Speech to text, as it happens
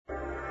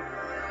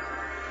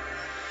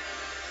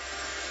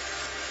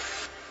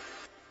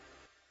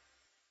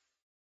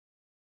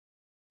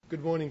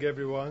Good morning,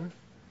 everyone.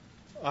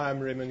 I'm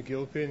Raymond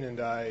Gilpin,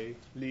 and I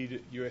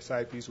lead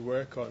USIP's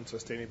work on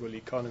sustainable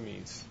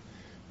economies.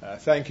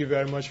 Thank you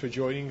very much for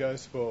joining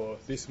us for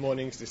this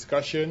morning's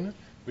discussion,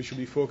 which will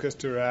be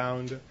focused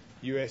around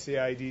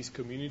USAID's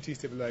Community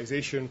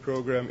Stabilization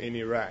Program in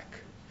Iraq.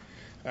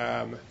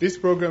 This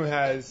program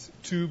has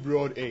two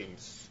broad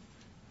aims: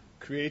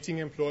 creating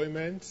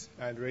employment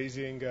and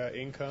raising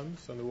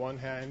incomes on the one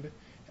hand,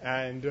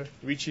 and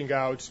reaching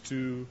out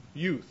to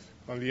youth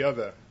on the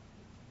other.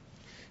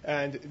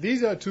 And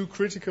these are two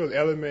critical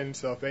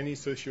elements of any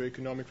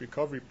socioeconomic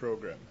recovery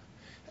program.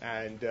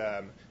 And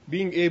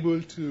being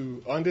able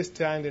to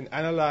understand and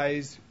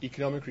analyze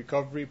economic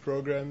recovery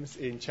programs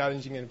in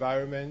challenging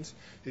environments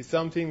is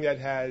something that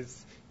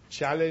has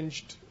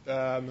challenged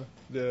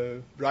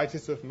the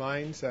brightest of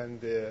minds and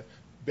the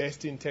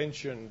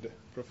best-intentioned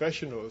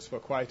professionals for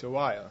quite a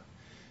while.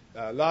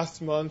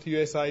 Last month,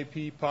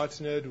 USIP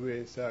partnered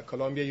with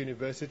Columbia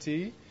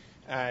University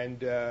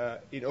and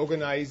in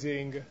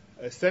organizing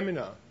a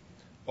seminar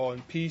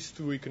on peace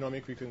through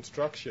economic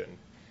reconstruction.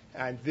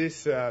 And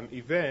this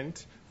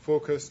event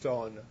focused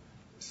on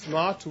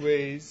smart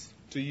ways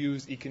to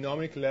use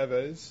economic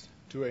levers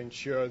to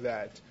ensure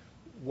that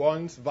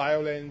once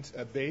violence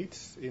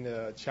abates in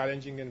a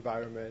challenging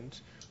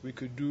environment, we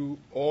could do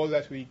all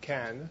that we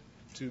can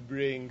to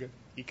bring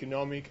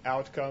economic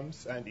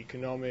outcomes and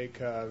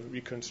economic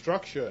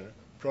reconstruction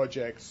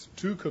projects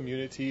to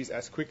communities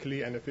as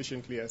quickly and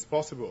efficiently as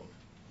possible.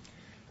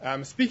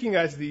 Speaking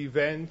at the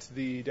event,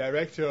 the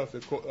director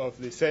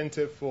of the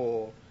Center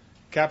for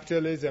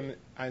Capitalism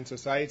and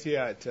Society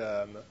at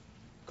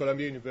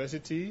Columbia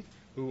University,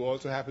 who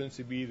also happens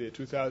to be the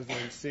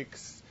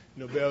 2006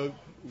 Nobel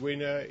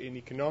winner in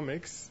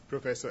economics,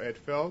 Professor Ed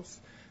Phelps,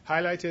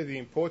 highlighted the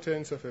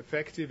importance of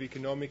effective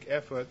economic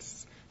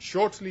efforts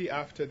shortly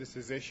after the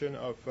cessation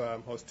of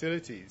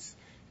hostilities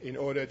in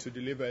order to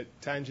deliver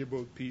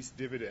tangible peace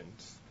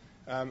dividends.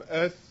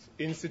 Earth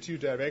Institute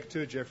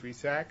Director Jeffrey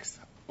Sachs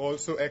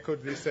also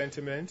echoed this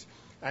sentiment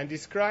and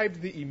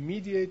described the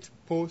immediate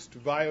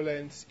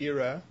post-violence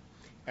era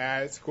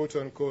as,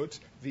 quote-unquote,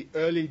 the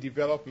early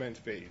development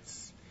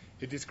phase.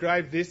 He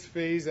described this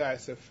phase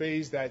as a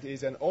phase that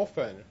is an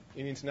orphan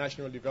in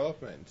international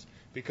development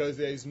because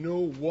there is no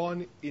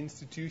one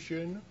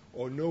institution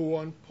or no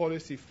one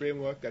policy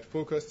framework that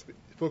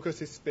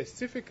focuses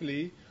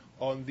specifically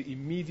on the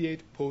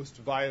immediate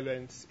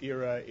post-violence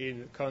era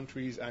in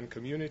countries and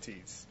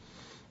communities.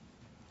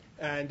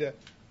 And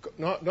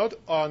not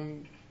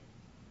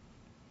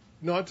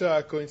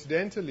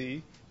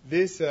coincidentally,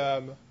 this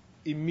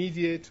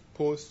immediate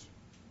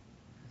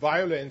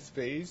post-violence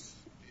phase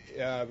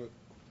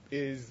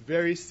is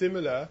very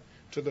similar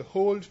to the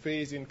hold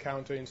phase in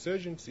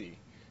counterinsurgency,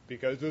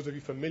 because those of you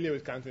familiar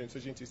with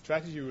counterinsurgency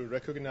strategy will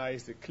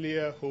recognize the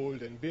clear,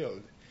 hold, and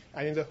build.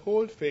 And in the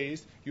hold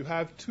phase, you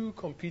have two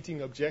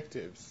competing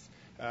objectives: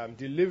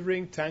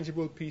 delivering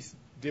tangible peace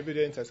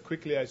dividends as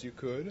quickly as you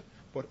could,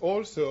 but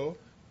also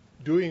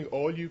doing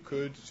all you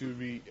could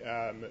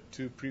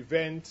to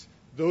prevent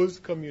those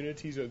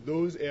communities or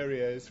those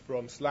areas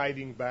from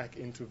sliding back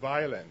into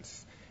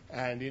violence.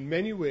 And in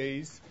many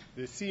ways,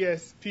 the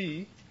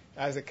CSP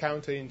as a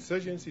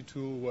counterinsurgency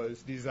tool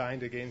was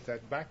designed against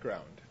that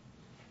background.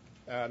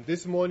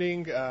 This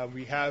morning,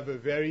 we have a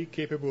very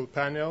capable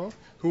panel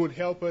who would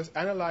help us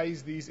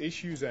analyze these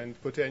issues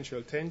and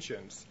potential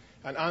tensions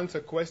and answer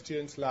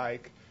questions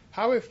like,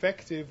 how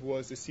effective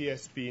was the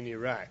CSP in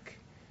Iraq?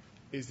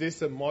 Is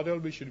this a model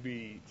we should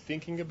be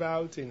thinking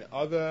about in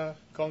other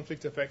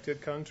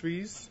conflict-affected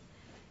countries?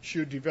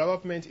 Should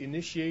development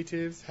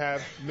initiatives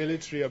have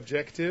military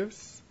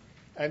objectives?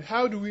 And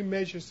how do we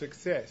measure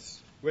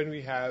success when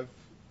we have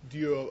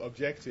dual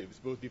objectives,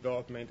 both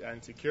development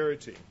and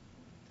security?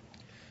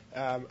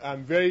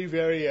 I'm very,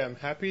 very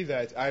happy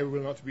that I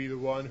will not be the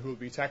one who will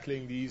be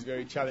tackling these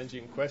very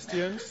challenging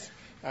questions,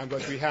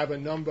 but we have a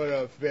number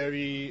of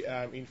very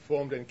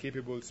informed and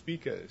capable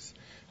speakers.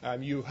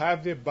 You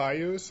have their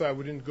bios, so I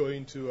wouldn't go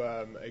into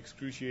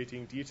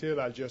excruciating detail.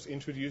 I'll just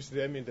introduce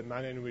them in the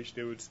manner in which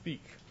they would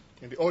speak,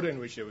 in the order in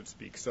which they would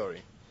speak,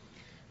 sorry.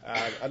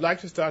 I'd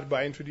like to start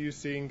by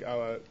introducing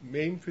our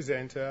main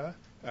presenter,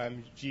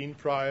 Jeanne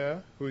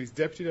Pryor, who is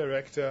Deputy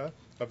Director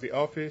of the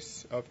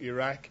Office of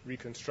Iraq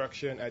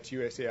Reconstruction at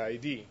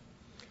USAID.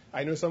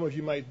 I know some of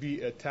you might be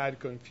a tad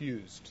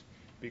confused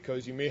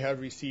because you may have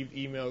received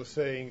emails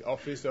saying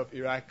Office of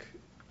Iraq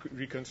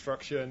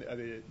Reconstruction at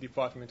the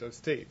Department of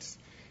State.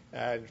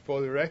 And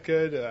for the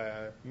record,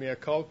 mea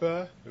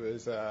culpa, it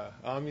was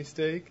our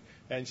mistake,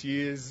 and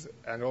she is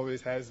and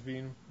always has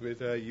been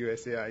with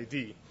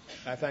USAID.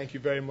 Thank you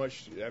very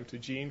much to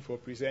Jeanne for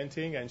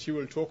presenting, and she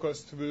will talk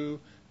us through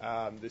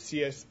the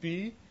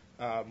CSP,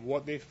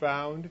 what they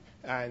found,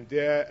 and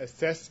their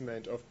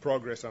assessment of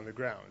progress on the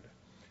ground.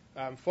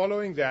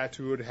 Following that,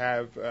 we would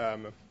have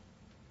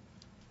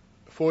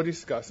 4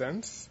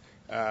 discussants.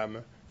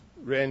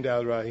 Rend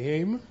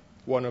al-Rahim,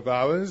 one of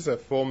ours, a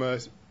former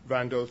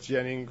Randolph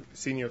Jennings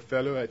Senior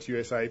Fellow at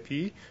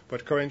USIP,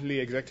 but currently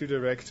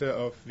Executive Director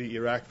of the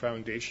Iraq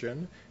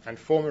Foundation and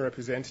former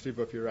representative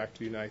of Iraq to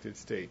the United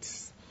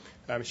States.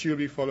 She will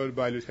be followed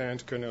by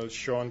Lieutenant Colonel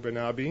Sean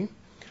Bernabe,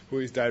 who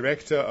is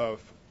Director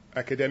of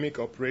Academic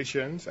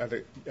Operations at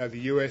the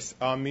U.S.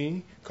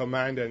 Army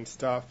Command and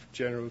Staff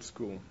General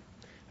School.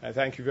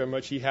 Thank you very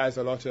much. He has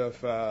a lot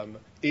of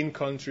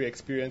in-country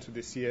experience with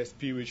the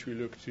CSP, which we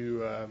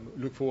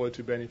look forward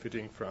to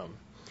benefiting from.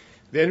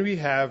 Then we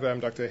have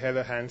Dr.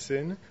 Heather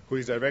Hansen, who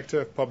is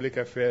Director of Public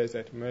Affairs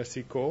at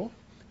Mercy Corps,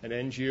 an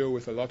NGO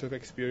with a lot of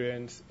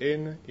experience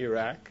in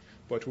Iraq,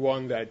 but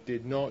one that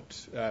did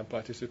not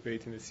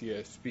participate in the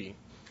CSP.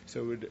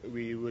 So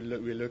we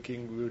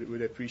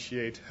would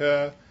appreciate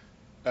her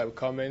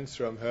comments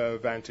from her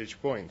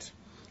vantage point.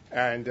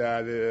 And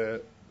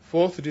the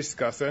fourth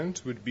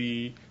discussant would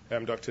be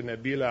Dr.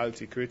 Nabila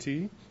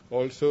Al-Tikriti,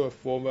 also a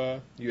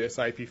former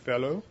USIP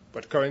fellow,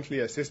 but currently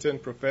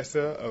assistant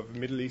professor of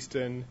Middle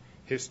Eastern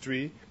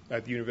history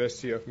at the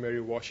University of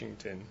Mary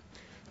Washington.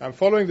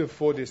 Following the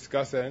four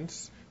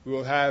discussants, we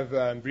will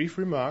have brief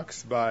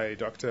remarks by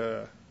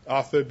Dr.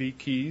 Arthur B.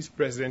 Keyes,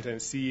 President and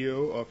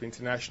CEO of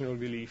International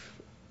Relief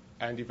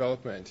and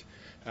Development.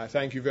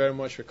 Thank you very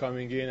much for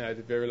coming in at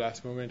the very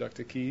last moment,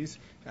 Dr. Keyes.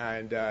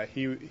 And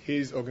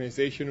his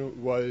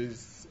organization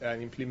was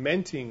an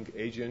implementing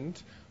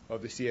agent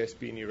of the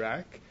CSP in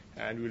Iraq,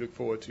 and we look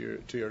forward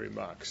to your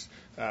remarks.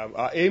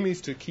 Our aim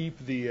is to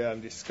keep the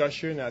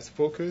discussion as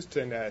focused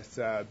and as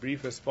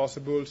brief as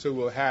possible, so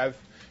we'll have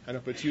an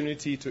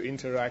opportunity to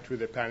interact with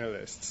the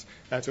panelists.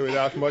 And so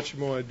without much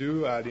more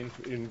ado, I'd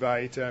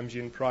invite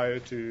Jeanne Pryor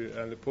to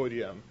the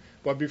podium.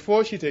 But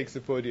before she takes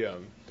the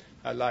podium,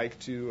 I'd like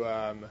to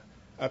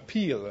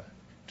appeal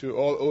to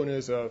all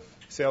owners of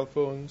cell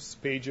phones,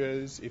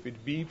 pagers. If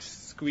it beeps,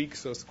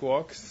 squeaks, or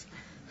squawks,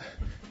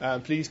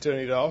 please turn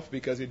it off,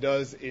 because it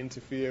does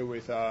interfere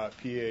with our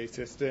PA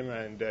system,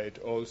 and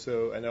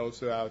also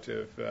out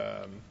of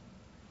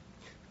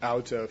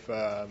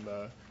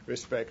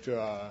respect to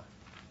our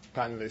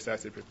panelists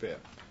as they prepare.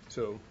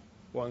 So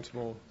once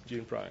more,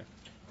 Jeanne Pryor.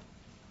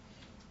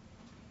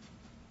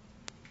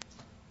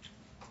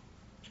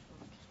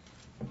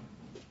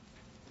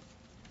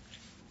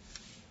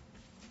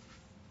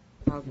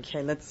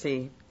 Okay, let's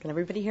see. Can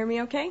everybody hear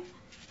me okay?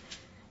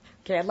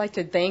 Okay, I'd like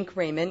to thank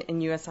Raymond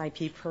and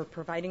USIP for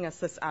providing us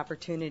this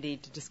opportunity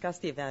to discuss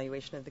the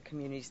evaluation of the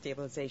Community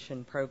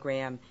Stabilization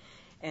Program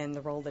and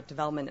the role that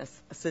development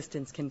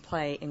assistance can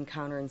play in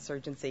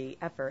counterinsurgency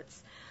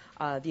efforts.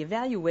 The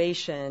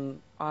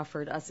evaluation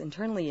offered us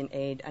internally in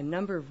aid a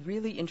number of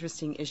really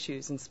interesting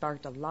issues and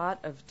sparked a lot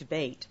of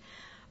debate.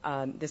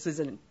 This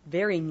is a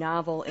very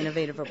novel,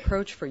 innovative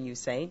approach for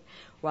USAID.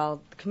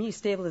 While the Community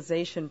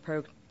Stabilization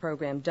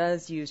Program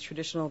does use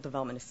traditional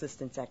development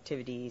assistance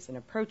activities and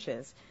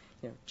approaches,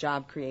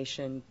 job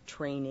creation,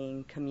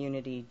 training,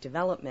 community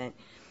development,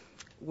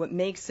 what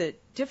makes it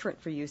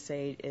different for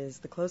USAID is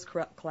the close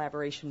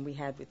collaboration we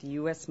had with the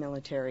U.S.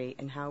 military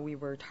and how we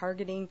were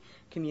targeting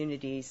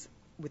communities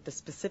with the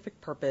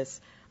specific purpose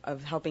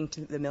of helping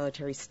the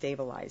military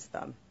stabilize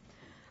them.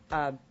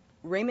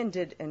 Raymond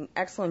did an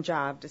excellent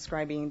job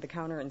describing the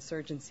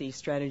counterinsurgency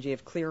strategy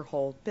of clear,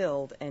 hold,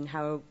 build, and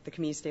how the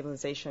Community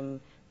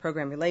Stabilization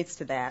Program relates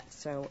to that.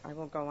 So I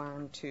will go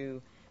on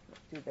to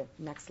do the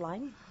next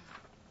slide.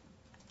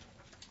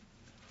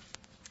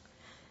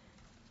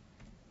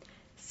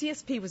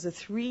 CSP was a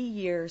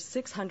 3-year,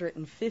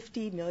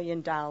 $650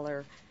 million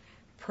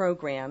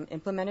program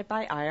implemented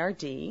by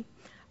IRD.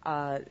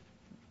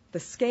 The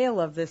scale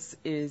of this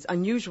is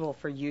unusual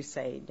for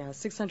USAID. Now,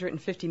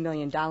 $650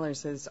 million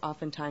is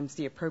oftentimes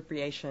the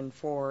appropriation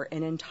for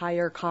an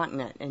entire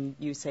continent in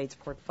USAID's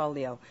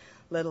portfolio,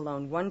 let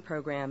alone one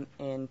program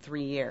in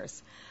 3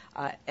 years.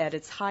 At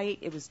its height,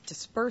 it was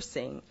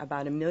dispersing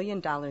about $1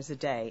 million a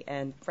day,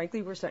 and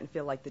frankly, we're starting to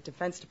feel like the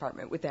Defense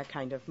Department with that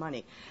kind of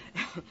money.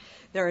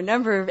 There are a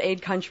number of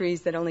aid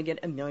countries that only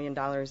get $1 million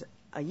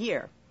a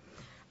year.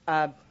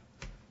 As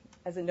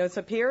it notes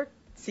up here,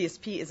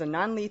 CSP is a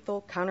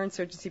non-lethal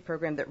counterinsurgency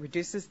program that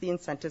reduces the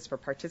incentives for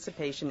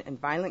participation in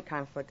violent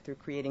conflict through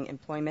creating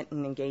employment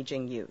and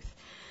engaging youth.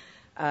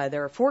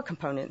 There are 4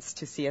 components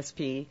to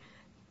CSP.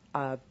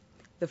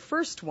 The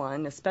first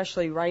one,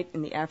 especially right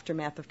in the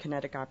aftermath of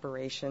kinetic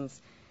operations,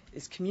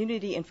 is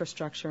community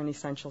infrastructure and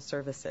essential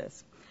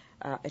services.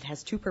 It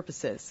has 2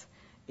 purposes.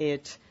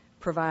 It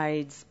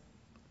provides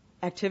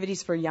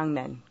activities for young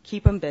men,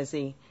 keep them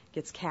busy,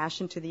 gets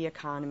cash into the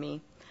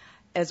economy,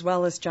 as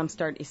well as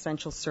jumpstart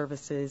essential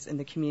services in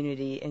the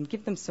community and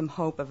give them some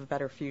hope of a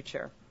better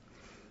future.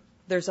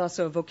 There's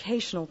also a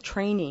vocational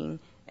training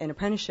and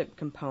apprenticeship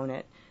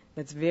component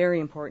that's very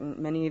important.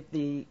 Many of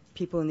the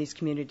people in these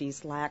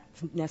communities lack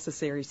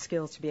necessary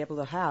skills to be able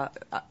to have,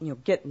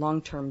 get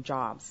long-term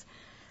jobs.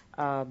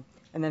 And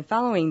then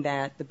following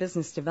that, the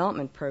business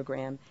development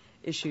program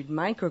issued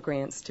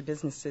microgrants to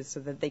businesses so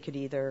that they could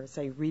either,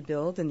 say,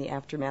 rebuild in the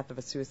aftermath of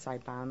a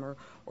suicide bomber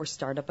or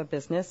start up a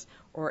business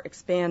or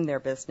expand their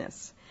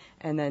business.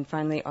 And then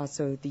finally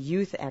also the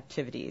youth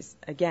activities.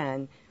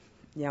 Again,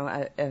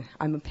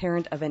 I'm a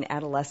parent of an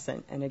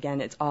adolescent, and again,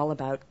 it's all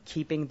about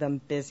keeping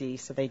them busy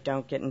so they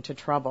don't get into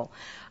trouble.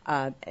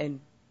 And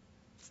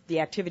the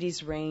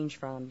activities range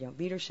from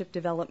leadership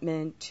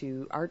development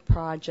to art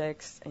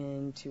projects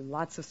and to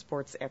lots of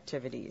sports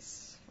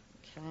activities.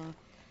 Okay.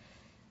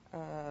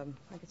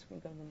 I guess we can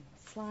go to the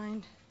next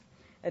slide.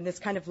 And this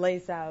kind of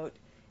lays out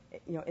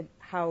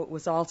how it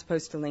was all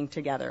supposed to link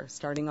together,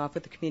 starting off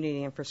with the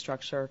community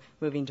infrastructure,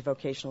 moving to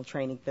vocational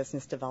training,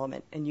 business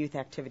development, and youth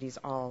activities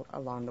all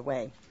along the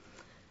way.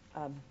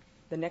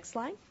 The next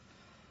slide.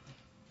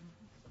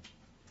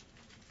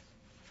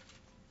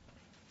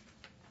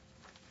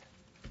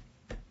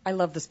 I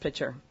love this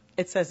picture.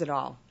 It says it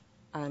all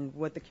on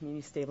what the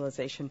Community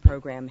Stabilization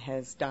Program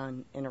has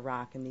done in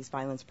Iraq in these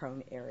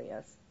violence-prone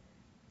areas.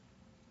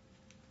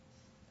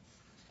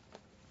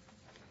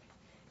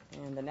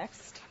 And the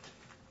next.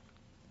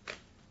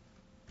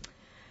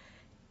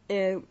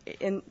 In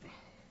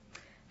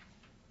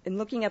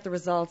looking at the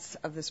results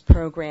of this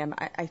program,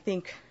 I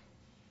think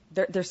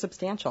they're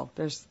substantial.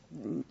 There's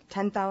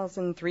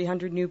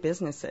 10,300 new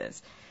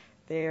businesses.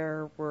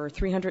 There were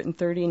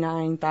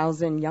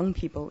 339,000 young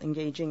people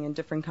engaging in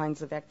different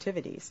kinds of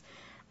activities.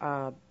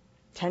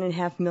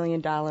 $10.5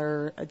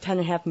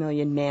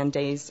 million man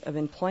days of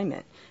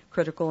employment,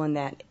 critical in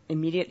that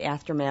immediate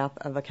aftermath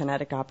of a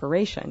kinetic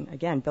operation.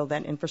 Again, build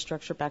that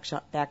infrastructure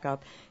back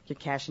up, get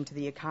cash into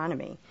the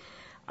economy.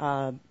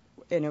 And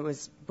it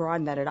was broad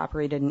in that it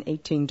operated in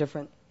 18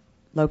 different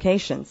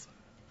locations.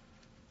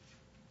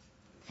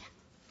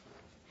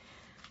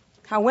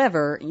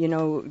 However,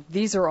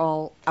 these are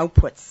all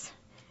outputs.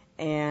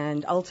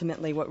 And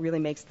ultimately, what really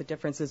makes the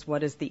difference is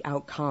what is the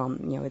outcome.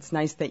 It's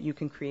nice that you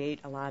can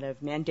create a lot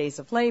of man days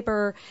of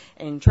labor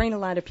and train a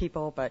lot of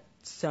people, but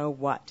so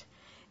what?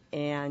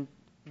 And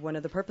one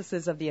of the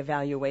purposes of the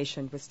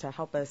evaluation was to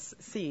help us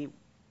see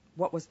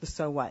what was the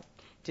so what.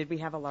 Did we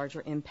have a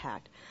larger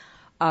impact?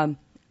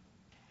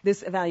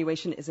 This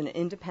evaluation is an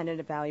independent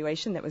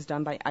evaluation that was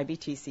done by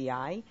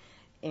IBTCI,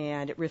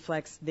 and it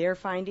reflects their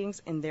findings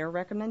and their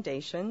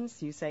recommendations.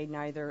 USAID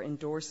neither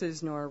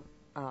endorses nor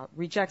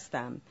rejects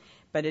them,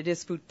 but it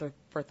is food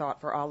for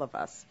thought for all of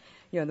us.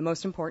 The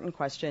most important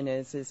question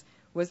is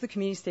was the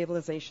Community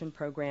Stabilization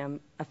Program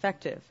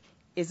effective?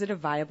 Is it a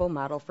viable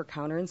model for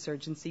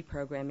counterinsurgency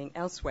programming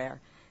elsewhere?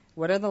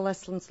 What are the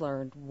lessons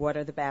learned? What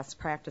are the best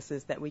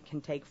practices that we can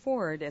take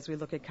forward as we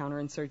look at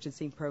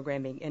counterinsurgency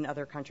programming in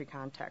other country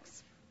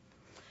contexts?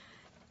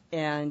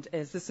 And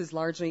as this is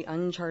largely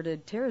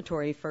uncharted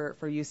territory for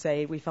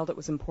USAID, we felt it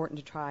was important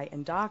to try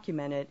and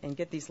document it and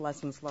get these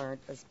lessons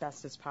learned as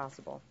best as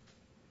possible.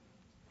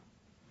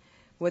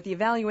 What the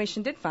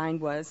evaluation did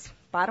find was,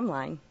 bottom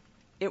line,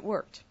 it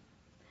worked.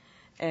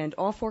 And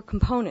all four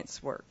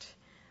components worked.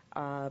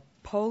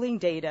 Polling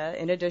data,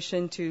 in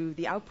addition to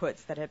the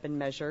outputs that had been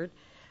measured,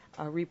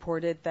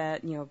 reported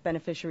that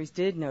beneficiaries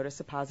did notice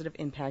a positive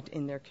impact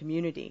in their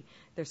community.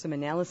 There's some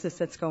analysis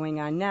that's going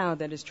on now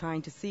that is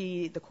trying to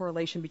see the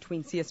correlation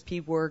between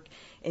CSP work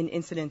and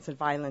incidents of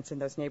violence in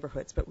those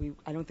neighborhoods, but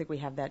I don't think we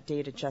have that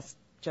data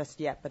just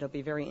yet, but it'll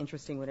be very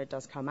interesting when it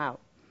does come out.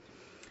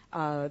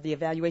 The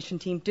evaluation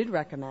team did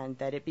recommend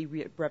that it be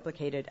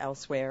replicated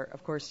elsewhere,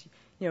 of course,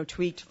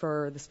 tweaked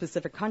for the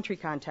specific country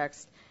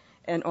context,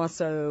 and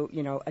also,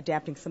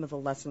 adapting some of the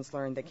lessons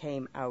learned that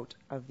came out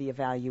of the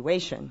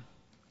evaluation.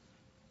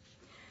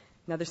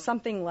 Now, there's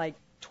something like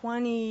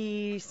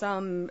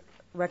 20-some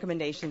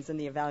recommendations in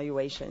the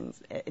evaluation,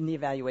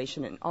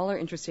 and all are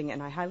interesting,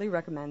 and I highly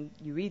recommend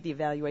you read the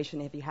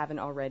evaluation if you haven't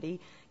already.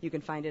 You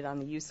can find it on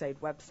the USAID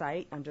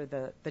website under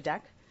the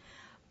deck.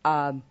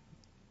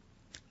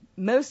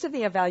 Most of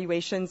the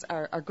evaluations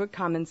are good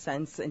common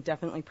sense and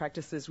definitely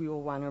practices we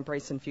will want to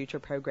embrace in future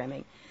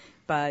programming.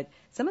 But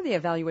some of the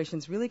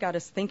evaluations really got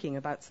us thinking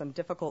about some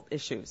difficult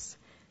issues.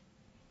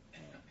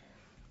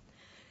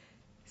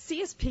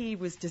 CSP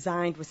was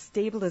designed with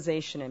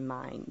stabilization in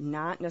mind,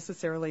 not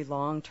necessarily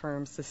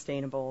long-term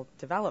sustainable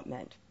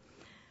development.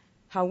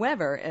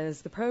 However,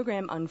 as the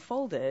program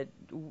unfolded,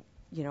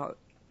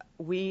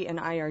 we in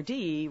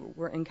IRD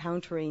were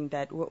encountering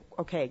that,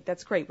 okay,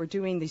 that's great, we're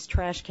doing these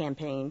trash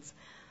campaigns.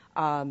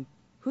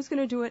 Who's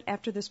going to do it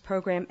after this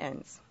program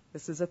ends?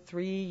 This is a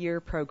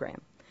 3-year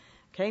program.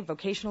 Okay,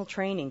 vocational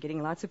training,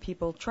 getting lots of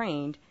people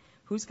trained.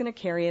 Who's going to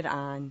carry it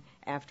on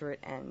after it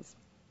ends?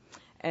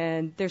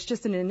 And there's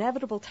just an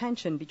inevitable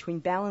tension between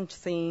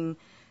balancing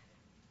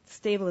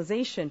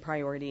stabilization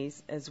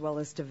priorities as well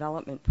as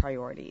development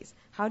priorities.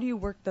 How do you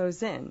work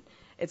those in?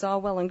 It's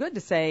all well and good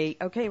to say,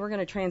 okay, we're going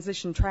to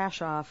transition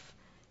trash off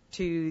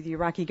to the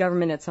Iraqi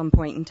government at some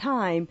point in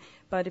time,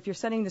 but if you're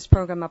setting this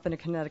program up in a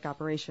kinetic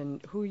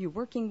operation, who are you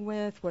working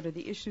with? What are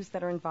the issues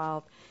that are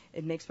involved?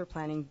 It makes for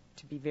planning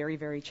to be very,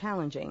 very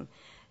challenging.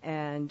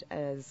 And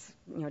as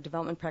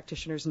development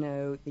practitioners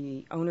know,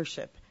 the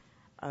ownership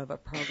of a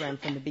program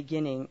from the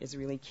beginning is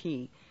really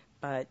key.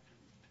 But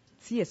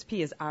CSP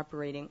is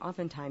operating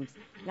oftentimes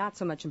not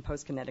so much in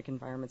post-kinetic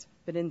environments,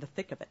 but in the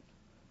thick of it.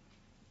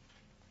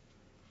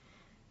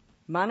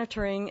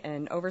 Monitoring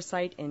and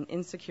oversight in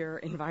insecure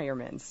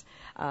environments.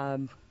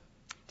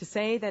 To To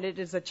say that it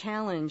is a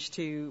challenge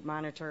to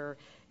monitor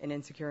in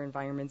insecure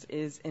environments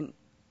is an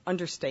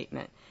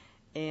understatement.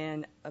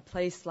 In a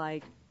place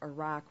like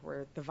Iraq,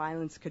 where the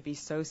violence could be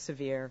so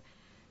severe,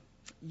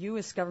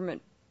 U.S.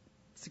 government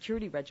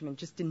security regimen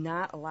just did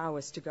not allow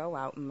us to go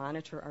out and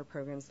monitor our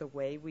programs the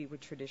way we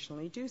would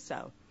traditionally do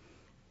so.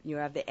 You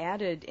have the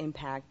added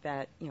impact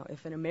that,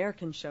 if an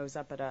American shows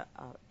up at a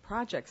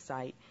project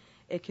site,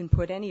 it can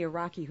put any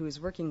Iraqi who is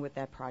working with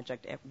that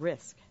project at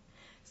risk.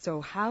 So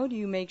how do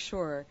you make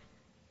sure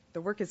the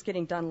work is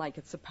getting done like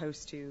it's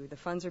supposed to, the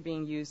funds are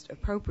being used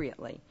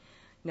appropriately?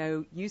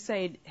 Now,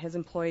 USAID has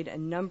employed a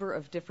number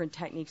of different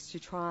techniques to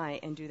try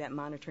and do that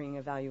monitoring,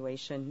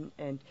 evaluation,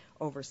 and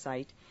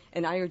oversight,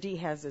 and IRD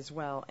has as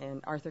well,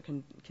 and Arthur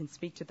can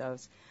speak to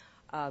those.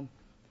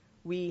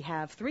 We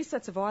have 3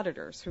 sets of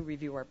auditors who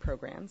review our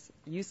programs.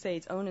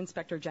 USAID's own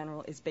Inspector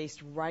General is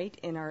based right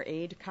in our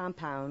aid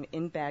compound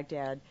in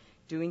Baghdad,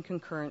 doing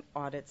concurrent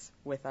audits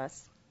with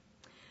us.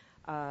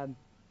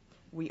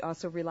 We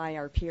also rely on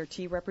our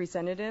PRT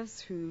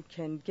representatives who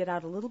can get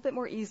out a little bit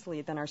more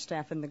easily than our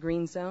staff in the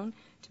green zone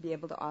to be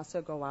able to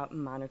also go out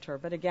and monitor.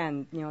 But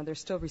again, there's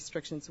still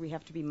restrictions. We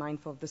have to be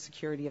mindful of the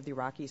security of the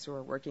Iraqis who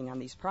are working on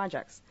these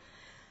projects.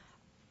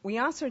 We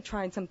also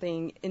tried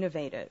something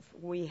innovative.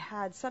 We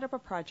had set up a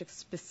project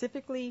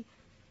specifically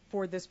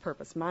for this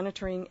purpose,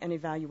 monitoring and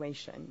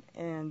evaluation.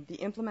 And the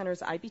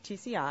implementers,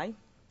 IBTCI,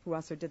 who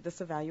also did this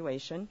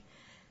evaluation,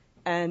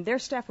 and their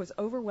staff was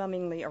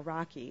overwhelmingly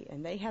Iraqi,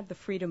 and they had the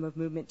freedom of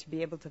movement to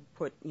be able to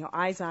put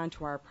eyes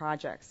onto our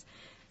projects.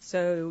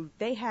 So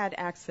they had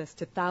access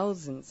to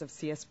thousands of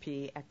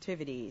CSP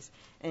activities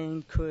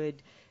and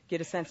could get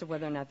a sense of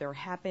whether or not they were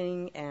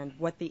happening and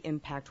what the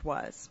impact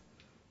was.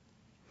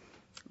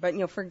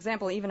 But, for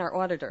example, even our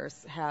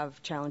auditors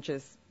have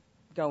challenges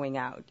going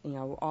out.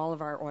 All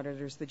of our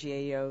auditors, the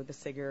GAO, the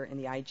SIGAR,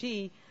 and the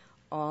IG,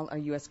 all are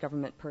U.S.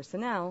 government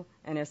personnel,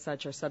 and as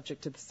such are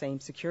subject to the same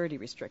security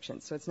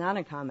restrictions. So it's not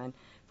uncommon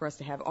for us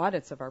to have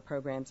audits of our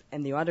programs,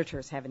 and the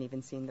auditors haven't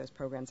even seen those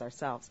programs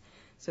ourselves.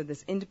 So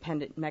this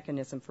independent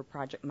mechanism for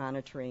project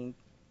monitoring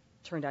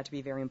turned out to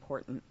be very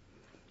important.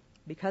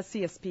 Because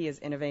CSP is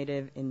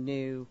innovative and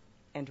new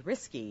and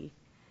risky,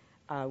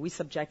 we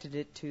subjected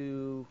it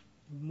to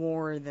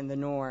more than the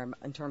norm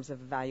in terms of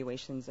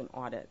evaluations and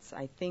audits.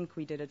 I think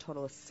we did a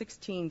total of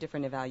 16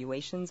 different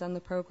evaluations on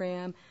the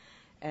program,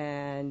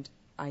 and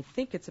I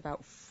think it's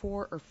about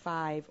 4 or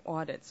 5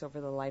 audits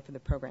over the life of the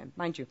program.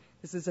 Mind you,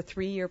 this is a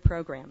 3-year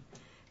program,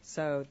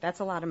 so that's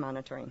a lot of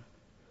monitoring.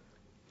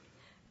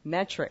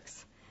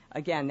 Metrics.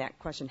 Again, that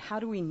question, how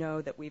do we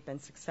know that we've been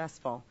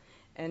successful?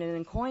 And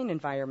in a COIN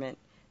environment,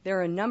 there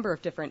are a number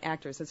of different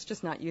actors.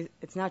 It's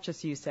not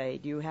just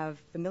USAID. You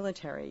have the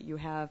military. You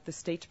have the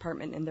State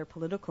Department and their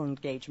political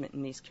engagement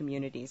in these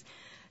communities.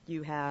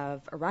 You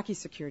have Iraqi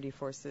security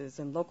forces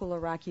and local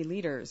Iraqi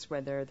leaders,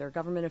 whether they're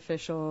government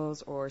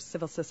officials or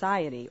civil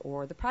society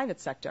or the private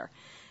sector.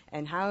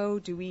 And how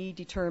do we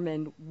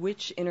determine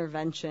which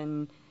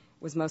intervention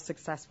was most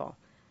successful?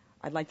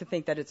 I'd like to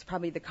think that it's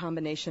probably the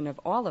combination of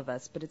all of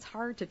us, but it's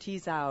hard to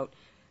tease out,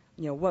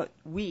 what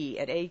we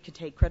at AID could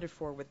take credit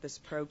for with this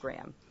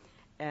program.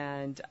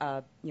 And,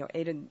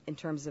 AID in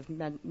terms of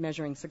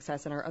measuring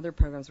success in our other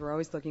programs, we're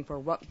always looking for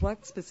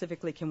what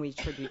specifically can we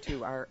attribute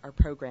to our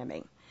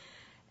programming.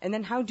 And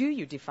then how do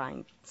you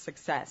define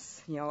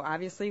success?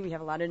 Obviously we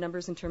have a lot of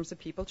numbers in terms of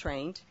people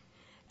trained,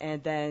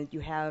 and then you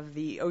have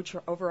the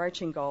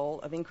overarching goal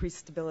of increased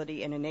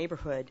stability in a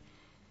neighborhood.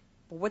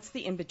 But what's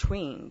the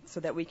in-between so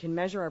that we can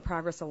measure our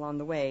progress along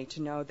the way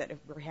to know that if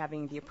we're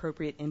having the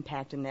appropriate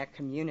impact in that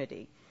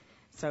community?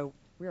 So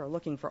we are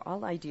looking for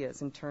all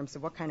ideas in terms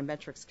of what kind of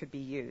metrics could be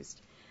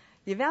used.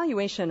 The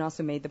evaluation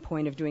also made the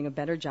point of doing a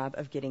better job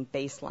of getting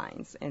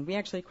baselines, and we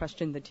actually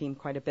questioned the team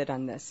quite a bit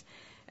on this.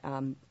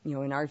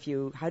 In our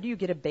view, how do you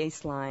get a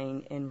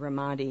baseline in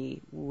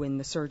Ramadi when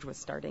the surge was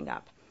starting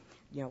up?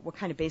 What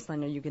kind of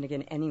baseline are you going to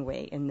get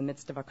anyway in the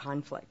midst of a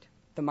conflict?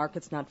 The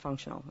market's not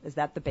functional. Is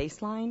that the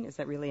baseline? Is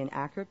that really an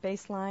accurate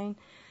baseline?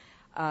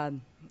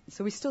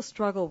 So we still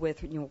struggle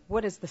with,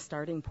 what is the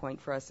starting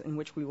point for us in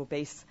which we will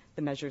base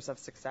the measures of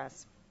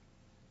success?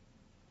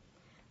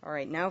 All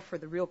right, now for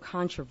the real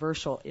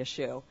controversial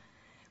issue.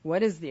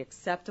 What is the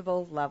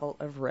acceptable level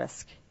of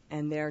risk?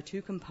 And there are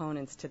 2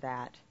 components to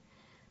that.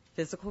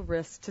 Physical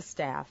risk to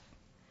staff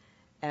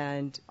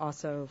and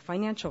also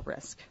financial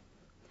risk.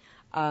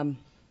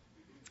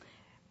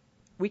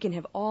 We can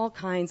have all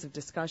kinds of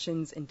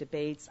discussions and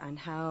debates on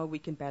how we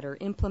can better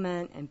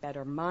implement and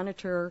better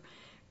monitor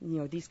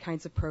these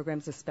kinds of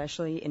programs,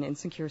 especially in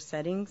insecure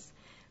settings.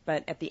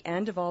 But at the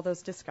end of all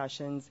those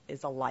discussions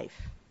is a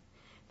life.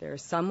 There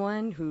is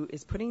someone who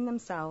is putting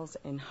themselves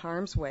in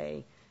harm's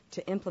way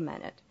to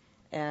implement it.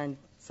 And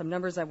some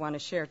numbers I want to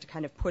share to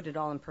kind of put it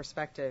all in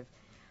perspective.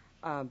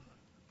 On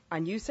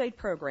USAID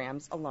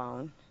programs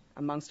alone,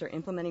 amongst our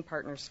implementing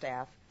partner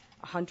staff,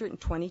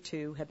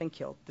 122 have been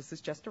killed. This is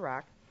just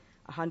Iraq.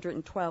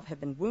 112 have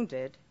been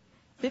wounded.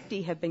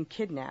 50 have been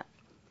kidnapped.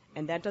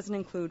 And that doesn't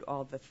include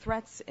all the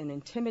threats and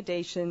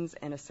intimidations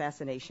and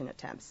assassination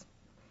attempts.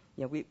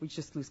 We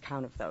just lose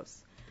count of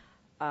those.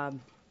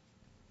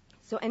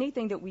 So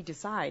anything that we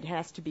decide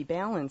has to be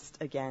balanced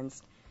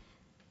against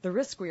the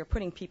risk we are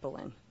putting people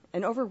in.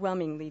 And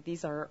overwhelmingly,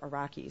 these are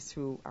Iraqis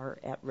who are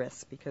at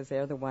risk because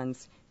they're the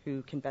ones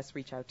who can best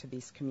reach out to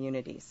these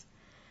communities.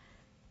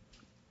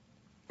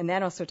 And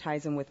that also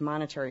ties in with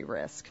monetary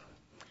risk.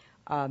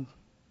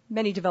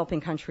 Many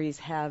developing countries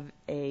have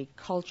a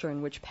culture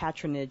in which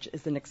patronage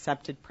is an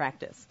accepted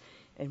practice.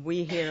 And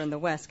we here in the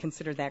West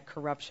consider that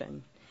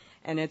corruption.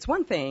 And it's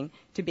one thing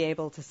to be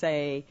able to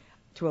say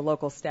to a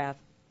local staff,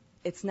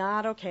 it's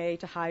not okay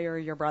to hire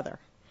your brother.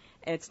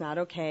 It's not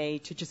okay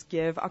to just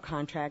give a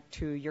contract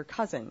to your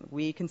cousin.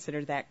 We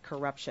consider that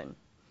corruption.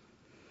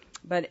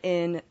 But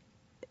in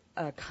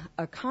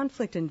a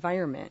conflict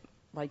environment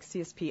like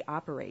CSP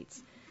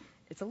operates,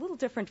 it's a little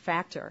different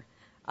factor.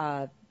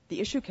 The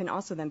issue can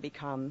also then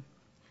become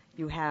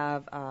you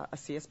have a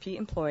CSP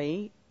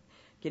employee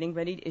getting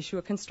ready to issue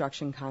a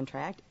construction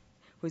contract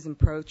who's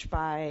approached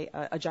by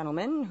a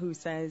gentleman who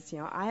says,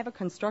 I have a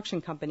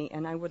construction company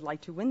and I would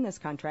like to win this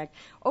contract.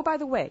 Oh, by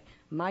the way,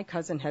 my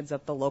cousin heads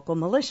up the local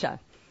militia.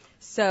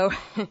 So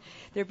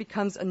there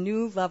becomes a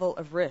new level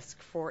of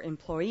risk for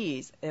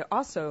employees. It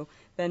also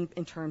then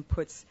in turn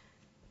puts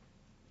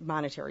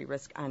monetary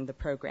risk on the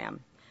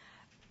program.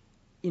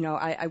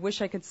 I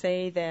wish I could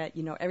say that,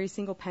 every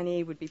single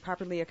penny would be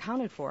properly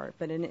accounted for,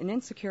 but in an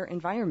insecure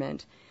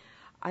environment,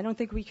 I don't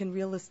think we can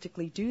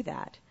realistically do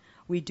that.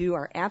 We do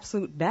our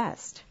absolute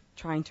best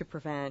trying to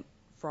prevent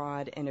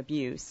fraud and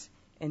abuse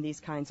in these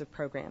kinds of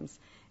programs.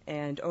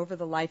 And over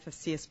the life of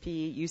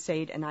CSP,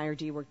 USAID and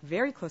IRD worked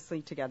very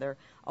closely together,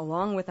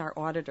 along with our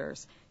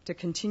auditors, to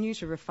continue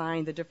to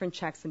refine the different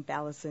checks and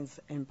balances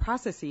and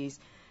processes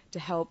to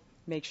help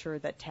make sure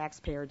that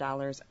taxpayer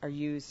dollars are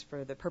used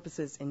for the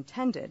purposes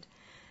intended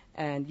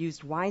and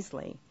used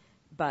wisely.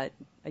 But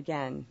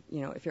again,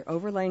 if you're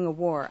overlaying a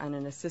war on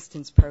an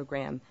assistance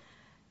program,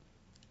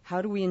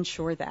 how do we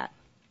ensure that?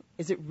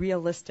 Is it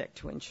realistic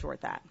to ensure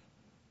that?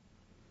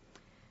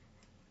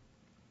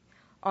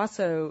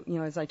 Also,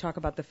 as I talk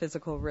about the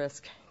physical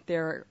risk,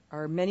 there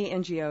are many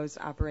NGOs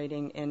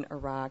operating in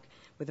Iraq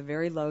with a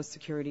very low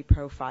security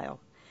profile.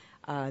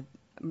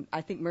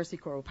 I think Mercy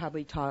Corps will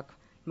probably talk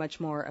much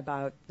more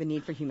about the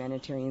need for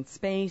humanitarian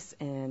space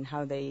and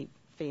how they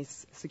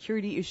face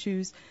security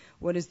issues.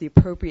 What is the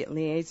appropriate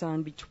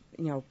liaison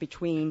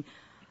between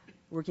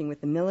working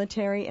with the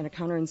military in a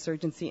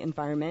counterinsurgency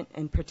environment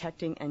and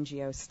protecting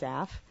NGO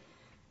staff?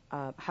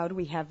 How do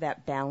we have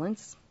that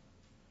balance?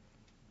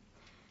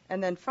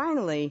 And then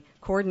finally,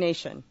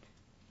 coordination,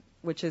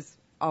 which is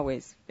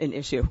always an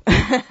issue.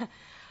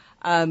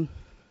 I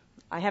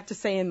have to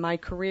say in my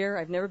career,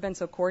 I've never been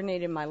so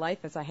coordinated in my life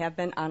as I have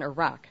been on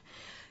Iraq.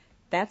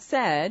 That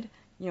said,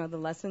 the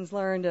lessons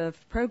learned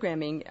of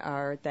programming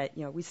are that,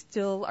 we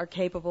still are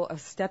capable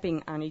of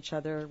stepping on each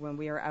other when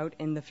we are out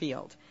in the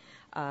field.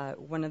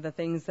 One of the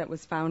things that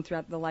was found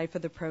throughout the life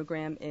of the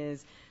program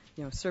is,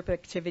 SERP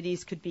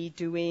activities could be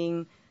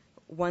doing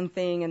one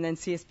thing and then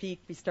CSP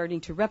be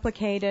starting to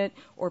replicate it,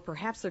 or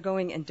perhaps they're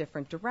going in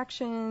different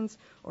directions,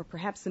 or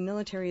perhaps the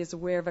military is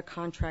aware of a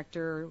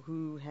contractor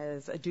who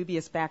has a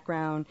dubious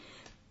background,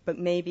 but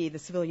maybe the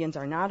civilians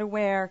are not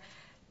aware.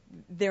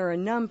 There are a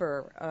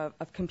number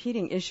of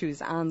competing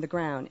issues on the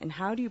ground, and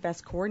how do you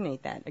best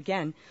coordinate that?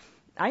 Again,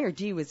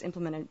 IRD was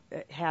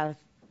have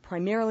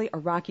primarily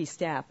Iraqi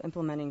staff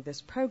implementing this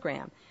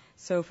program,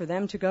 so for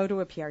them to go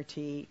to a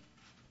PRT,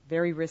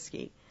 very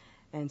risky.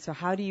 And so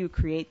how do you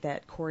create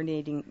that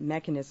coordinating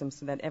mechanism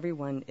so that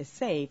everyone is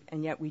safe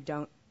and yet we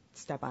don't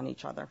step on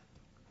each other?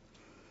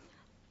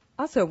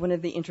 Also, one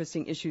of the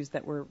interesting issues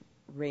that were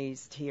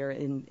raised here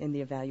in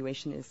the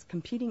evaluation is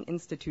competing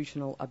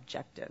institutional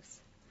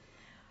objectives.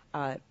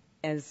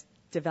 As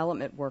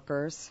development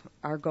workers,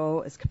 our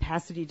goal is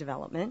capacity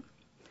development.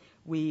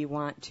 We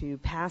want to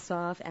pass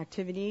off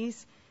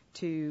activities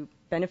to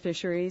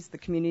beneficiaries, the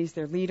communities,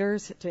 their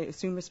leaders, to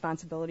assume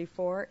responsibility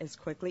for as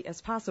quickly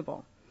as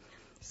possible.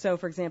 So,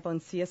 for example, in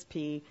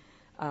CSP,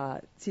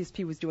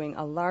 CSP was doing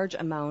a large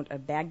amount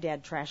of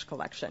Baghdad trash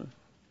collection.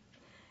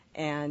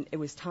 And it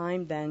was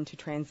time then to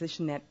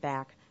transition that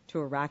back to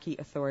Iraqi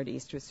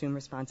authorities to assume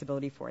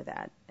responsibility for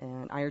that.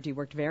 And IRD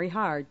worked very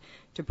hard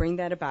to bring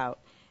that about.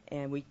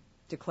 And we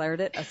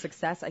declared it a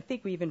success. I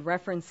think we even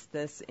referenced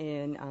this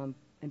in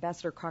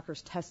Ambassador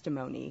Crocker's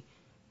testimony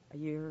a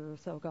year or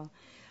so ago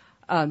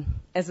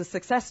as a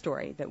success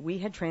story that we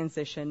had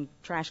transitioned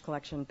trash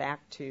collection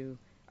back to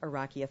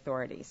Iraqi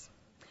authorities.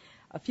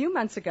 A few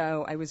months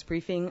ago, I was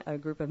briefing a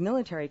group of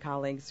military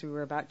colleagues who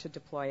were about to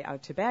deploy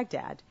out to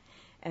Baghdad,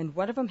 and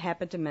one of them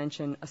happened to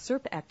mention a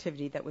SERP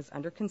activity that was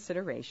under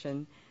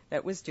consideration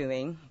that was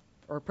doing,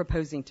 or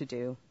proposing to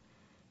do,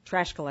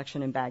 trash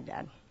collection in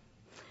Baghdad.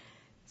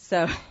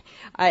 So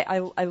I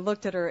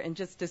looked at her in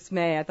just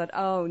dismay. I thought,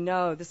 oh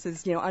no, this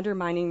is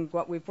undermining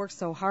what we've worked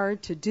so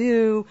hard to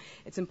do.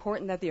 It's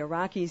important that the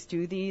Iraqis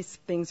do these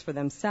things for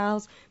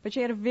themselves. But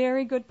she had a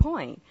very good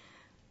point.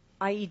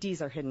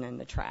 IEDs are hidden in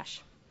the trash.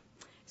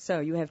 So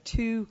you have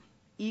two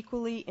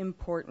equally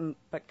important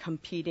but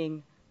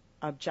competing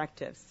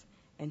objectives.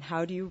 And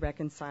how do you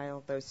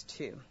reconcile those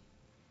two?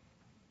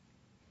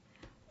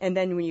 And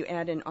then when you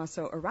add in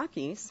also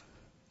Iraqis,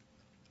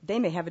 they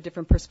may have a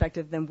different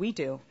perspective than we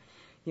do.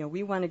 You know,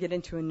 we want to get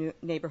into a new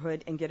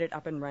neighborhood and get it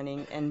up and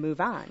running and move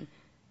on.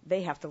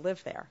 They have to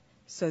live there.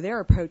 So their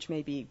approach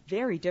may be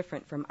very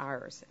different from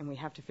ours, and we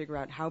have to figure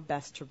out how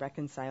best to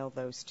reconcile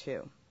those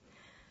two.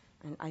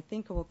 And I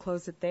think we'll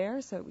close it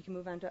there so we can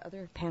move on to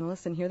other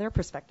panelists and hear their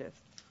perspectives.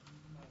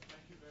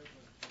 Thank you very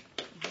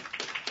much.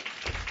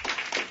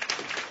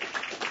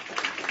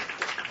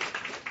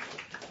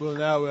 We'll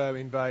now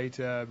invite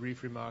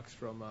brief remarks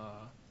from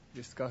our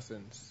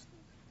discussants,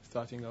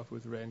 starting off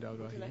with Rend,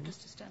 al-Rahim. Would you like us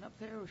to stand up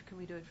there, or can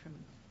we do it from...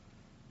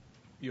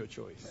 Your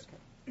choice.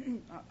 Okay.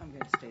 I'm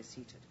going to stay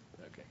seated.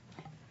 Okay.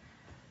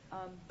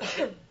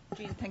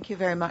 Jeanne, thank you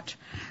very much.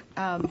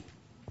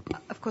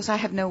 Of course, I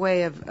have no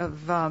way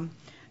of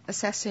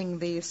assessing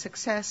the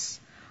success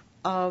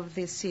of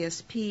the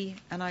CSP,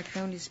 and I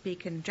can only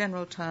speak in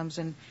general terms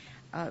and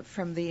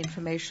from the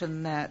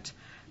information that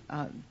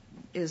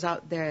is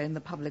out there in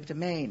the public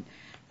domain.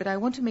 But I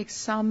want to make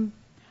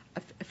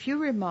a few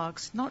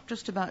remarks, not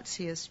just about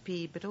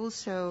CSP, but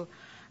also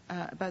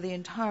about the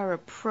entire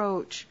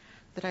approach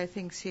that I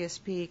think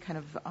CSP kind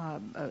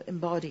of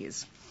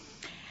embodies.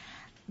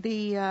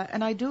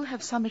 And I do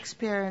have some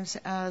experience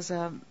as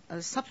a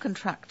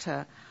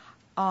subcontractor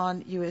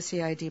on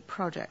USAID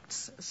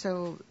projects.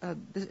 So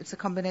it's a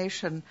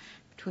combination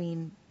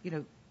between,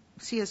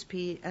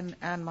 CSP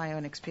and my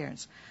own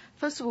experience.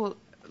 First of all,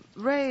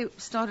 Ray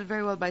started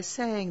very well by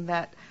saying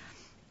that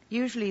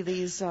usually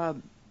these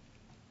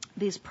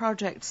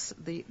projects,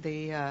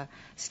 the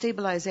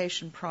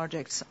stabilization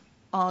projects,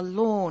 are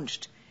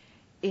launched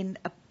in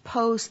a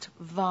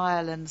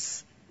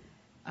post-violence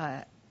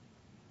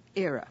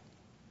era.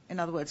 In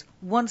other words,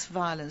 once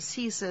violence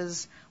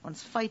ceases,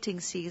 once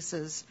fighting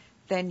ceases,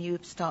 then you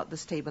start the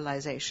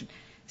stabilization.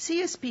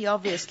 CSP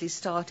obviously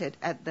started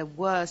at the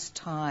worst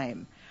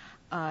time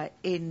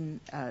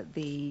in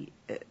the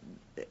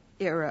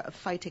era of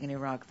fighting in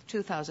Iraq.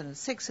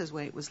 2006 is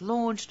when it was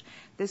launched.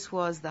 This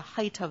was the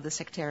height of the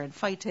sectarian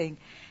fighting,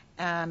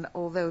 and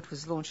although it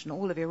was launched in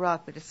all of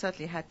Iraq, but it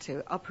certainly had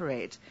to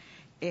operate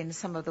in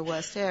some of the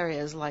worst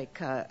areas like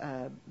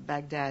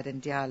Baghdad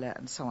and Diyala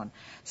and so on.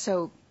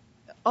 So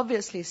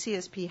obviously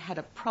CSP had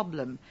a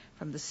problem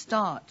from the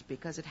start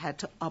because it had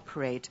to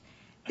operate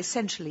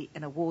essentially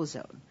in a war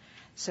zone.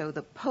 So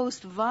the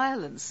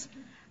post-violence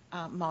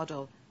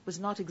model was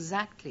not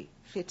exactly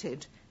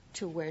fitted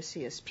to where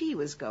CSP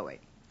was going.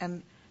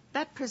 And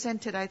that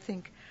presented, I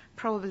think,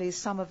 probably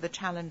some of the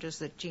challenges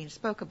that Jeanne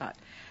spoke about.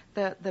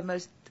 The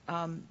most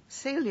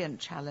salient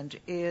challenge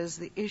is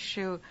the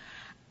issue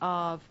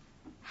of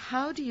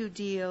how do you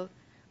deal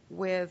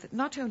with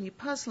not only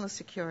personal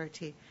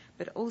security,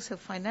 but also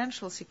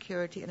financial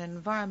security in an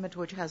environment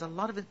which has a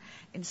lot of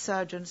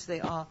insurgents.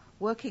 They are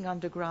working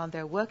underground,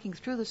 they're working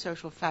through the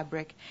social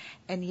fabric,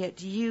 and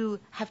yet you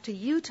have to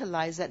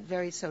utilize that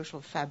very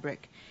social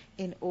fabric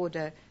in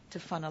order to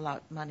funnel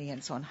out money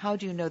and so on. How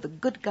do you know the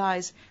good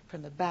guys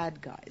from the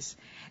bad guys?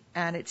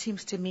 And it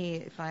seems to me,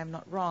 if I am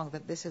not wrong,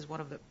 that this is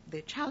one of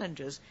the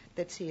challenges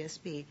that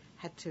CSP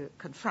had to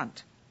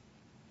confront.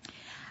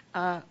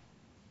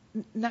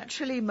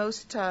 Naturally,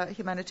 most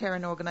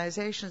humanitarian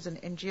organizations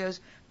and NGOs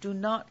do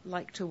not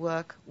like to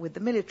work with the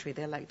military.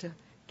 They like to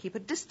keep a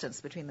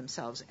distance between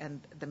themselves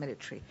and the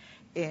military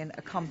in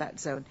a combat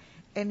zone.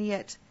 And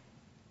yet,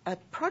 a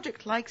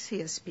project like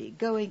CSP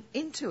going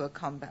into a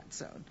combat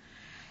zone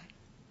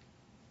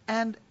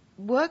and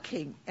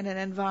working in an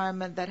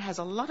environment that has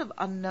a lot of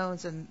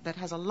unknowns and that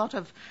has a lot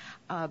of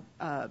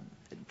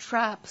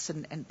traps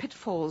and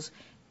pitfalls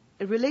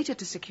related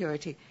to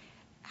security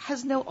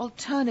has no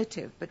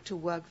alternative but to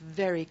work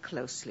very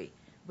closely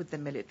with the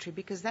military,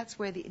 because that's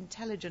where the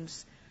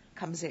intelligence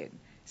comes in.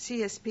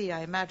 CSP,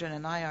 I imagine,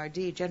 and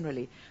IRD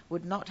generally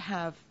would not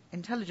have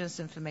intelligence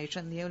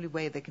information. The only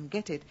way they can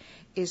get it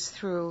is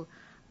through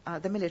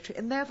the military.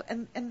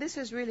 And this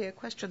is really a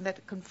question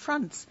that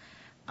confronts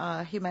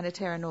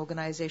humanitarian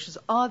organizations.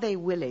 Are they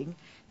willing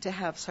to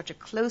have such a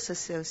close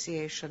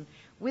association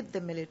with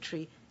the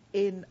military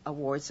in a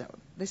war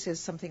zone? This is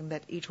something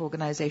that each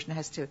organization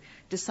has to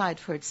decide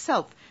for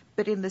itself.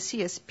 But in the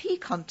CSP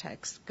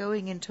context,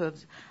 going into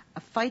a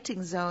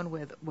fighting zone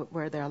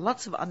where there are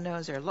lots of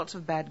unknowns, there are lots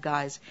of bad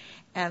guys,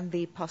 and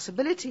the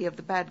possibility of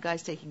the bad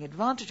guys taking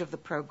advantage of the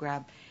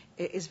program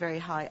is very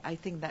high, I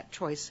think that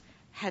choice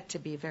had to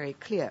be very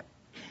clear.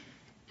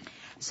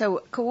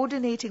 So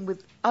coordinating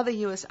with other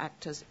U.S.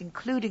 actors,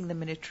 including the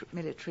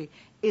military,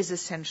 is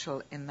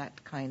essential in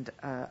that kind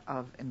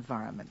of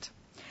environment.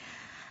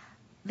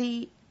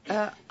 The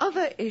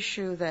other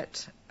issue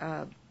that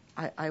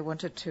I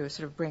wanted to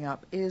sort of bring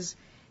up is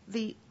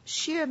the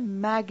sheer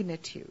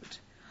magnitude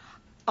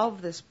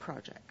of this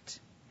project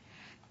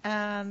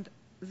and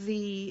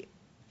the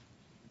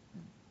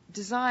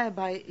desire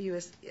by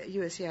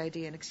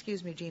USAID, and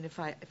excuse me, Jeanne, if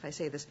I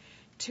say this,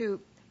 to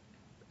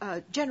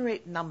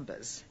generate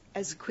numbers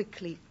as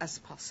quickly as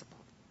possible.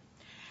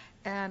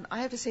 And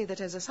I have to say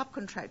that as a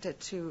subcontractor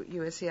to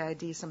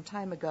USAID some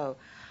time ago,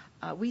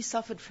 we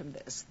suffered from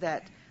this,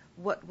 that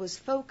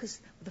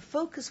the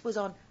focus was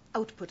on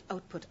output,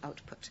 output,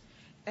 output.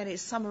 And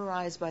it's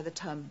summarized by the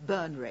term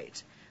burn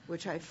rate,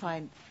 which I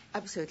find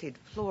absolutely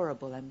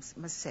deplorable, I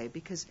must say,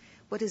 because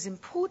what is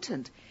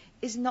important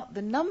is not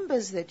the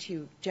numbers that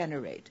you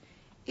generate.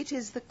 It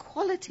is the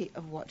quality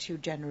of what you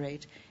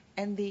generate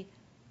and the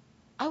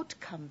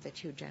outcome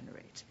that you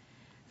generate.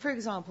 For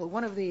example,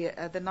 one of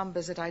the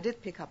numbers that I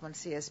did pick up on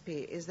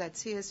CSP is that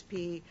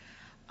CSP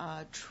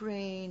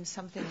trained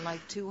something like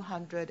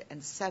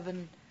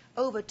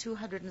over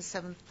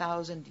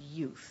 207,000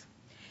 youth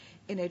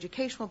in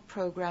educational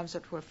programs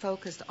that were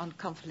focused on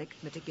conflict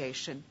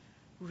mitigation.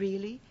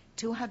 Really?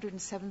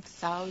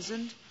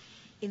 207,000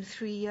 in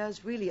 3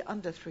 years? Really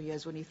under 3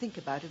 years when you think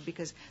about it,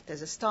 because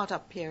there's a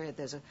startup period,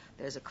 there's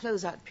a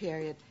closeout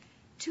period.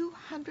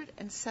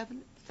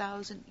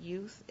 207,000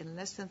 youth in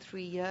less than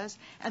 3 years,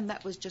 and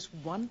that was just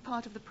one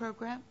part of the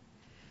program?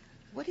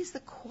 What is the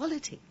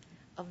quality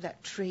of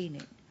that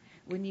training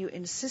when you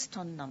insist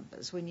on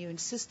numbers, when you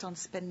insist on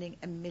spending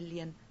 $1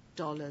 million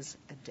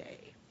a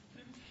day?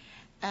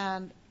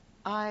 And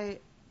I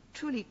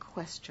truly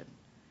question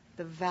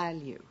the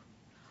value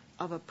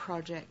of a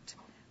project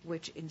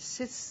which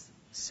insists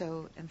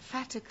so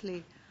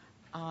emphatically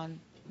on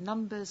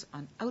numbers,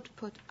 on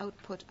output,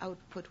 output,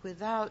 output,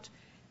 without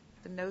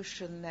the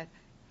notion that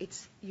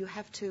you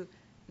have to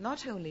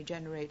not only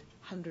generate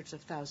hundreds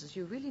of thousands,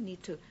 you really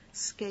need to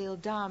scale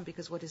down,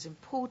 because what is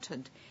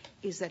important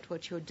is that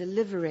what you're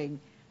delivering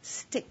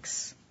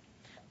sticks,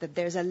 that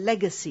there's a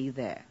legacy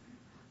there,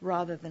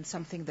 rather than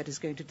something that is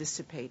going to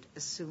dissipate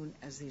as soon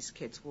as these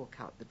kids walk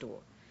out the door.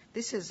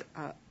 This is,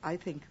 I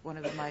think, one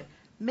of my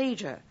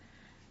major,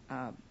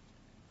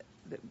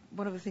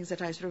 one of the things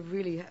that I sort of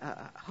really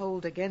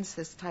hold against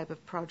this type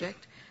of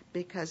project,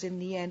 because in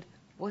the end,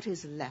 what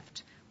is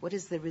left? What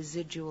is the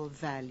residual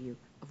value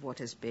of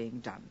what is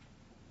being done?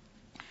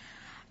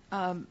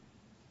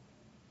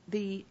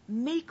 The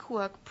Make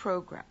Work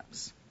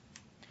programs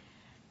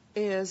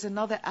is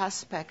another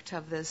aspect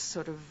of this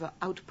sort of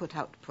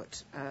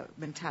output-output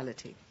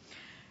mentality.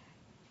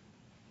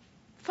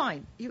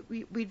 Fine,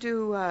 we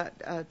do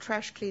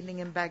trash cleaning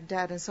in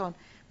Baghdad and so on,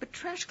 but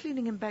trash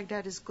cleaning in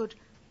Baghdad is good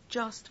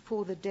just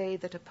for the day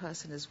that a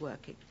person is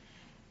working.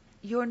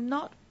 You're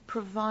not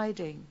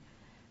providing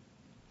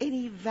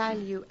any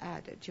value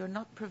added. You're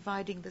not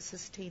providing the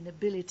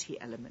sustainability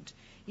element.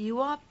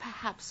 You are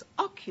perhaps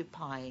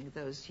occupying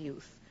those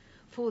youth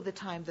for the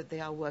time that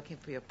they are working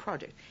for your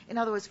project. In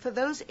other words, for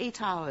those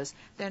 8 hours,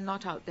 they're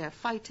not out there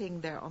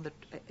fighting. They're on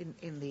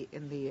in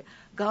the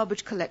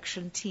garbage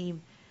collection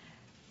team.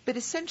 But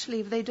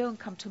essentially, if they don't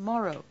come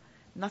tomorrow,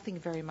 nothing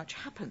very much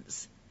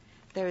happens.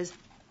 There is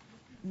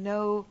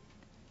no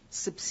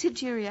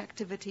subsidiary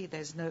activity,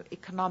 there's no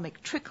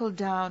economic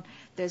trickle-down,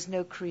 there's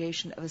no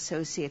creation of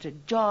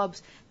associated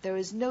jobs, there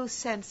is no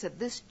sense that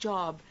this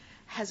job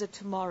has a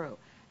tomorrow,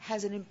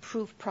 has an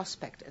improved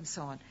prospect, and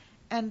so on.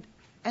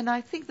 And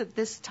I think that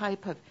this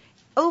type of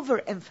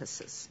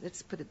overemphasis,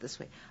 let's put it this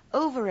way,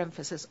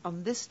 overemphasis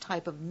on this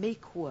type of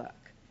make work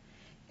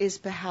is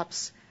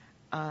perhaps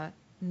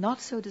not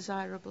so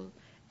desirable.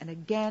 And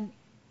again,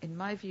 in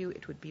my view,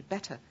 it would be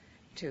better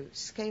to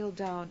scale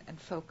down and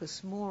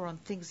focus more on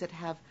things that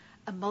have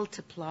a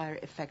multiplier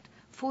effect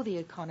for the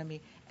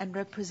economy and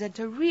represent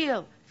a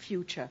real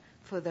future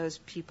for those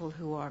people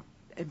who are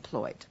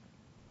employed.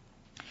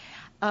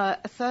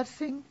 A third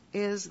thing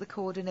is the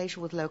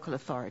coordination with local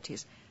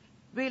authorities.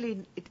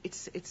 Really,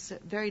 it's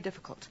very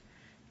difficult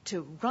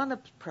to run a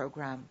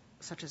program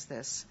such as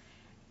this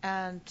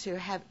and to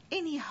have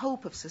any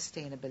hope of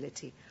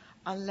sustainability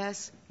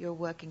unless you're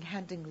working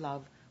hand in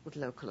glove with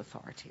local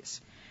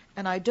authorities.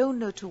 And I don't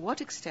know to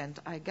what extent.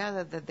 I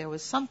gather that there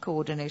was some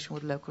coordination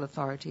with local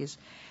authorities,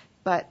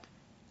 but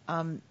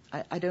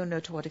I don't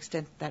know to what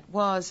extent that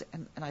was,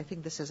 and I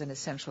think this is an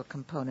essential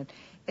component.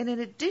 And in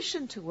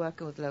addition to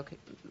working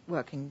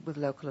with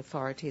local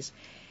authorities,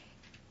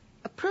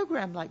 a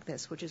program like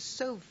this, which is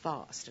so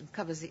vast and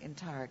covers the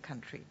entire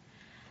country,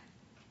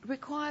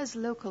 requires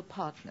local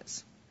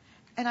partners.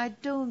 And I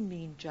don't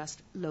mean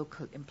just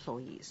local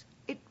employees.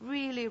 It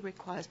really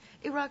requires.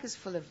 Iraq is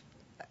full of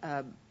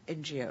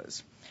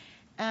NGOs.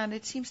 And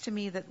it seems to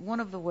me that one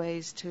of the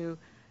ways to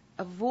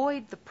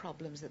avoid the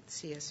problems that the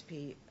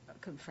CSP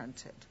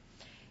confronted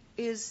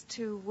is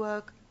to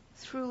work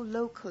through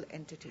local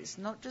entities,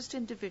 not just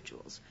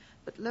individuals,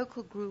 but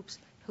local groups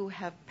who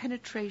have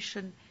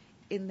penetration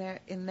in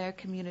their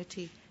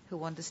community,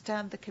 who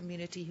understand the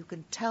community, who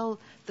can tell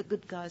the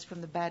good guys from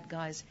the bad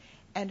guys,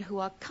 and who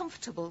are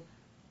comfortable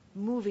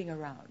moving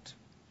around.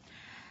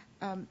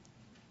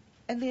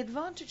 And the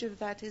advantage of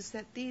that is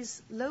that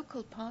these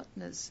local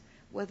partners,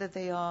 whether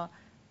they are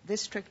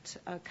district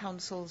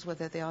councils,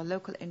 whether they are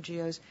local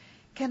NGOs,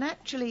 can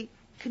actually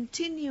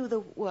continue the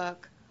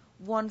work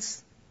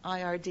once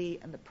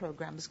IRD and the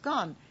program is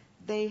gone.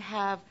 They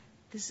have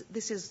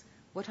this is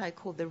what I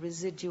call the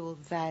residual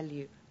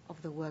value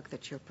of the work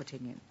that you're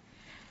putting in.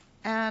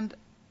 And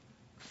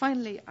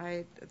finally,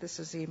 this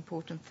is the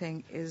important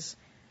thing, is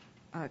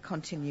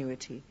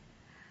continuity.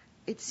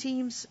 It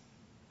seems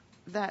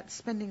that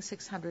spending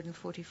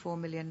 $644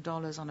 million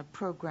on a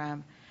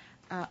program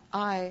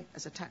I,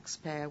 as a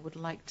taxpayer, would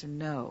like to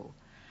know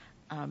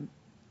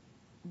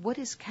what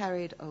is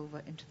carried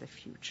over into the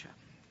future.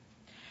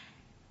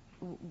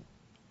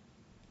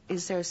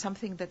 Is there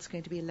something that's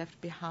going to be left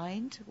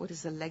behind? What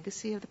is the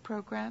legacy of the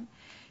program?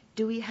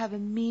 Do we have a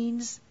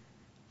means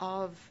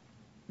of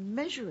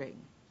measuring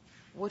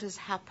what has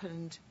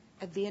happened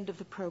at the end of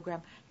the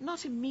program,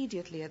 not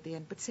immediately at the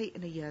end, but say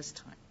in a year's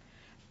time?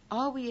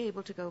 Are we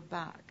able to go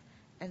back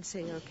and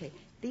say, okay,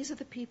 these are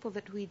the people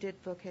that we did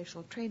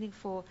vocational training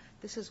for,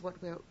 this is what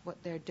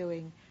they're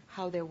doing,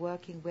 how they're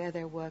working, where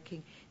they're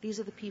working, these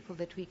are the people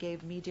that we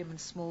gave medium and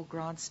small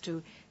grants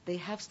to, they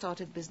have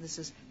started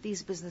businesses,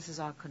 these businesses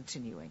are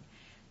continuing.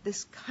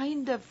 This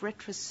kind of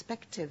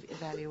retrospective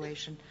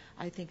evaluation,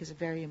 I think, is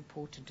very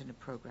important in a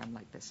program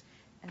like this.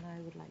 And I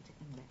would like to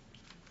end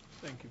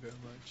there. Thank you very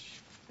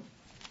much.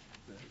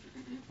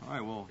 All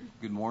right, well,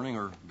 good morning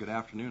or good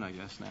afternoon, I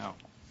guess, now.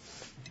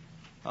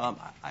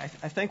 I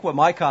think what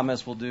my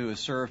comments will do is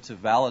serve to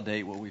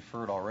validate what we've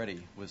heard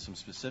already with some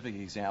specific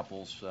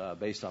examples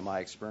based on my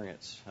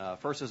experience.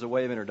 First, as a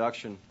way of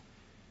introduction,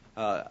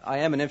 I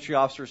am an infantry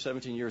officer,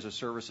 17 years of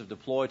service, have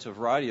deployed to a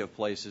variety of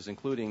places,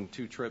 including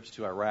 2 trips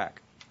to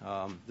Iraq.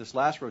 This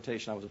last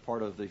rotation, I was a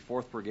part of the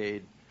 4th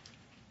Brigade,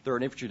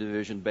 3rd Infantry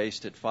Division,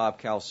 based at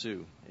Fob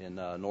Kalsu in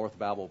North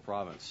Babel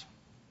Province.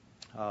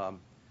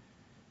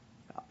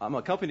 I'm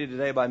accompanied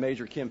today by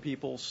Major Kim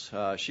Peoples.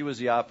 She was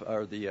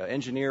the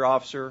engineer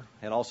officer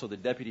and also the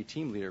deputy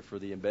team leader for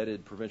the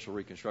embedded provincial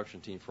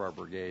reconstruction team for our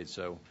brigade.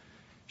 So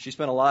she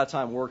spent a lot of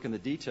time working the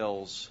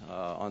details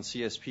on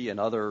CSP and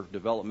other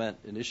development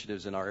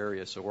initiatives in our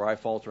area. So where I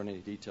falter on any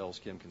details,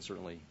 Kim can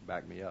certainly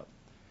back me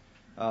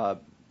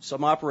up.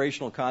 Some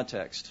operational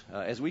context.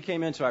 As we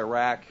came into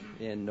Iraq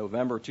in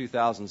November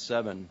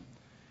 2007,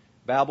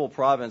 Babel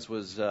Province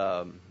was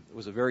a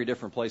very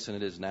different place than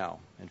it is now.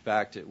 In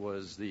fact, it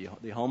was the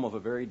home of a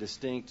very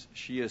distinct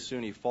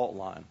Shia-Sunni fault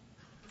line,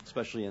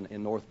 especially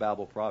in North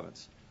Babel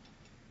Province.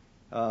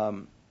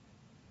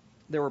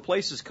 There were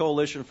places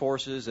coalition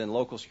forces and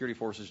local security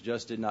forces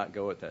just did not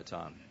go at that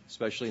time,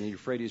 especially in the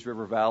Euphrates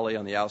River Valley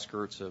on the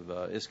outskirts of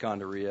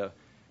Iskandariya,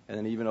 and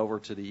then even over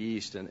to the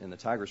east in the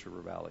Tigris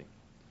River Valley.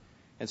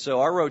 And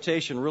so our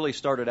rotation really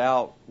started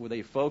out with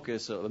a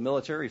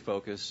military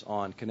focus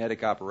on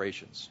kinetic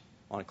operations,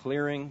 on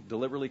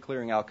deliberately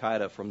clearing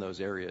al-Qaeda from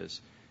those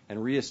areas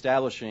and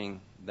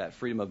reestablishing that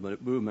freedom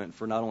of movement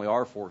for not only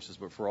our forces,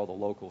 but for all the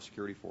local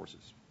security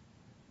forces.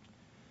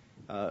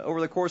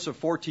 Over the course of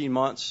 14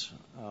 months,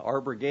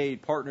 our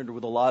brigade partnered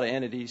with a lot of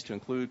entities to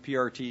include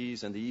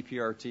PRTs and the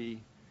EPRT,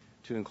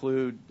 to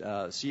include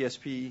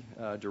CSP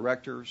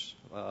directors,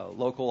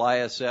 local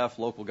ISF,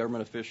 local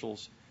government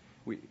officials.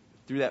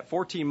 Through that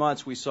 14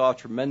 months, we saw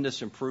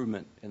tremendous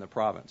improvement in the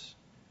province.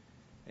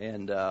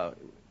 And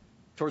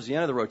towards the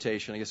end of the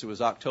rotation, I guess it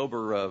was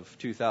October of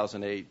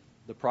 2008,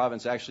 the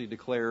province actually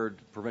declared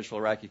provincial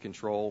Iraqi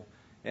control,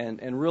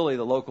 and really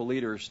the local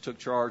leaders took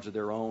charge of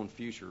their own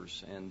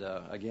futures. And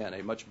again,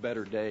 a much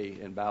better day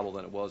in Babel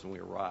than it was when we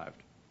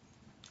arrived.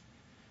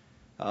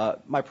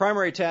 My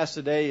primary task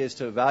today is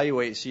to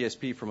evaluate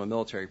CSP from a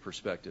military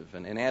perspective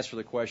and answer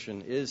the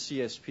question, is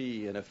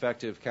CSP an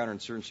effective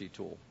counterinsurgency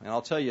tool? And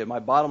I'll tell you, my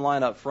bottom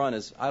line up front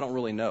is I don't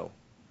really know.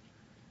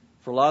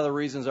 For a lot of the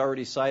reasons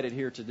already cited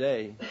here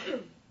today,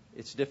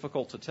 it's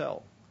difficult to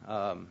tell.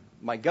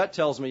 My gut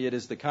tells me it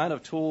is the kind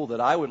of tool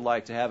that I would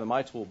like to have in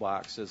my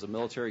toolbox as a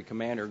military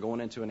commander going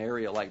into an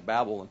area like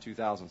Babel in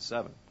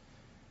 2007.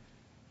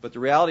 But the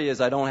reality is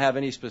I don't have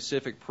any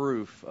specific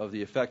proof of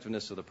the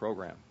effectiveness of the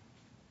program.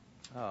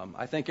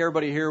 I think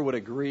everybody here would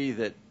agree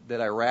that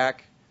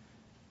Iraq,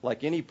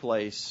 like any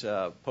place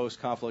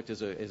post-conflict,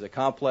 is a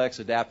complex,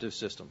 adaptive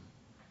system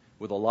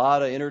with a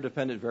lot of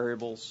interdependent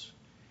variables,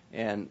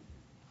 and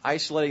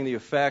isolating the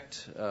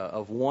effect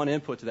of one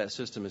input to that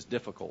system is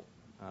difficult.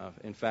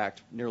 In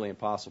fact, nearly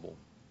impossible.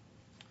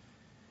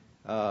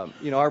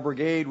 Our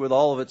brigade, with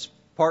all of its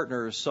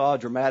partners, saw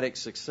dramatic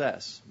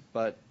success,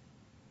 but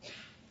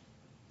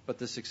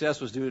the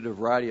success was due to a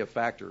variety of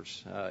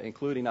factors,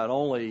 including not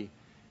only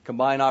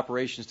combined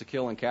operations to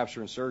kill and capture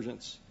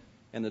insurgents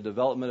and the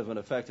development of an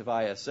effective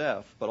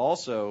ISF, but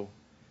also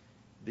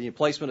the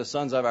emplacement of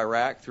Sons of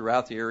Iraq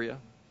throughout the area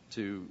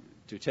to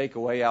take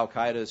away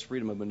al-Qaeda's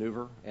freedom of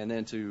maneuver and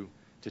then to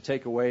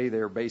take away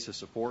their base of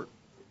support.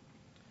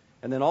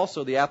 And then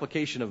also the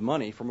application of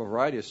money from a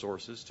variety of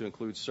sources to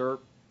include SERP,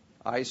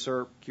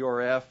 ISERP,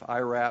 QRF,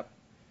 IRAP,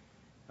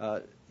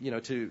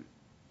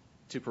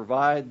 to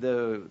provide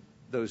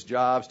those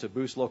jobs to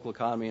boost local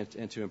economy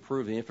and to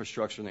improve the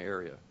infrastructure in the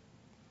area.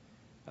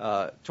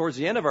 Towards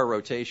the end of our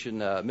rotation,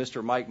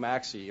 Mr. Mike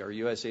Maxey, our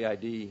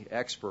USAID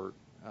expert,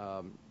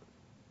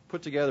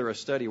 put together a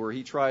study where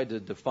he tried to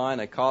define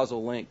a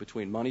causal link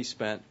between money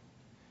spent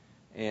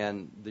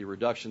and the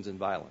reductions in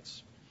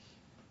violence.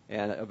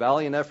 And a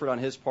valiant effort on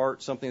his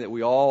part, something that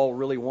we all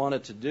really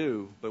wanted to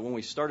do, but when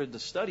we started to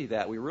study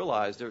that, we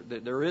realized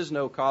that there is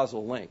no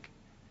causal link.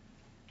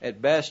 At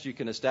best, you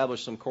can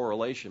establish some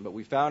correlation, but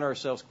we found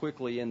ourselves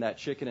quickly in that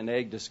chicken and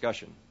egg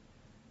discussion.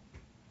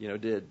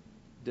 Did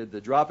Did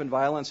the drop in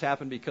violence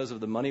happen because of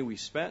the money we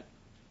spent?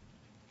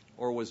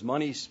 Or was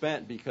money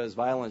spent because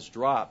violence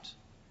dropped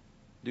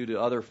due to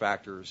other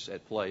factors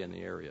at play in the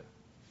area?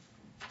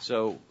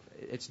 So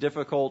it's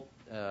difficult,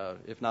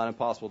 if not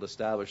impossible, to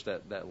establish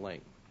that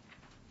link.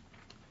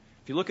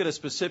 If you look at a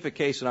specific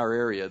case in our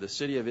area, the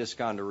city of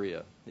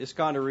Iskandariyah.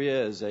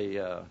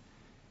 Iskandariyah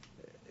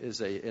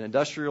is an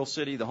industrial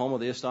city, the home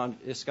of the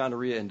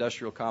Iskandariyah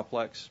Industrial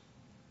Complex.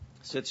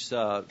 Sits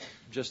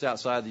just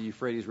outside the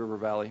Euphrates River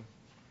Valley.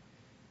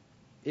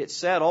 It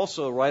sat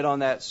also right on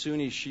that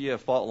Sunni-Shia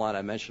fault line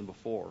I mentioned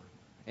before,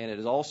 and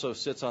it also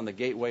sits on the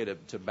gateway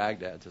to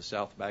Baghdad, to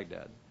South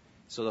Baghdad.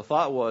 So the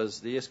thought was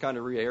the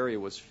Iskandariyah area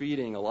was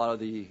feeding a lot of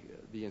the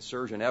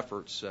insurgent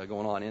efforts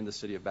going on in the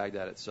city of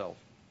Baghdad itself.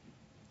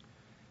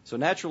 So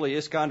naturally,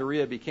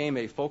 Iskandariyah became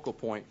a focal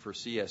point for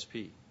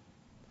CSP.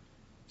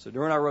 So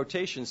during our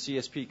rotation,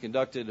 CSP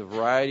conducted a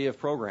variety of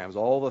programs,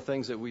 all the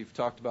things that we've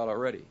talked about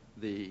already.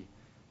 The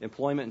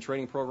employment and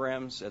training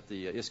programs at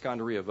the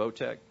Iskandariyah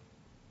Votech,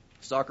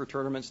 soccer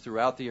tournaments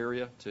throughout the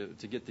area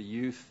to get the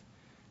youth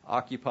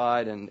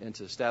occupied and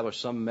to establish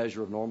some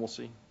measure of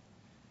normalcy.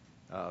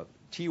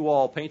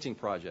 T-wall painting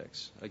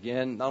projects,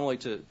 again, not only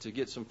to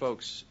get some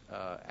folks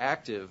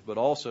active, but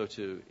also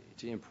to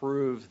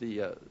improve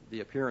the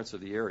appearance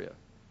of the area.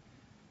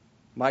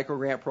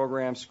 Microgrant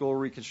programs, school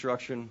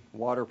reconstruction,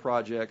 water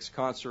projects,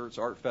 concerts,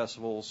 art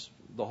festivals,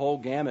 the whole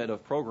gamut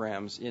of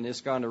programs in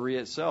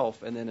Iskandariyah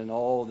itself, and then in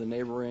all the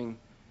neighboring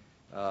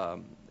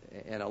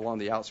and along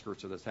the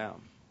outskirts of the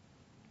town.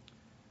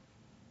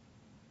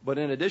 But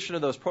in addition to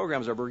those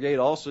programs, our brigade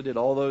also did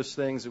all those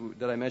things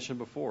that I mentioned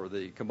before,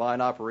 the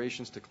combined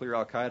operations to clear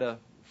al-Qaeda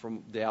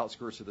from the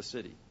outskirts of the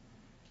city.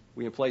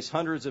 We have placed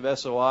hundreds of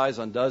SOIs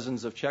on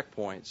dozens of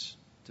checkpoints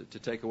to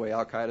take away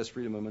al-Qaeda's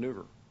freedom of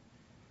maneuver.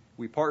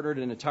 We partnered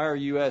an entire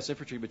U.S.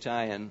 infantry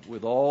battalion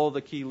with all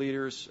the key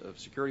leaders of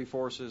security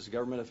forces,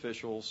 government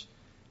officials,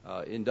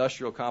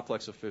 industrial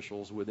complex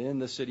officials within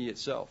the city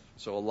itself.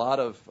 So a lot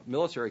of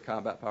military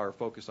combat power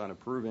focused on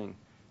improving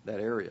that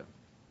area.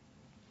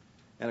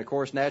 And of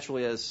course,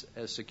 naturally, as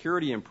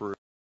security improves,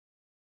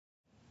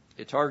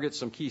 it targets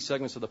some key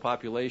segments of the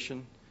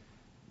population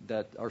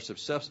that are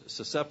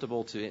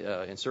susceptible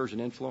to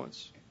insurgent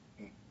influence.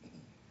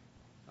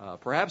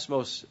 Perhaps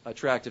most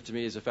attractive to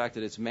me is the fact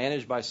that it's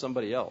managed by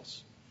somebody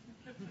else.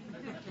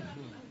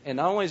 And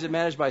not only is it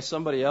managed by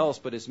somebody else,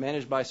 but it's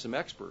managed by some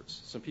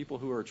experts, some people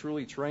who are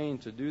truly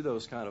trained to do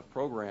those kind of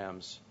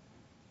programs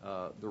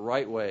the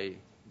right way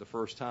the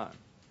first time.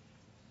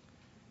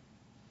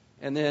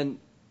 And then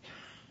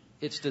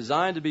it's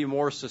designed to be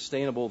more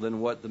sustainable than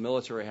what the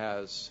military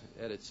has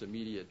at its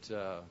immediate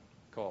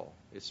call.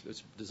 It's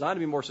designed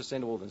to be more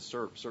sustainable than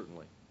SERP,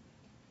 certainly.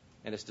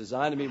 And it's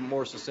designed to be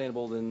more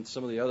sustainable than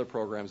some of the other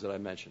programs that I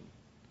mentioned.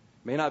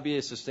 May not be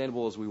as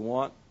sustainable as we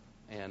want,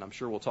 and I'm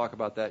sure we'll talk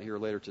about that here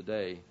later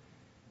today.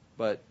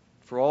 But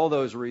for all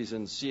those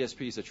reasons,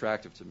 CSP is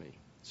attractive to me.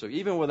 So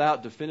even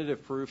without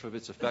definitive proof of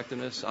its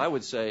effectiveness, I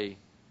would say,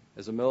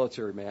 as a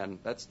military man,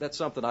 that's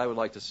something I would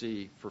like to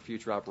see for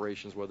future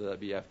operations, whether that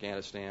be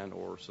Afghanistan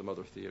or some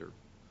other theater.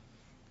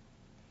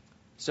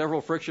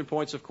 Several friction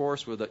points, of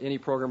course, with any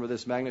program of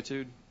this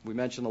magnitude. We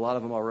mentioned a lot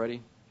of them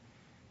already.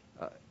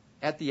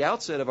 At the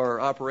outset of our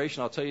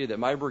operation, I'll tell you that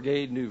my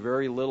brigade knew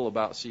very little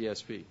about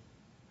CSP.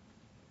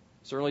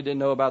 Certainly didn't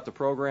know about the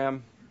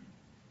program.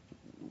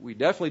 We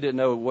definitely didn't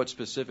know what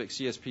specific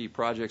CSP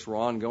projects were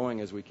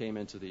ongoing as we came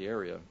into the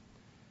area.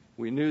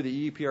 We knew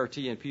the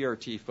EPRT and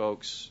PRT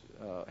folks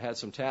had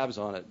some tabs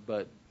on it,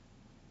 but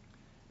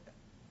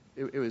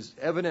it was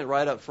evident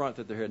right up front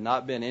that there had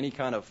not been any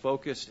kind of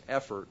focused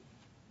effort,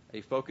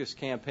 a focused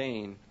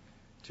campaign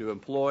to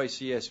employ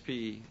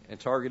CSP and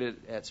target it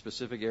at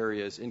specific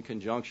areas in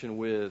conjunction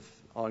with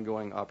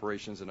ongoing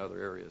operations in other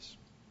areas.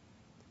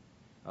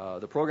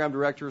 The program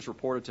directors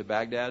reported to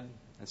Baghdad,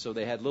 and so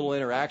they had little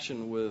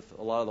interaction with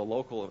a lot of the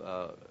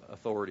local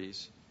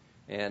authorities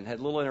and had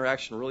little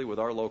interaction really with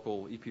our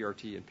local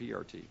EPRT and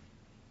PRT.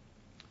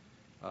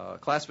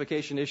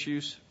 Classification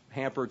issues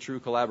hampered true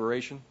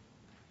collaboration.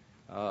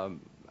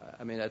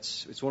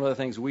 It's one of the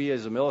things we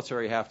as a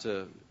military have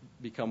to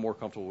become more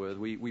comfortable with.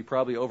 We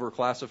probably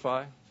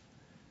overclassify,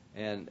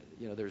 and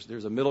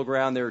there's a middle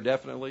ground there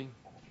definitely.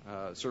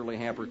 Certainly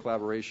hampered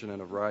collaboration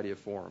in a variety of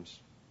forms.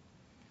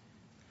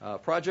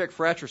 Project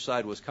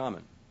fratricide was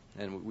common,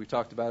 and we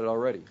talked about it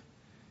already.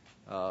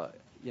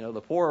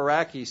 The poor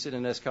Iraqi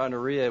sitting in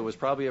Iskandariyah was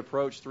probably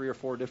approached 3 or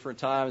 4 different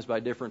times by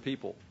different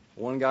people.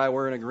 One guy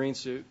wearing a green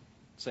suit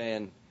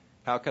saying,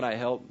 "How can I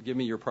help? Give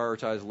me your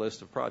prioritized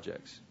list of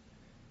projects."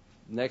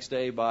 Next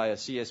day by a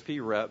CSP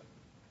rep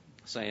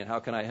saying, "How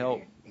can I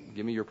help?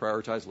 Give me your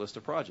prioritized list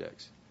of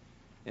projects."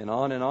 And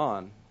on and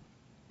on.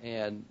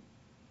 And,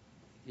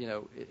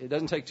 it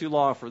doesn't take too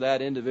long for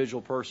that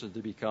individual person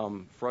to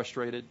become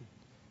frustrated.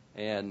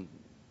 And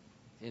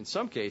in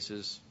some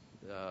cases,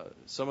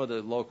 some of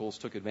the locals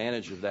took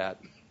advantage of that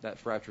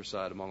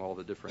fratricide among all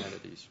the different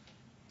entities.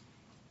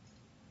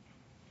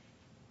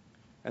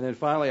 And then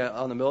finally,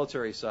 on the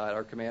military side,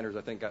 our commanders,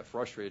 I think, got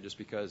frustrated just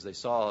because they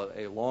saw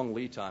a long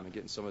lead time in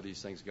getting some of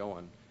these things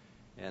going.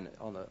 And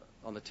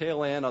on the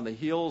tail end, on the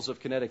heels of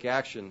kinetic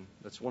action,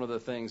 that's one of the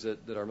things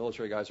that our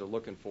military guys are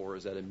looking for,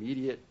 is that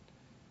immediate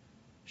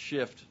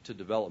shift to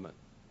development.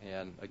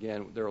 And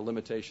again, there are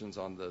limitations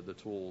on the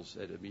tools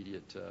at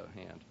immediate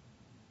hand.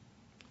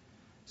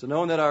 So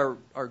knowing that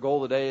our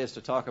goal today is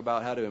to talk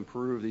about how to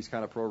improve these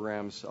kind of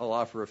programs, I'll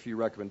offer a few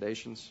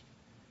recommendations.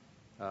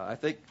 I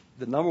think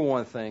the number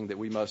one thing that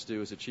we must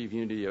do is achieve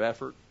unity of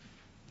effort.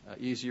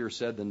 Easier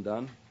said than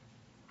done.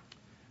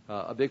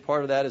 A big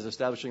part of that is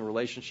establishing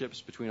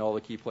relationships between all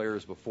the key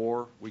players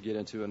before we get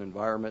into an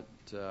environment,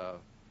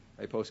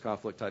 a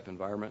post-conflict type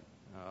environment.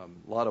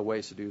 A lot of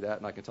ways to do that,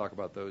 and I can talk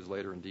about those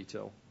later in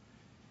detail.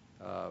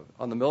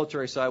 On the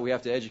military side, we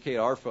have to educate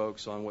our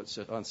folks on on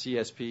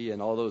CSP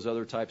and all those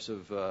other types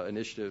of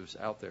initiatives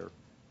out there.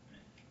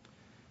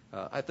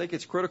 I think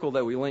it's critical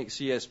that we link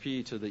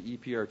CSP to the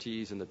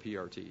EPRTs and the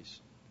PRTs.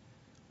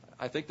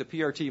 I think the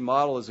PRT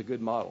model is a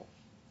good model.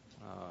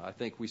 I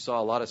think we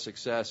saw a lot of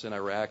success in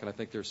Iraq, and I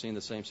think they're seeing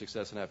the same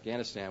success in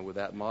Afghanistan with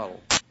that model.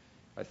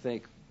 I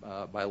think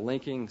by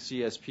linking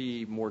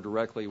CSP more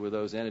directly with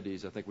those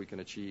entities, I think we can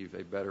achieve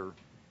a better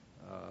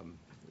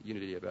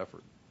unity of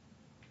effort.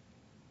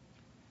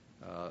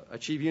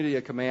 Achieve unity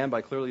of command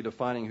by clearly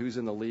defining who's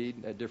in the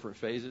lead at different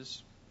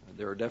phases.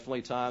 There are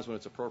definitely times when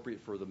it's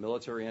appropriate for the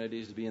military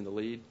entities to be in the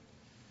lead.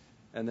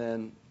 And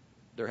then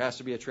there has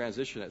to be a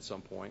transition at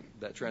some point.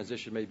 That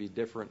transition may be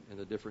different in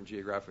the different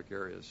geographic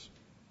areas.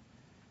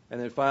 And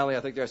then finally, I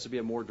think there has to be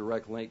a more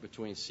direct link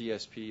between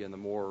CSP and the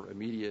more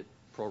immediate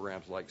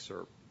programs like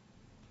SERP.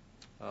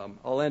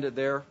 I'll end it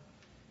there.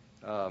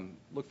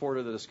 Look forward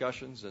to the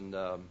discussions, and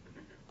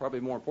probably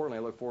more importantly,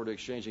 I look forward to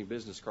exchanging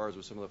business cards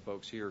with some of the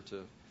folks here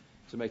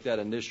to make that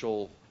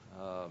initial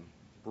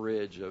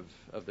bridge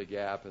of the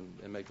gap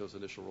and make those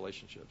initial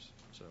relationships.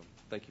 So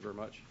thank you very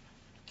much.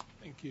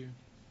 Thank you.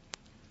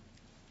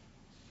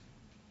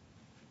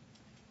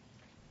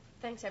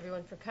 Thanks,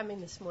 everyone, for coming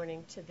this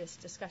morning to this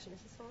discussion. Is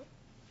this on?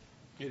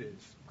 It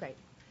is. Great.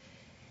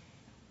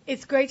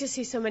 It's great to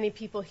see so many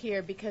people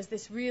here because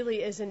this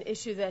really is an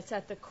issue that's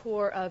at the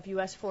core of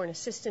U.S. foreign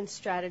assistance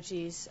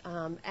strategies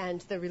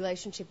and the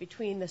relationship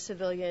between the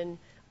civilian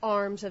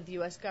arms of the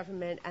U.S.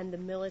 government and the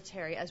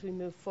military as we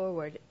move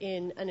forward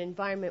in an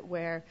environment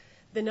where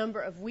the number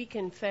of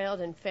weakened,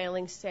 failed, and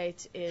failing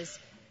states is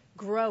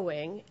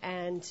growing.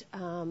 And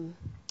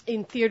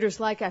in theaters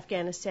like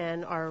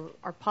Afghanistan, our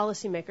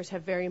policymakers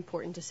have very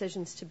important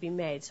decisions to be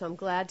made. So I'm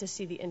glad to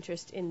see the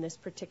interest in this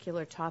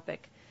particular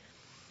topic.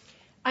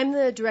 I'm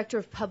the Director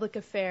of Public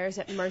Affairs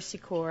at Mercy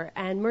Corps,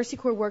 and Mercy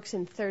Corps works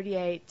in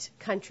 38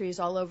 countries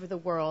all over the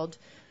world.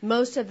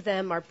 Most of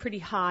them are pretty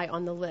high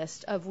on the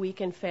list of weak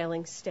and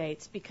failing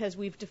states because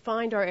we've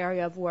defined our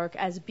area of work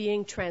as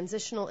being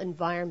transitional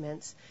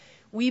environments.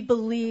 We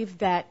believe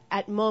that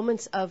at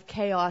moments of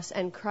chaos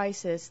and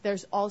crisis,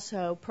 there's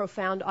also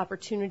profound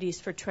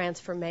opportunities for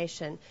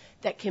transformation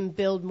that can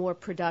build more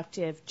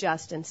productive,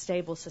 just, and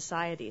stable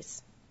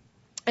societies.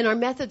 And our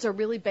methods are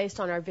really based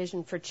on our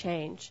vision for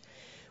change,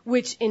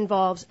 which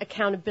involves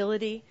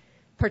accountability,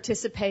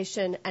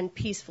 participation, and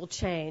peaceful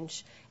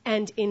change,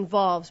 and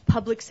involves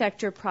public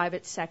sector,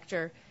 private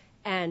sector,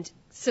 and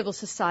civil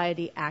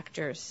society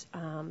actors.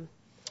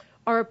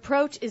 Our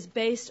approach is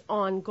based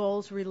on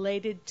goals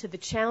related to the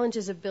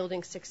challenges of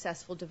building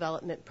successful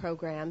development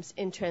programs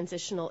in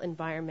transitional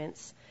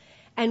environments.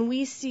 And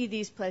we see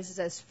these places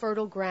as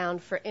fertile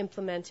ground for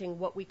implementing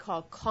what we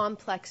call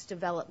complex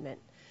development.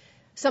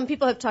 Some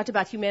people have talked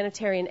about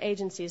humanitarian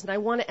agencies, and I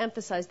want to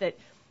emphasize that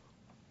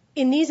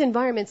in these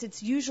environments,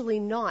 it's usually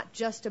not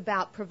just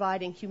about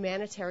providing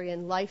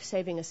humanitarian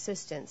life-saving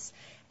assistance,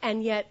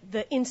 and yet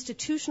the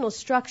institutional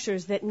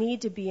structures that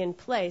need to be in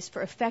place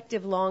for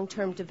effective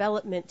long-term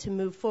development to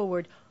move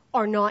forward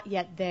are not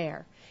yet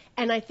there.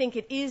 And I think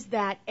it is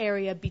that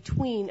area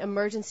between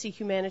emergency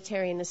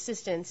humanitarian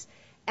assistance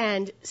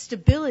and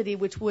stability,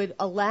 which would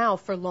allow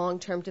for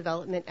long-term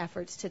development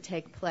efforts to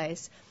take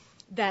place,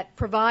 that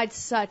provides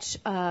such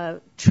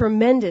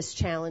tremendous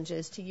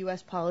challenges to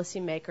U.S.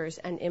 policymakers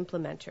and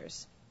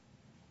implementers.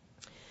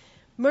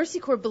 Mercy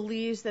Corps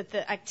believes that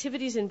the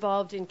activities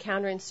involved in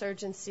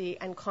counterinsurgency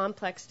and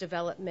complex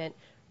development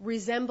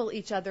resemble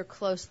each other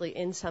closely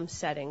in some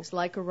settings,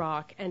 like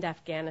Iraq and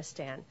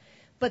Afghanistan.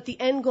 But the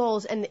end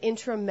goals and the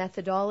interim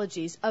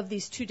methodologies of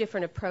these two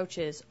different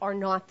approaches are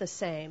not the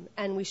same,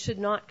 and we should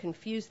not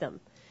confuse them.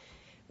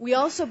 We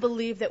also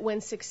believe that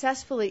when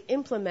successfully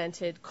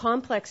implemented,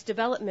 complex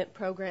development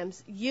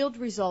programs yield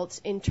results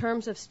in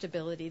terms of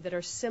stability that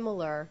are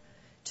similar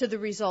to the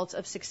results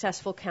of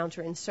successful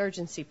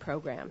counterinsurgency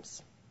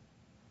programs.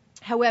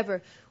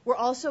 However, we're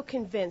also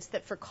convinced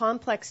that for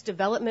complex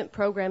development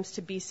programs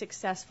to be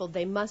successful,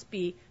 they must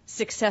be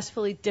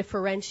successfully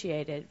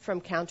differentiated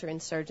from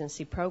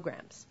counterinsurgency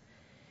programs.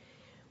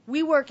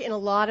 We work in a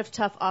lot of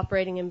tough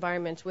operating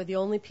environments where the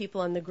only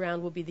people on the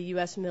ground will be the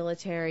U.S.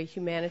 military,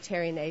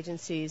 humanitarian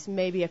agencies,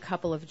 maybe a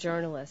couple of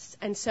journalists.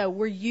 And so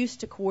we're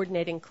used to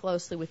coordinating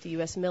closely with the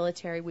U.S.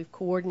 military. We've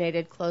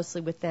coordinated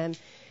closely with them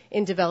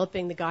in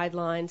developing the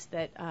guidelines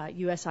that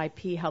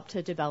USIP helped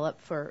to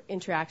develop for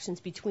interactions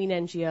between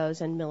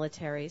NGOs and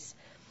militaries.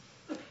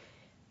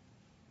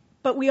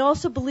 But we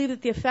also believe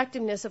that the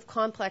effectiveness of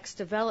complex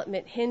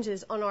development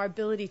hinges on our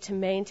ability to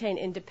maintain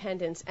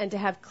independence and to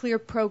have clear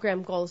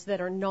program goals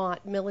that are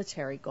not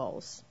military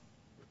goals.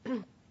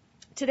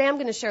 Today I'm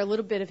going to share a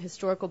little bit of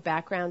historical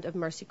background of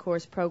Mercy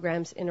Corps'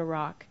 programs in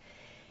Iraq.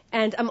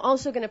 And I'm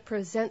also going to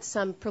present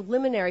some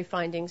preliminary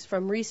findings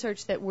from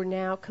research that we're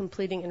now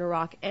completing in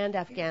Iraq and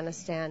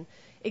Afghanistan,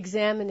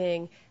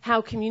 examining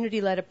how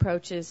community-led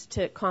approaches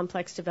to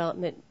complex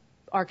development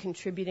are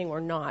contributing or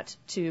not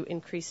to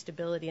increased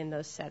stability in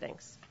those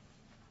settings.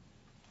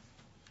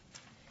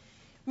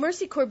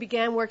 Mercy Corps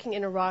began working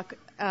in Iraq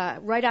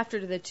right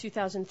after the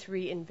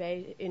 2003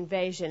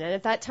 invasion, and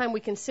at that time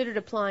we considered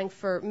applying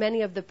for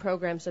many of the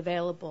programs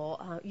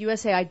available.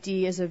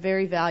 USAID is a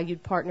very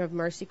valued partner of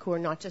Mercy Corps,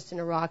 not just in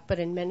Iraq, but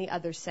in many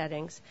other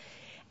settings.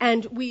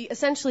 And we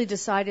essentially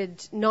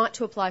decided not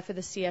to apply for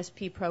the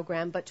CSP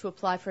program, but to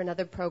apply for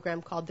another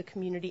program called the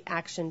Community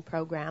Action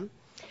Program,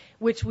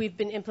 which we've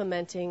been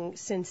implementing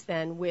since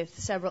then with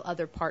several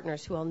other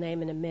partners who I'll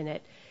name in a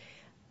minute.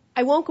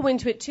 I won't go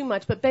into it too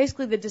much, but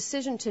basically the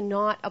decision to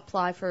not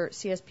apply for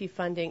CSP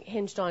funding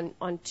hinged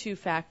on two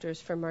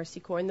factors for Mercy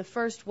Corps. And the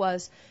first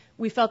was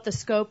we felt the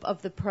scope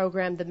of the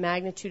program, the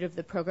magnitude of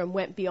the program,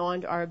 went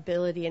beyond our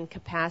ability and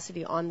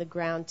capacity on the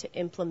ground to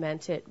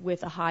implement it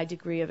with a high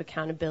degree of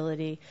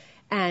accountability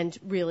and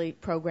really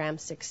program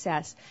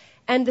success.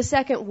 And the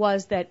second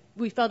was that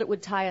we felt it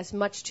would tie us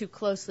much too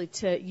closely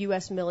to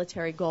U.S.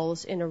 military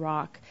goals in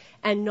Iraq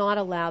and not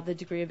allow the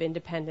degree of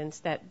independence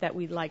that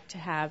we'd like to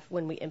have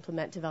when we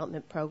implement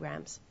development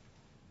programs.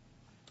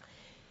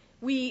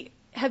 We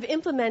have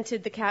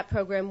implemented the CAP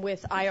program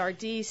with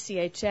IRD,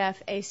 CHF,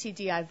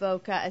 ACD,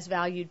 IVOCA as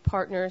valued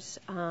partners.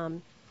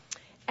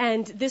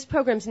 And this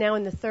program is now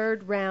in the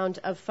third round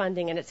of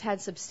funding, and it's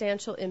had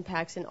substantial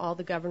impacts in all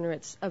the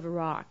governorates of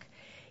Iraq.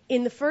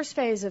 In the first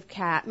phase of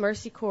CAP,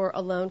 Mercy Corps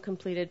alone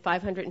completed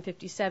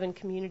 557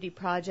 community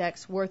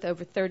projects worth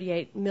over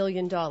 $38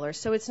 million.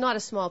 So it's not a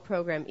small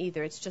program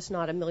either. It's just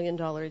not $1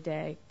 million a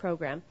day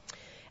program.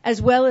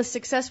 As well as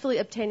successfully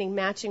obtaining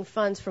matching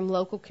funds from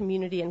local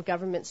community and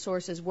government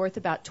sources worth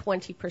about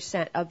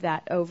 20% of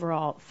that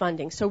overall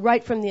funding. So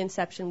right from the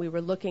inception, we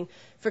were looking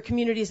for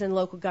communities and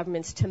local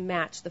governments to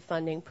match the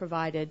funding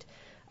provided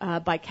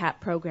by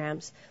CAP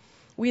programs.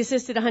 We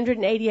assisted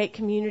 188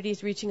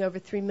 communities, reaching over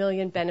 3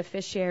 million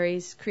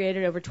beneficiaries,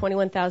 created over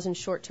 21,000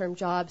 short-term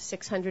jobs,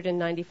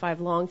 695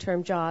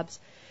 long-term jobs.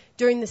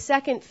 During the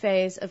second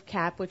phase of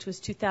CAP, which was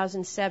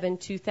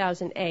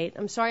 2007-2008,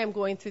 I'm sorry I'm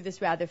going through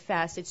this rather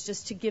fast. It's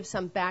just to give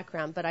some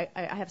background, but I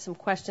have some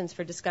questions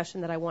for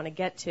discussion that I want to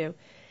get to.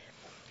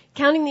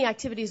 Counting the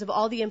activities of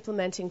all the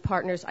implementing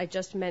partners I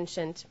just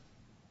mentioned,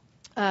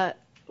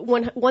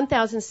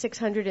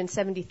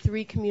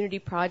 1,673 community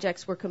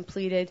projects were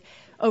completed.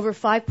 Over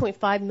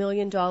 $5.5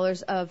 million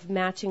of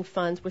matching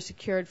funds were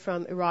secured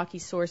from Iraqi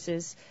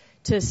sources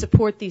to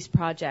support these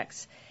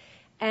projects.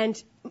 And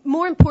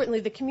more importantly,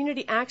 the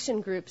community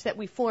action groups that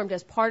we formed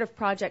as part of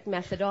project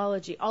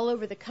methodology all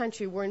over the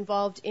country were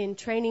involved in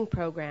training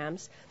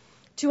programs.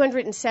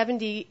 207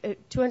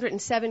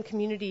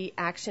 community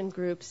action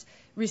groups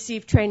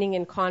received training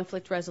in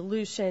conflict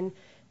resolution,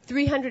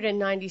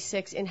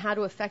 396 in how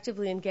to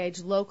effectively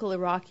engage local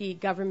Iraqi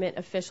government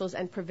officials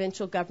and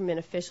provincial government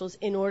officials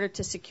in order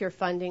to secure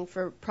funding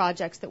for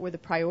projects that were the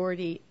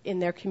priority in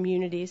their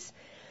communities.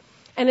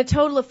 And a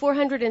total of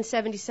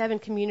 477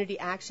 community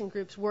action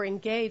groups were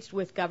engaged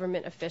with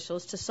government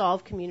officials to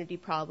solve community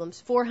problems.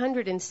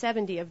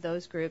 470 of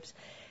those groups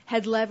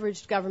had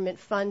leveraged government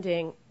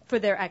funding for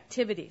their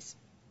activities.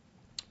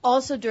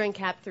 Also during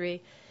CAP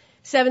 3,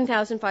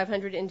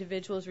 7,500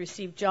 individuals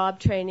received job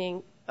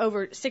training,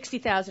 over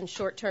 60,000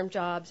 short-term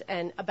jobs,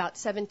 and about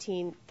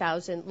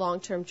 17,000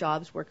 long-term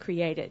jobs were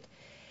created.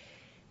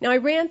 Now, I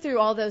ran through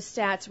all those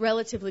stats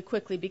relatively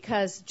quickly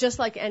because just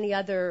like any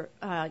other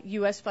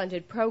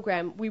U.S.-funded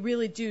program, we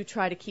really do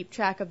try to keep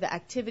track of the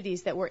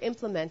activities that we're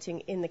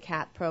implementing in the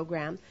CAP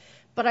program.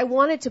 But I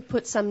wanted to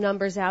put some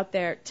numbers out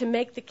there to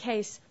make the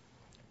case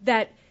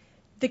that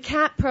the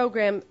CAP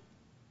program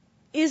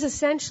is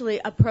essentially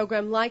a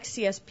program like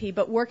CSP,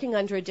 but working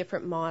under a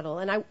different model.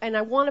 And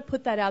I want to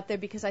put that out there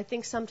because I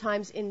think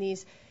sometimes in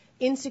these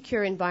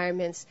insecure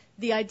environments,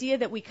 the idea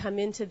that we come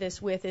into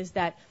this with is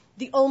that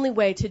the only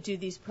way to do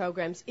these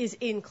programs is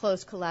in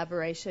close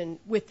collaboration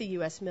with the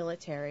U.S.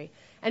 military.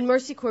 And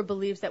Mercy Corps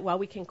believes that while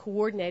we can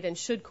coordinate and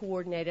should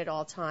coordinate at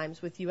all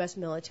times with U.S.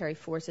 military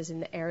forces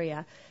in the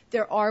area,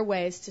 there are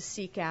ways to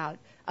seek out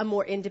a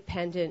more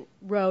independent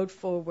road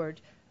forward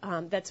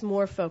that's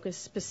more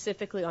focused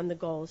specifically on the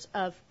goals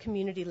of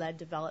community-led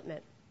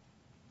development.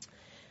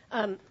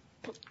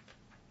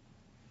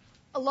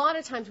 a lot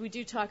of times we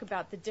do talk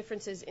about the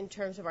differences in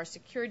terms of our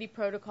security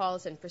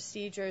protocols and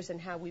procedures and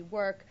how we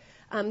work.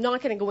 I'm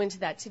not going to go into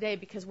that today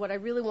because what I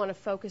really want to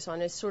focus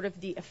on is sort of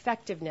the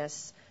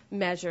effectiveness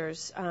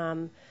measures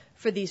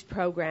for these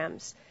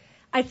programs.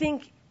 I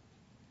think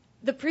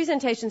the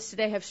presentations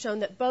today have shown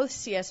that both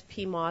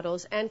CSP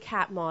models and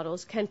CAP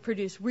models can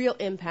produce real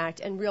impact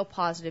and real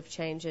positive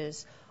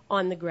changes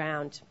on the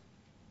ground.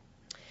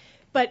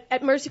 But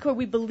at Mercy Corps,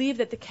 we believe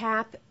that the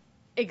CAP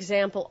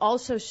example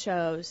also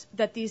shows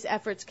that these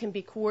efforts can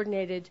be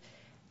coordinated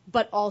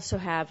but also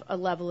have a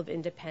level of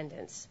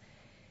independence.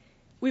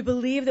 We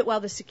believe that while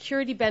the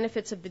security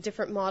benefits of the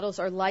different models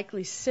are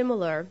likely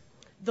similar,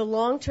 the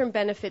long-term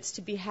benefits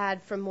to be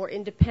had from more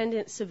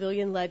independent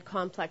civilian-led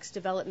complex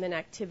development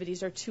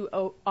activities are too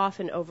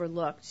often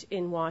overlooked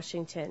in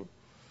Washington.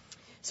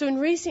 So in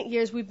recent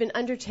years, we've been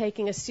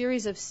undertaking a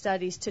series of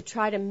studies to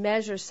try to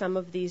measure some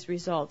of these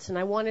results, and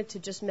I wanted to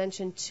just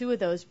mention two of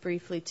those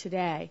briefly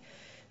today.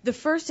 The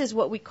first is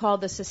what we call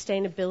the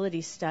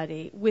sustainability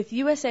study. With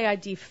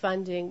USAID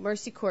funding,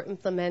 Mercy Corps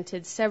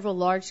implemented several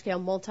large-scale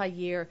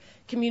multi-year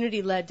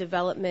community-led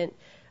development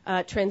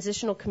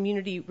transitional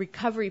community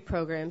recovery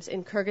programs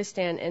in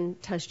Kyrgyzstan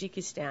and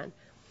Tajikistan.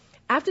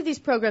 After these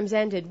programs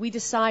ended, we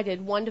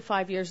decided 1 to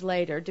 5 years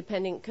later,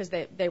 depending, because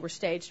they were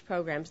staged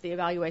programs, the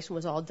evaluation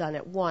was all done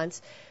at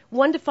once.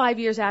 1 to 5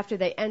 years after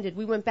they ended,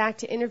 we went back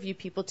to interview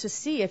people to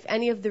see if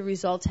any of the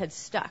results had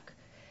stuck.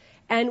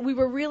 And we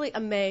were really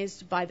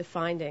amazed by the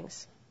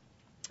findings.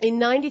 In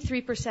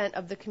 93%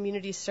 of the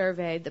communities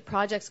surveyed, the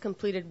projects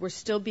completed were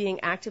still being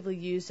actively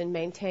used and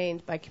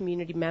maintained by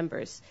community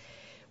members.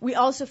 We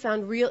also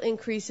found real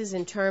increases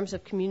in terms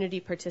of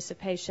community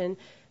participation.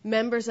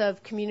 Members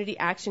of community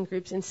action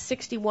groups in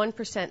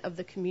 61% of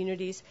the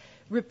communities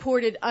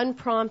reported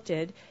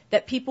unprompted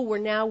that people were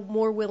now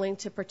more willing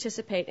to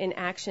participate in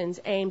actions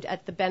aimed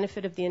at the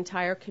benefit of the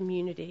entire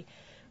community.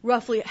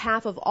 Roughly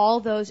half of all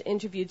those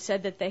interviewed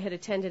said that they had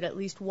attended at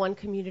least one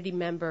community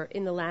member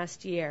in the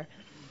last year.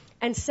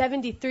 And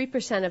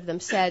 73% of them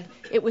said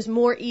it was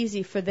more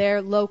easy for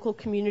their local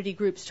community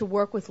groups to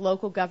work with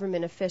local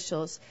government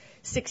officials.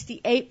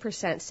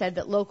 68% said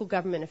that local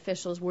government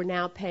officials were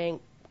now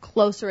paying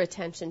closer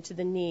attention to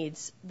the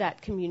needs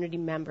that community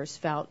members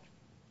felt.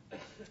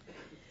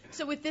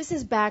 So with this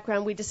as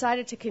background, we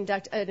decided to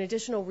conduct an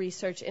additional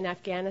research in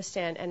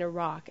Afghanistan and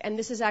Iraq. And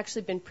this has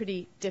actually been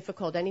pretty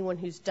difficult. Anyone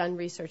who's done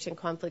research in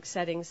conflict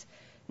settings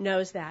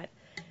knows that.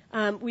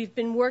 We've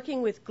been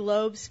working with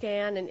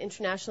GlobeScan, an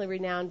internationally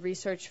renowned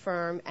research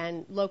firm,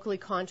 and locally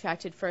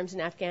contracted firms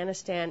in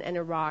Afghanistan and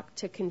Iraq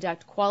to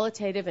conduct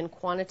qualitative and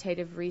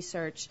quantitative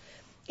research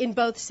in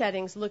both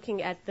settings,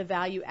 looking at the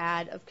value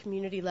add of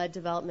community-led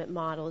development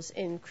models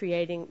in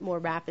creating more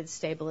rapid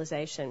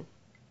stabilization.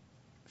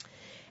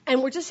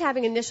 And we're just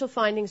having initial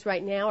findings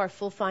right now. Our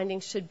full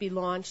findings should be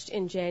launched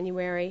in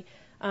January.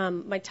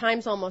 My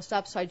time's almost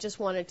up, so I just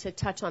wanted to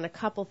touch on a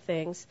couple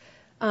things.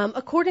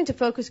 According to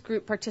focus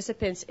group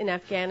participants in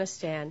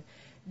Afghanistan,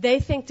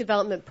 they think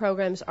development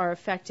programs are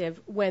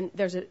effective when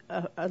there's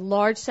a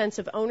large sense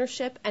of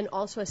ownership and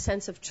also a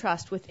sense of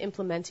trust with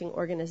implementing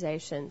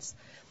organizations.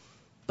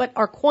 But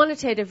our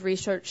quantitative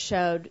research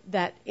showed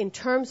that in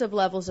terms of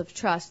levels of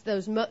trust,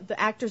 the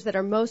actors that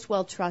are most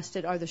well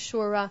trusted are the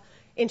Shura,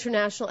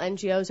 international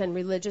NGOs, and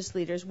religious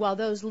leaders, while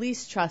those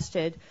least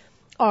trusted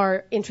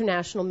are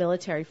international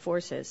military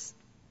forces.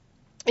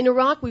 In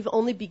Iraq, we've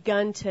only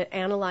begun to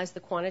analyze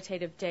the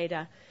quantitative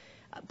data,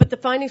 but the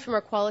findings from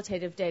our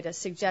qualitative data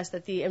suggest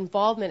that the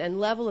involvement and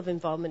level of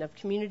involvement of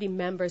community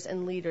members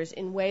and leaders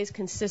in ways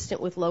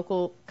consistent with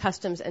local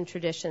customs and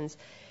traditions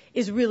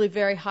is really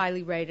very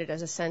highly rated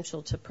as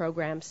essential to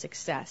program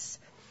success.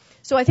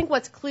 So I think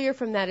what's clear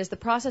from that is the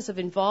process of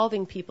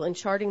involving people in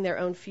charting their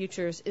own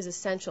futures is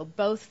essential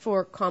both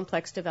for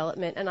complex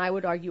development and I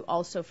would argue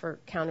also for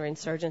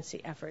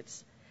counterinsurgency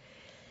efforts.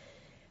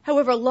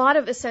 However, a lot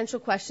of essential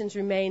questions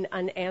remain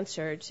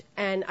unanswered,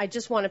 and I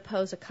just want to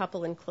pose a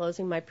couple in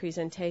closing my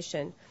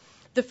presentation.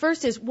 The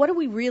first is, what do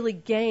we really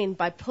gain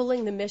by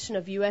pulling the mission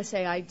of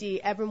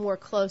USAID ever more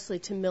closely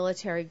to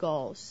military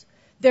goals?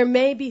 There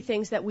may be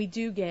things that we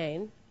do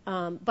gain,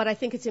 but I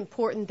think it's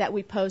important that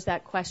we pose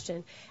that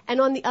question.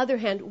 And on the other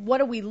hand, what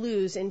do we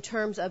lose in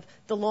terms of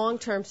the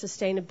long-term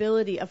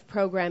sustainability of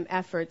program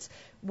efforts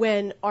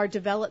when our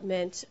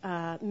development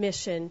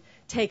mission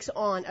takes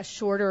on a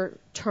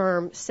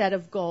shorter-term set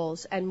of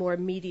goals and more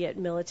immediate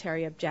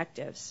military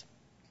objectives?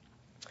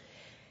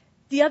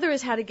 The other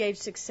is how to gauge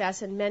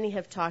success, and many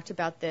have talked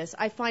about this.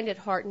 I find it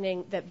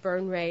heartening that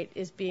burn rate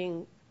is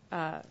being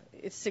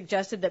it's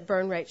suggested that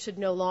burn rate should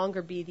no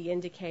longer be the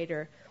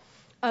indicator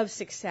of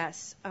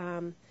success.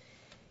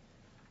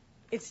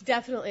 It's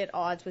definitely at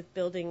odds with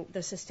building the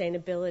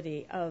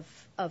sustainability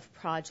of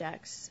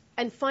projects.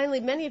 And finally,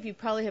 many of you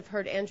probably have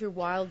heard Andrew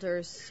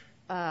Wilder's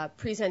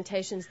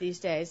presentations these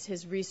days,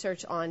 his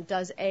research on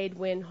does aid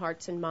win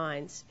hearts and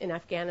minds in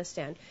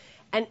Afghanistan.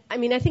 And I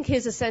mean, I think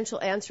his essential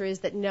answer is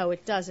that no,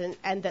 it doesn't,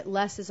 and that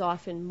less is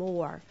often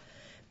more.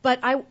 But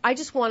I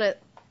just want to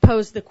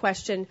pose the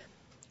question,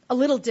 a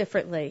little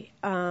differently,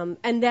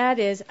 and that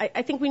is,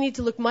 I think we need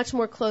to look much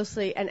more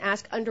closely and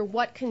ask under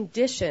what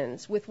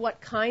conditions, with what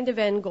kind of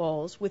end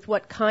goals, with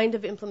what kind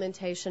of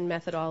implementation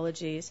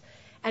methodologies,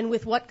 and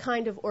with what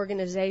kind of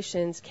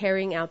organizations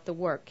carrying out the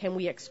work can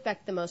we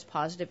expect the most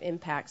positive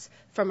impacts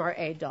from our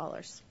aid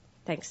dollars.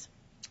 Thanks.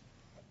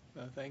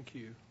 Thank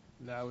you.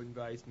 Now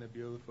invite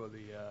Nabil for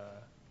the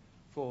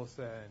fourth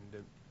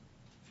and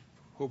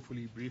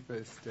hopefully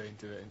briefest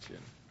intervention.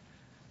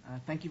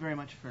 Thank you very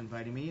much for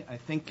inviting me. I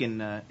think in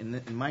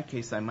my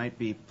case I might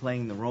be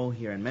playing the role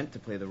here and meant to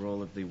play the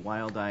role of the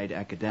wild-eyed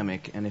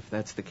academic, and if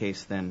that's the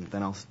case then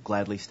I'll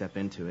gladly step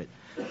into it.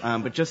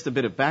 But just a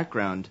bit of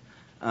background.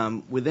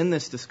 Within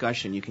this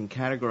discussion you can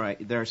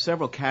categorize, there are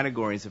several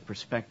categories of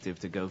perspective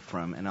to go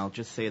from, and I'll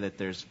just say that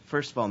there's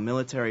first of all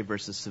military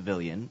versus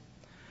civilian.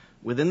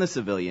 Within the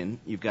civilian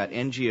you've got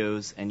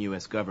NGOs and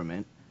U.S.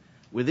 government.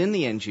 Within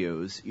the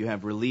NGOs you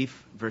have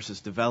relief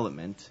versus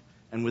development.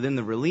 And within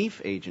the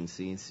relief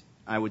agencies,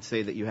 I would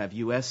say that you have a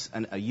U.S.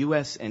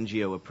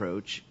 NGO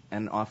approach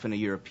and often a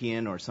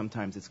European, or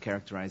sometimes it's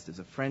characterized as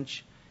a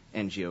French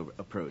NGO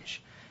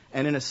approach.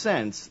 And in a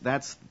sense,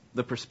 that's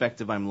the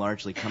perspective I'm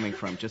largely coming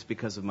from just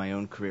because of my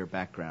own career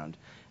background.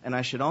 And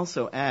I should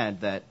also add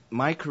that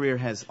my career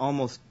has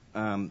almost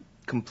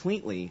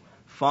completely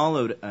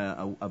followed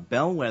a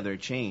bellwether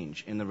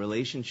change in the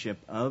relationship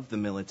of the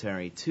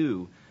military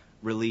to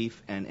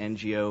relief and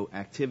NGO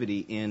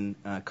activity in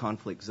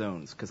conflict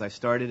zones. Because I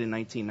started in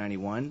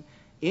 1991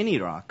 in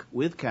Iraq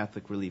with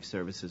Catholic Relief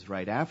Services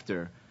right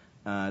after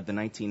the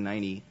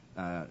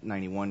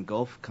 1990-91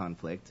 Gulf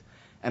conflict.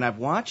 And I've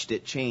watched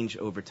it change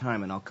over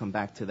time, and I'll come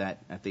back to that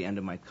at the end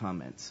of my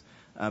comments.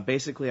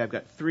 Basically, I've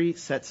got three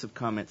sets of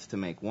comments to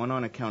make. One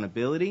on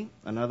accountability,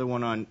 another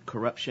one on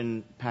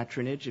corruption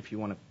patronage, if you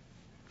want to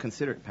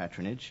consider it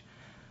patronage,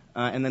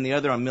 and then the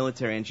other on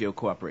military NGO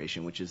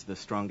cooperation, which is the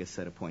strongest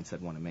set of points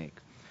I'd want to make.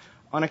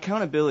 On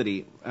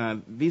accountability,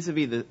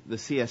 vis-a-vis the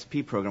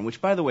CSP program, which,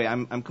 by the way,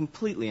 I'm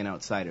completely an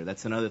outsider.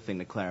 That's another thing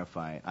to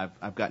clarify.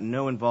 I've got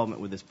no involvement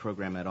with this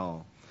program at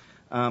all.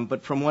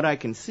 But from what I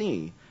can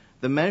see,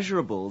 the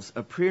measurables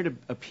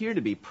appear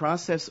to be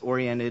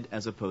process-oriented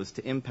as opposed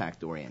to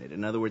impact-oriented.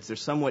 In other words, they're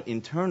somewhat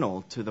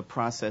internal to the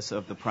process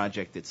of the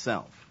project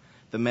itself,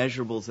 the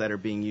measurables that are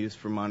being used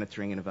for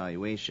monitoring and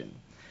evaluation.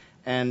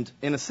 And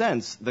in a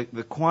sense, the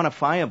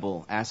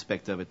quantifiable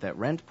aspect of it that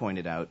Rend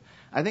pointed out,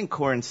 I think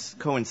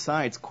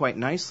coincides quite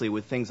nicely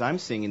with things I'm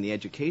seeing in the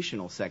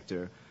educational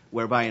sector,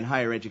 whereby in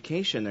higher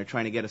education they're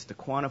trying to get us to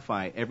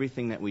quantify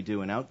everything that we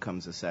do in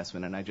outcomes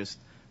assessment. And I just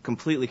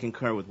completely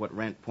concur with what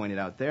Rend pointed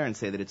out there and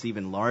say that it's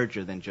even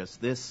larger than just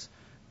this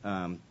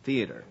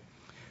theater.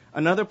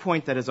 Another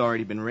point that has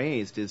already been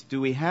raised is, do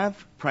we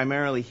have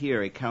primarily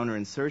here a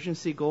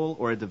counterinsurgency goal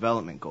or a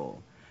development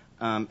goal?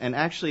 And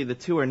actually the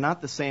two are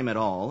not the same at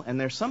all, and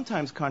they're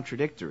sometimes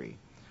contradictory,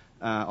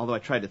 although I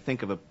tried to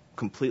think of a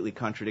completely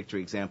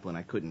contradictory example and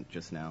I couldn't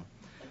just now.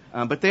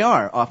 But they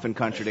are often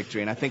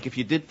contradictory, and I think if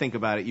you did think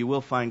about it, you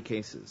will find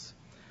cases.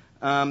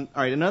 All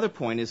right, another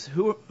point is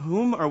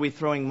whom are we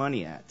throwing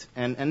money at?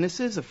 And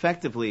this is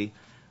effectively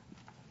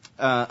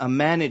a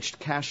managed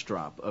cash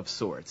drop of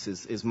sorts,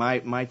 is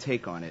my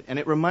take on it. And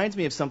it reminds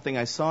me of something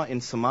I saw in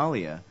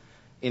Somalia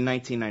in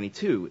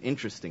 1992,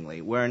 interestingly,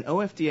 where an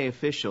OFDA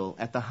official,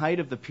 at the height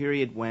of the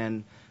period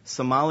when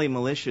Somali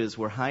militias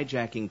were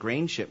hijacking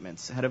grain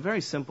shipments, had a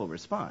very simple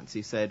response.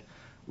 He said,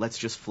 let's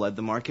just flood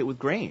the market with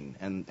grain,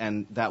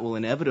 and that will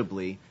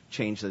inevitably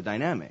change the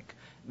dynamic.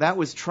 That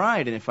was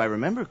tried, and if I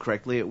remember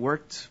correctly, it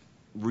worked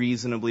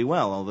reasonably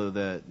well, although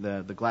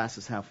the glass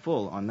is half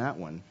full on that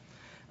one.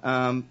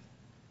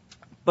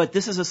 But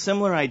this is a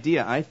similar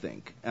idea, I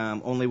think,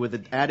 only with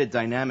the added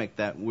dynamic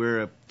that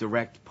we're a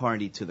direct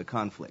party to the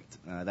conflict.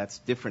 That's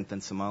different than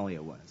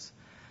Somalia was.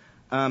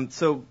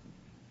 So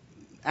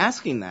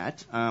asking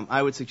that, I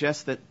would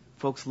suggest that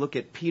folks look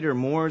at Peter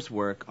Moore's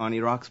work on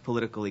Iraq's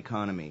political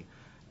economy.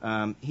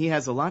 He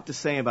has a lot to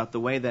say about the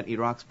way that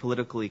Iraq's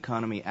political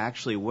economy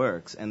actually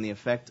works and the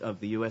effect of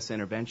the U.S.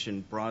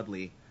 intervention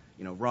broadly,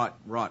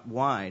 wrought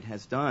wide,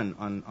 has done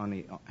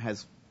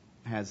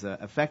has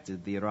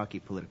affected the Iraqi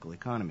political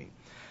economy.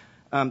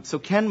 So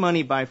can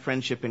money buy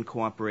friendship and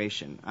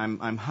cooperation?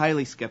 I'm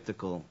highly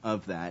skeptical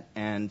of that,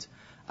 and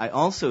I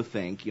also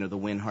think, the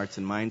win hearts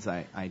and minds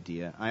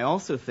idea. I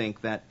also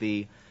think that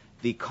the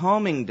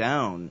calming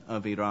down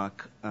of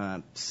Iraq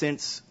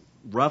since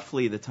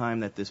roughly the time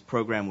that this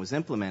program was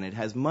implemented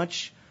has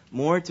much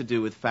more to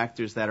do with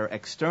factors that are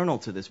external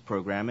to this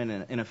program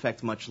and in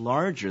effect much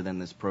larger than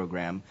this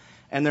program,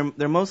 and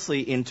they're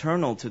mostly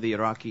internal to the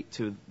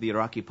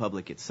Iraqi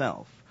public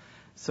itself.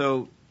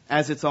 So,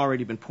 as it's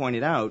already been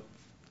pointed out,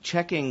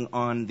 checking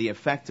on the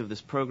effect of this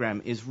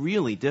program is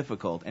really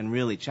difficult and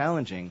really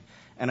challenging,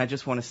 and I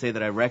just want to say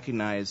that I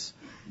recognize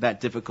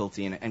that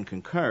difficulty and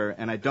concur,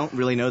 and I don't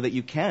really know that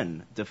you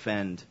can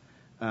defend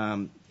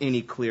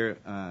any clear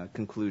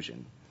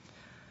conclusion.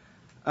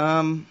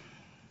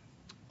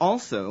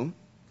 Also,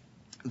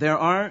 there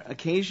are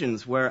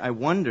occasions where I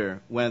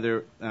wonder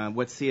whether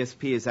what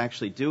CSP is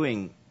actually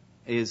doing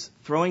is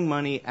throwing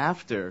money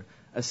after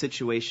a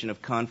situation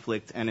of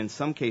conflict and in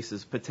some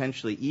cases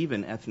potentially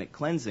even ethnic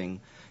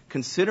cleansing,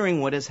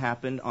 considering what has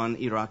happened on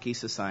Iraqi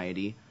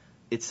society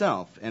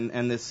itself.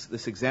 And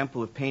this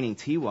example of painting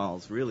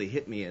T-walls really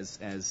hit me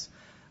as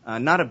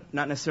not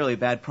necessarily a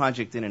bad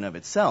project in and of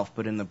itself,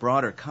 but in the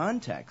broader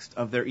context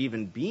of there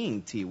even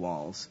being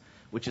T-walls,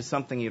 which is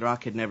something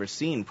Iraq had never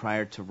seen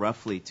prior to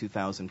roughly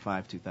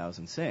 2005,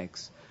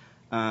 2006.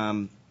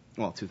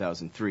 Well,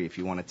 2003, if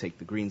you want to take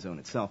the Green Zone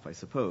itself, I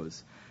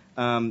suppose.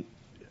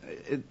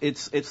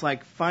 It's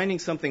like finding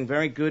something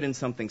very good in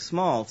something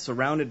small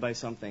surrounded by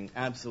something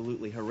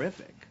absolutely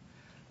horrific.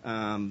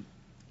 And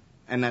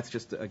that's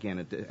just, again,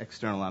 an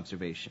external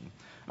observation.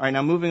 All right,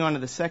 now moving on to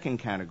the second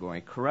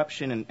category,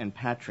 corruption and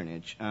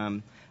patronage.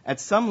 At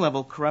some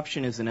level,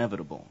 corruption is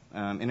inevitable,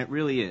 and it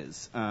really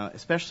is,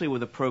 especially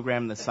with a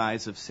program the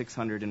size of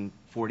 $640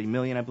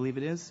 million, I believe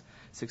it is,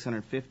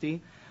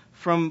 650.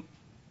 From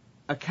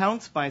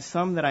accounts by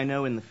some that I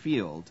know in the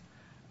field,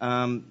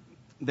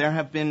 there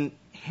have been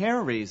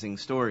hair-raising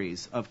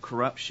stories of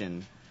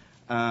corruption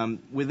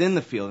within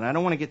the field. And I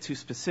don't want to get too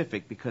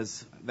specific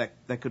because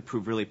that could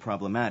prove really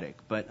problematic.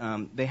 But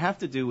they have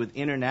to do with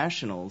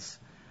internationals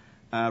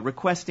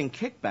requesting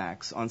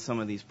kickbacks on some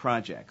of these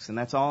projects. And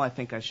that's all I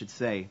think I should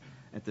say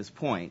at this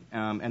point.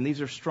 And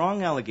these are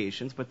strong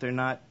allegations, but they're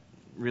not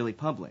really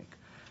public.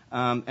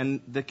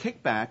 And the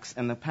kickbacks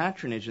and the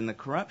patronage and the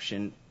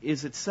corruption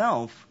is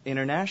itself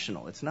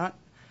international. It's not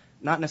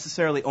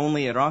necessarily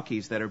only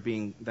Iraqis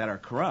that are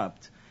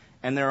corrupt.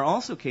 And there are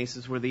also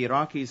cases where the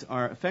Iraqis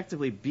are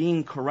effectively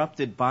being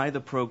corrupted by the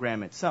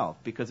program itself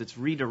because it's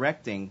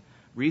redirecting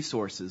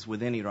resources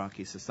within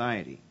Iraqi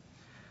society.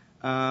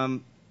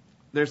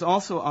 There's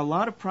also a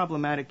lot of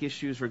problematic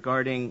issues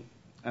regarding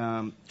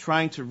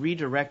trying to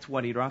redirect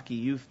what Iraqi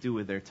youth do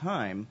with their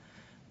time.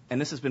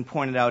 And this has been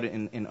pointed out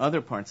in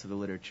other parts of the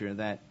literature,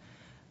 that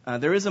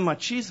there is a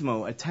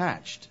machismo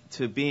attached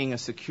to being a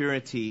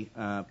security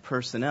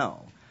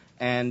personnel.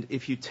 And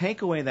if you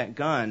take away that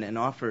gun and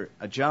offer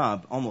a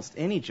job, almost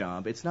any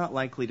job, it's not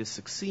likely to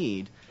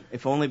succeed,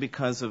 if only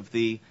because of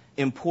the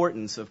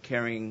importance of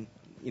carrying,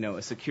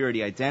 a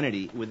security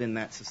identity within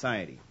that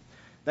society.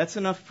 That's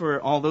enough for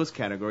all those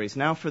categories.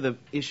 Now for the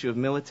issue of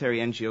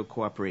military-NGO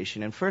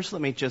cooperation. And first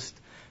let me just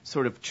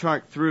sort of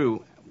chart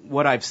through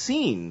what I've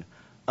seen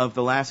of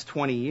the last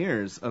 20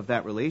 years of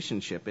that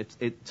relationship.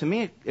 To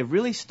me, it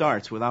really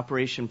starts with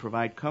Operation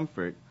Provide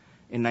Comfort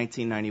in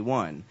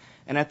 1991.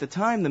 And at the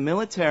time, the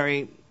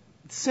military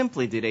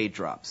simply did aid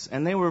drops.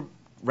 And they were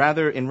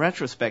rather, in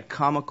retrospect,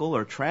 comical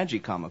or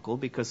tragicomical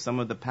because some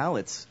of the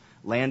pallets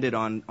landed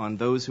on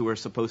those who were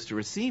supposed to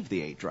receive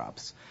the aid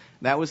drops.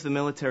 That was the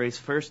military's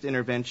first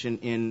intervention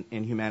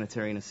in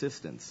humanitarian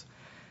assistance.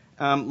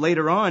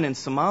 Later on in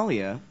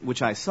Somalia,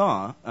 which I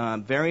saw,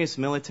 various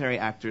military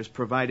actors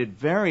provided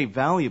very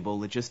valuable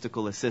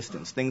logistical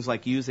assistance, things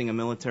like using a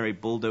military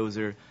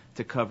bulldozer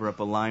to cover up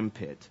a lime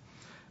pit.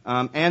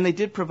 And they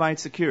did provide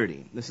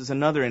security. This is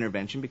another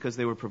intervention because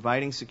they were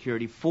providing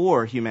security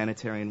for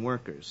humanitarian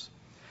workers.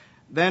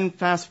 Then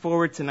fast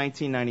forward to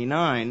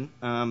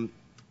 1999,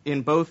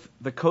 in both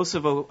the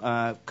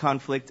Kosovo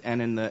conflict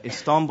and in the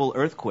Istanbul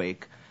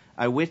earthquake,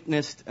 I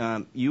witnessed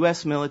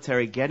U.S.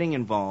 military getting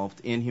involved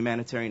in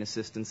humanitarian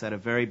assistance at a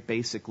very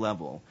basic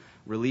level,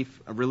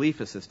 relief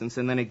assistance,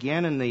 and then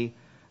again in the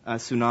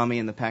tsunami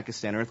and the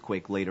Pakistan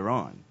earthquake later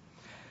on.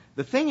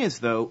 The thing is,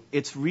 though,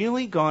 it's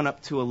really gone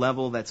up to a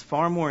level that's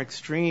far more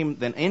extreme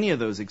than any of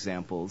those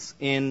examples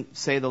in,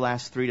 say, the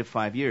last 3 to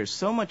 5 years,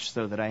 so much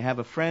so that I have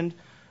a friend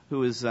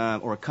who is,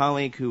 or a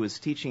colleague who is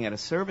teaching at a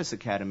service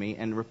academy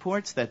and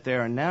reports that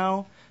there are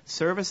now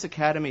service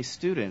academy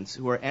students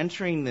who are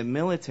entering the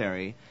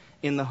military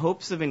in the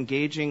hopes of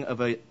engaging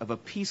of a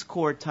Peace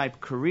Corps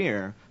type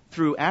career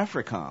through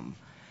AFRICOM.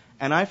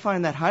 And I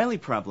find that highly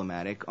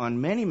problematic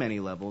on many, many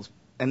levels,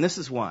 and this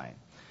is why.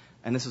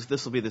 And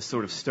this will be the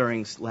sort of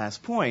stirring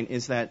last point,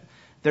 is that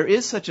there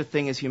is such a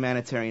thing as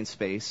humanitarian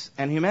space,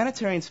 and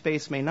humanitarian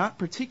space may not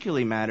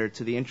particularly matter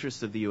to the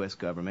interests of the U.S.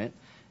 government.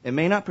 It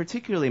may not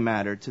particularly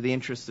matter to the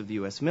interests of the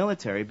U.S.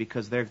 military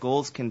because their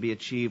goals can be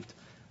achieved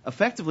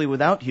effectively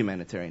without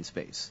humanitarian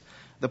space.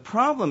 The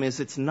problem is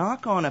its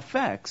knock-on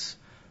effects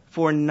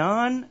for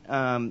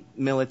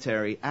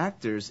non-military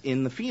actors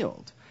in the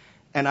field.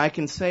 And I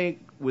can say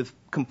with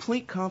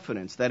complete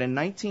confidence that in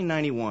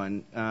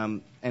 1991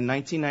 and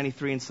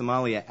 1993 in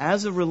Somalia,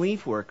 as a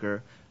relief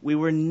worker, we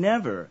were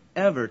never,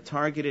 ever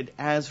targeted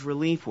as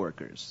relief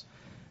workers.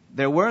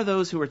 There were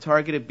those who were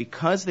targeted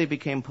because they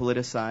became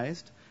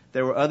politicized.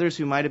 There were others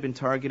who might have been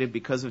targeted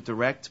because of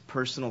direct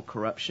personal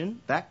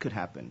corruption. That could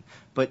happen.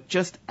 But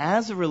just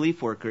as a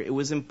relief worker, it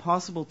was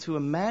impossible to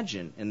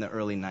imagine in the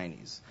early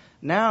 90s.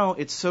 Now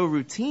it's so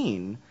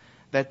routine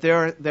that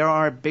there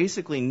are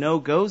basically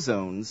no-go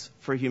zones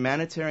for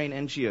humanitarian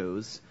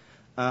NGOs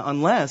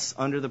unless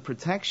under the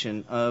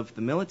protection of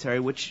the military,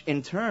 which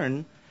in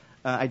turn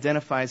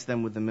identifies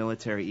them with the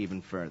military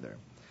even further.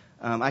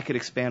 I could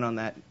expand on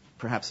that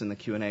perhaps in the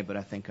Q&A, but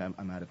I think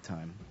I'm out of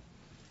time.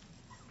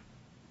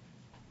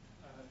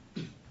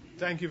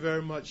 Thank you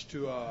very much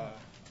to our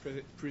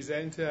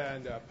presenter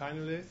and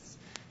panelists.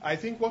 I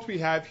think what we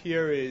have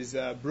here is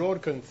a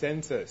broad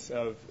consensus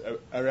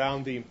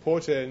around the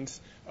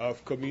importance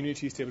of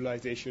community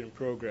stabilization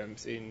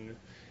programs in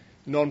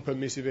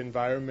non-permissive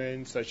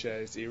environments such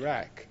as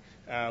Iraq.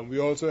 We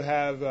also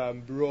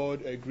have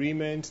broad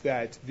agreement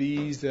that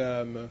these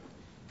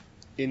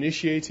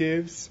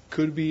initiatives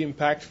could be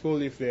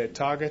impactful if they're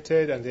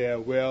targeted and they are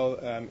well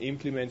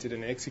implemented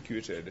and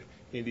executed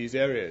in these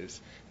areas.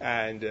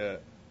 And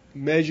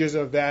measures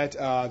of that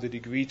are the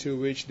degree to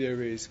which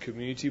there is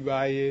community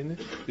buy-in,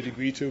 the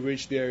degree to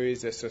which there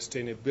is a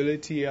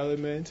sustainability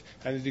element,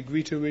 and the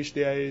degree to which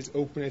there is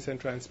openness and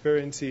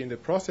transparency in the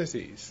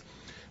processes.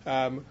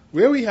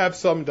 Where we have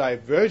some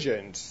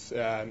divergence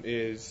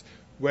is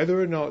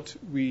whether or not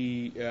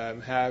we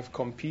have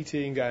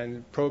competing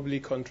and probably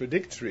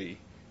contradictory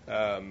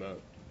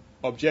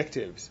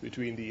objectives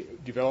between the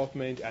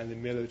development and the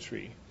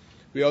military.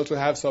 We also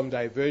have some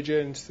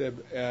divergence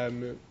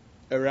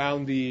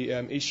around the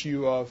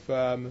issue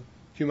of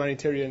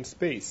humanitarian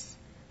space.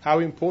 How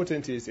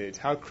important is it?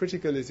 How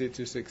critical is it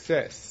to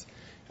success?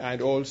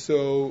 And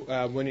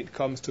also when it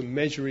comes to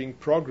measuring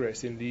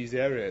progress in these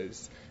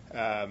areas.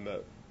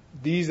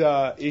 These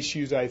are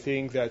issues I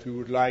think that we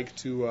would like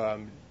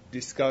to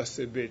discuss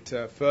a bit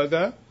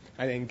further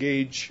and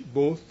engage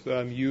both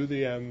you,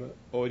 the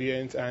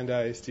audience, and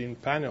our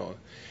esteemed panel.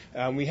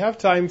 We have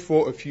time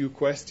for a few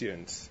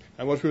questions.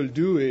 And what we'll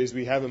do is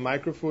we have a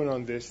microphone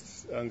on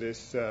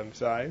this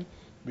side.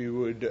 We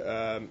would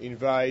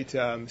invite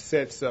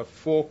sets of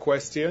 4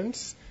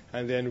 questions,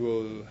 and then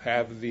we'll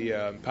have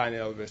the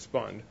panel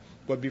respond.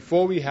 But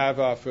before we have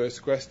our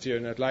first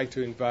question, I'd like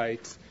to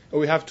invite... Oh,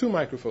 we have 2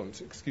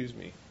 microphones, excuse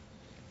me.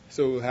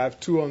 So we'll have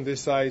 2 on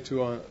this side,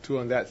 2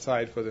 on that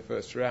side for the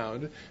first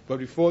round. But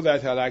before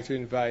that, I'd like to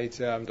invite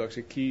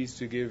Dr. Keyes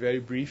to give very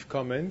brief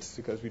comments,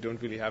 because we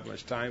don't really have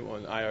much time,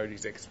 on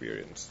IRD's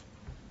experience.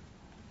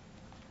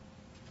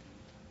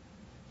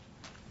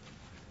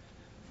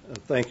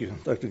 Thank you,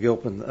 Dr.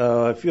 Gilpin.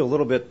 I feel a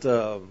little bit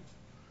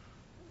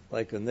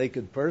like a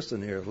naked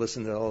person here,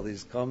 listening to all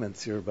these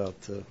comments here about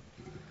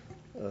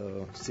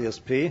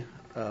CSP.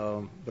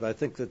 But I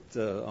think that,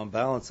 on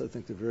balance, I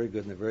think they're very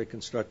good and they're very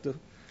constructive.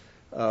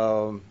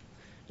 I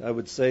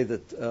would say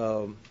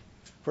that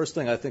first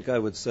thing I think I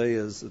would say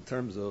is in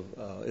terms of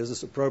is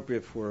this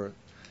appropriate for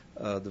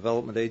a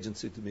development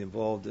agency to be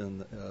involved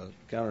in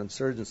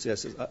counterinsurgency? I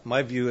said,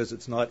 my view is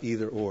it's not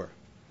either or.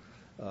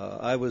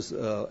 I was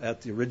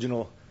at the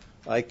original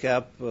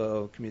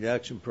ICAP Community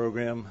Action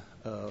Program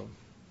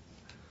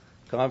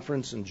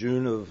conference in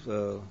June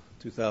of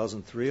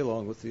 2003,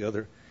 along with the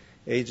other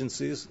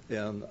agencies,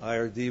 and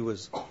IRD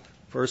was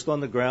first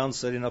on the ground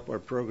setting up our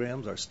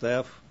programs. Our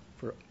staff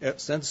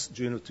since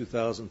June of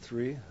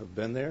 2003 have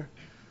been there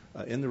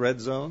in the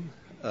red zone,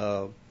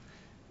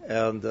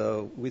 and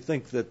we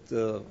think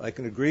that I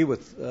can agree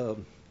with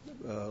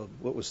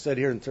what was said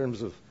here in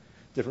terms of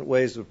different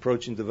ways of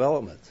approaching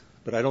development,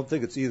 but I don't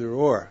think it's either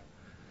or.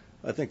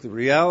 I think the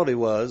reality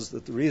was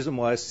that the reason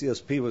why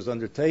CSP was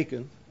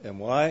undertaken and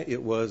why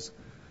it was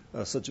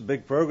such a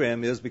big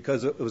program is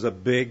because it was a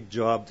big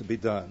job to be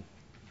done.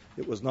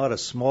 It was not a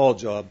small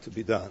job to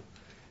be done.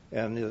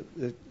 And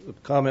the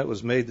comment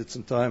was made that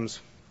sometimes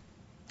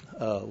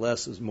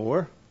less is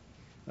more.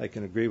 I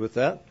can agree with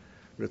that.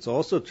 But it's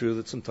also true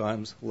that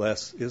sometimes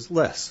less is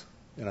less.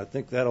 And I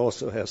think that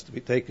also has to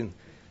be taken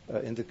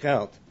into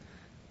account.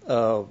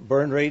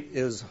 Burn rate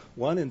is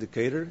one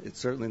indicator. It's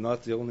certainly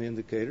not the only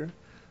indicator.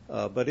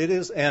 But it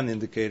is an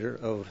indicator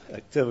of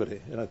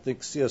activity. And I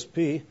think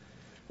CSP,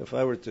 if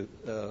I were to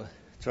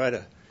try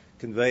to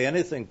convey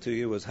anything to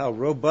you, was how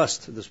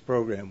robust this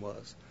program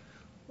was.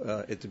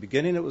 At the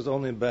beginning, it was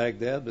only in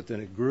Baghdad, but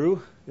then it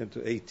grew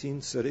into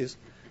 18 cities.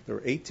 There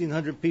were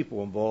 1,800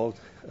 people involved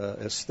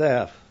as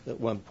staff at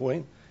one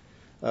point.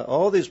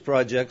 All these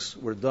projects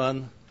were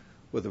done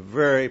with a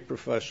very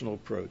professional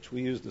approach.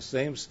 We used the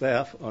same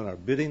staff on our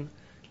bidding,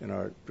 in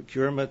our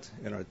procurement,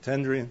 in our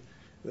tendering,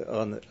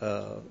 on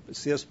the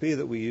CSP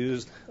that we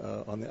used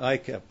on the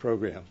ICAP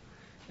program.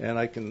 And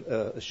I can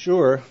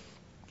assure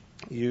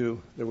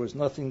you there was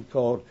nothing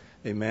called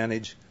a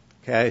managed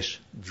cash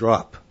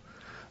drop.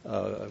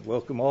 I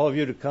welcome all of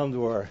you to come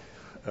to our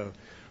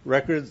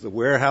records, the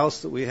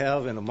warehouse that we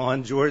have in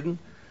Amman, Jordan,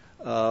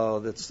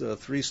 that's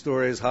 3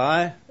 stories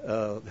high,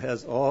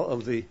 has all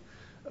of the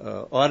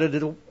audit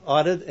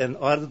and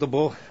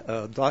auditable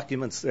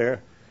documents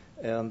there.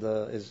 And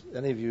as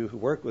any of you who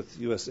work with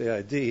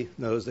USAID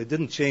knows, they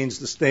didn't change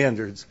the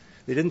standards.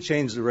 They didn't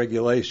change the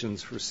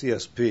regulations for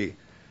CSP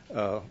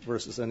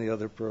versus any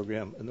other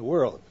program in the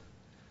world.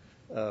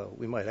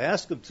 We might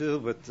ask them to,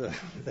 but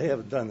they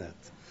haven't done that.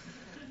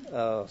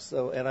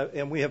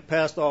 And we have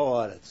passed all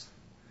audits.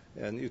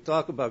 And you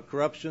talk about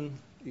corruption,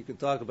 you can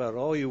talk about it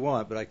all you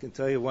want, but I can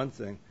tell you one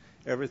thing.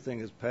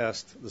 Everything has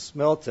passed the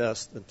smell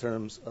test in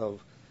terms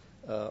of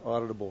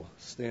auditable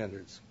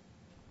standards.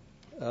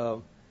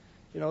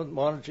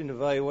 Monitoring and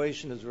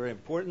evaluation is very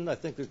important. I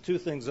think there are 2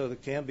 things, though,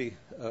 that can be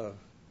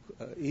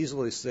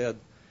easily said.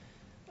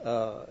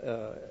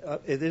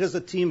 it is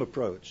a team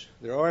approach.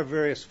 There are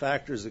various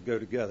factors that go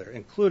together,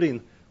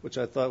 including, which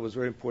I thought was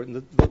very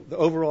important, the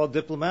overall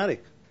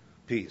diplomatic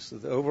piece,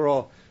 the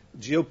overall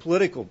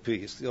geopolitical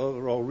piece, the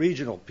overall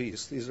regional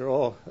piece. These are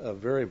all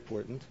very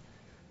important.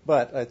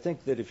 But I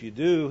think that if you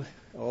do,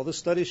 all the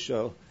studies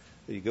show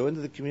that you go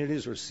into the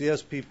communities where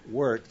CSP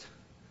worked,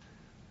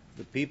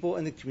 the people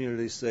in the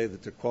communities say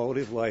that their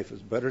quality of life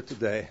is better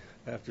today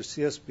after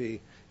CSP,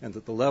 and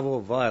that the level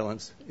of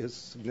violence is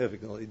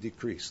significantly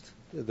decreased.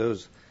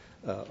 Those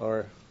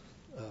are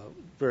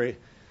very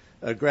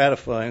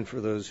gratifying for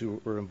those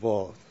who were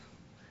involved.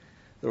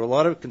 There were a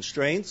lot of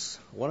constraints.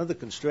 One of the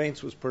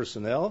constraints was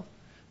personnel,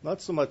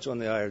 not so much on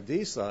the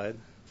IRD side,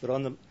 but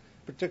on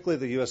particularly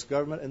the U.S.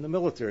 government and the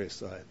military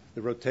side.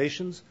 The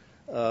rotations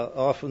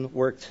often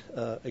worked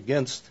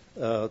against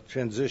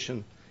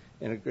transition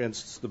and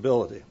against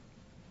stability.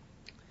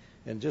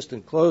 And just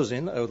in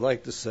closing, I would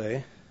like to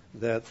say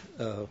that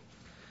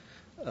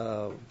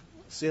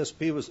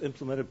CSP was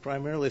implemented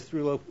primarily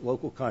through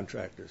local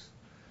contractors.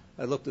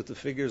 I looked at the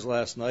figures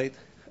last night,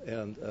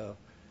 and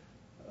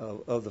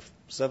of the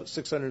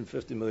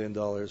 $650 million,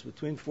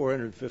 between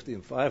 $450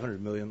 and $500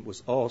 million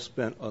was all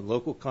spent on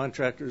local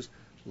contractors,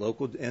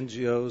 local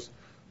NGOs,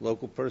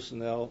 local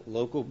personnel,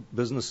 local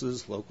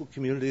businesses, local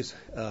communities.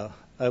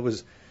 I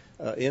was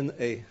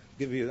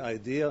give you an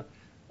idea,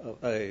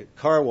 a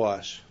car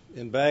wash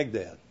in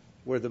Baghdad,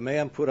 where the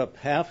man put up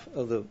half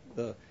of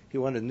he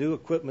wanted new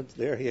equipment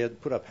there. He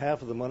had put up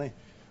half of the money.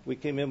 We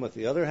came in with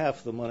the other half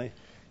of the money,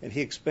 and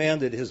he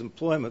expanded his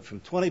employment from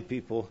 20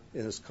 people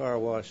in his car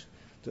wash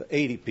to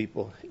 80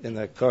 people in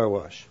that car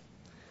wash.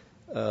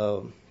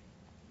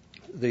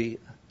 The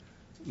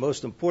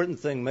most important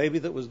thing maybe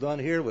that was done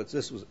here was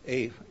this was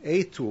a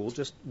tool,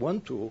 just one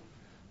tool,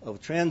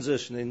 of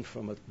transitioning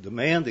from a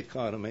demand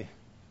economy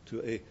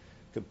to a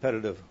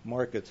competitive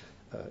market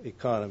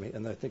economy.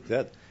 And I think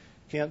that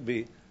can't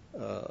be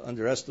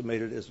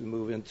underestimated as we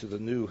move into the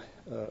new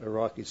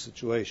Iraqi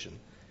situation.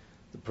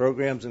 The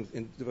programs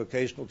in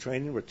vocational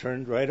training were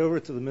turned right over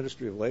to the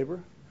Ministry of Labor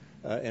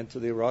and to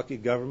the Iraqi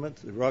government.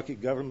 The Iraqi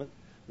government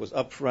was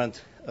up front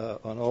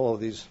on all of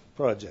these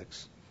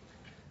projects.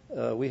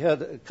 We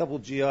had a couple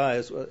of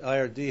GIs.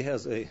 IRD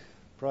has a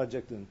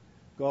project in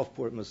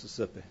Gulfport,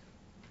 Mississippi.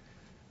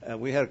 And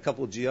we had a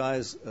couple of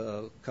GIs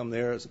come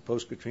there as a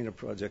post-Katrina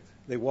project.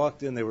 They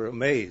walked in, they were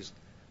amazed.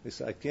 They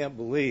said, I can't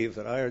believe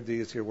that IRD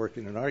is here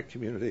working in our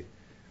community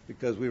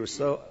because we were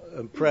so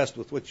impressed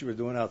with what you were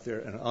doing out there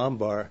in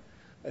Anbar,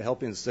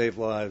 helping save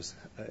lives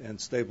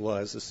and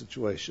stabilize the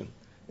situation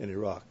in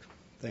Iraq.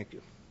 Thank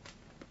you.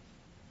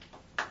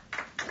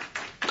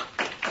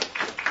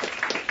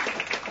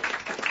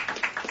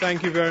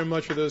 Thank you very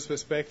much for those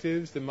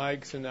perspectives. The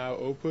mics are now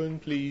open.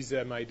 Please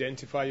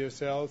identify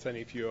yourselves, and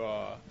if you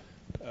are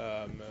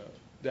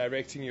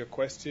directing your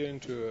question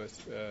to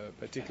a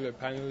particular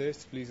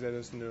panelist, please let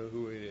us know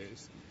who it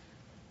is.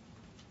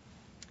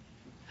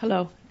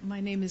 Hello,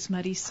 my name is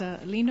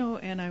Marisa Lino,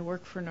 and I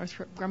work for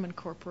Northrop Grumman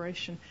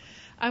Corporation.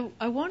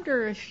 I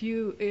wonder if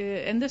you,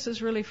 and this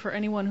is really for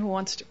anyone who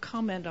wants to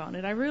comment on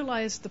it, I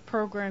realize the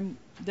program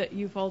that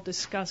you've all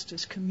discussed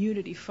is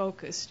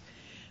community-focused,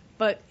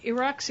 but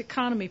Iraq's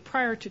economy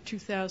prior to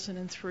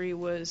 2003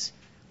 was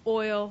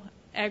oil,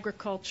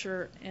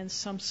 agriculture, and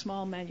some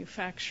small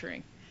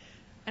manufacturing.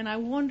 And I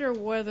wonder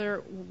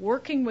whether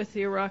working with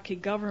the Iraqi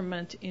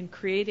government in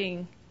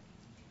creating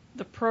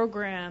the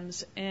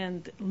programs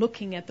and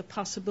looking at the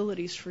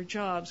possibilities for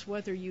jobs,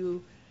 whether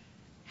you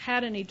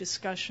had any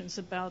discussions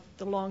about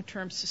the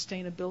long-term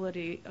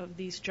sustainability of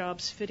these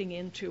jobs fitting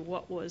into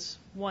what was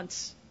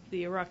once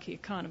the Iraqi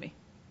economy.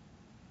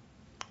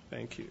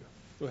 Thank you.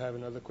 We'll have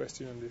another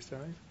question on this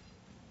side.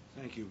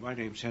 Thank you. My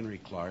name's Henry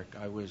Clark.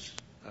 I was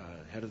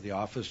head of the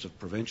Office of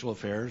Provincial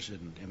Affairs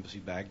in Embassy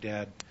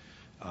Baghdad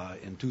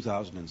in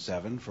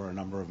 2007 for a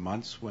number of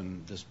months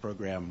when this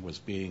program was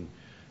being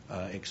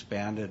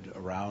expanded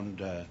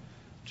around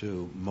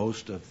to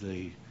most of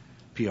the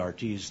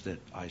PRTs that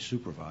I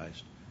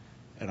supervised.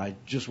 And I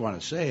just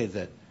want to say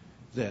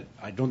that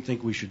I don't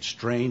think we should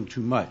strain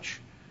too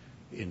much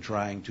in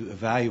trying to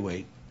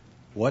evaluate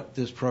what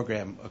this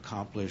program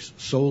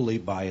accomplished solely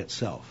by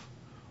itself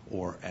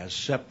or as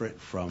separate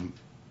from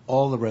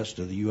all the rest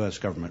of the U.S.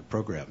 government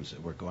programs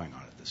that were going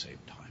on at the same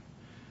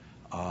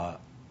time.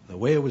 The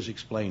way it was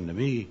explained to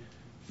me,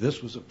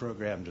 this was a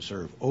program to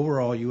serve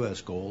overall U.S.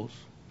 goals,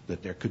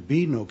 that there could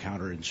be no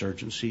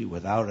counterinsurgency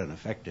without an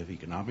effective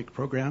economic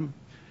program,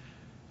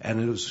 and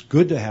it was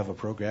good to have a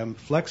program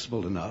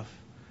flexible enough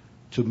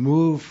to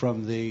move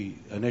from the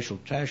initial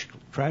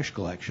trash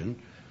collection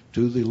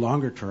to the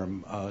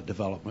longer-term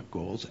development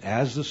goals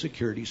as the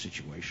security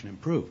situation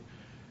improved.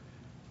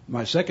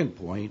 My second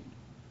point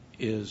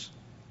is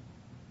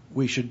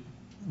we should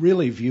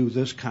really view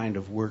this kind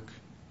of work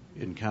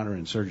in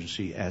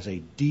counterinsurgency as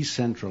a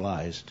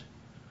decentralized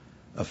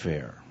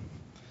affair.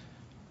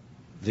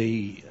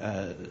 The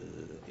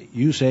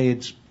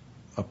USAID's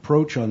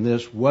approach on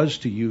this was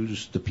to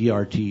use the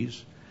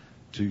PRTs,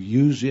 to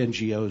use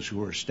NGOs who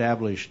were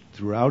established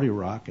throughout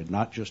Iraq and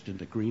not just in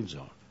the Green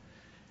Zone.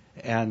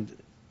 And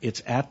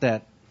it's at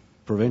that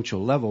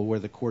provincial level where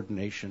the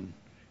coordination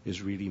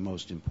is really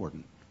most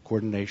important.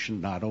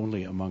 Coordination not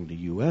only among the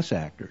U.S.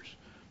 actors,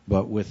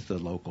 but with the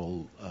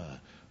local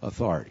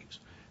authorities.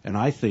 And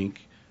I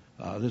think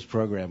this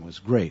program was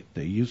great.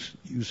 The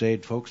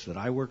USAID folks that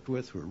I worked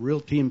with were real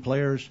team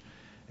players,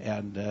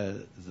 and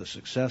the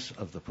success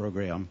of the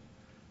program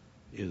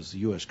is the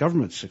U.S.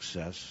 government's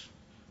success,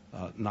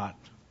 not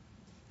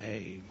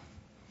a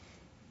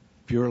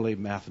purely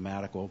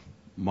mathematical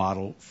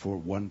model for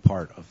one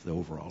part of the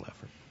overall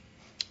effort.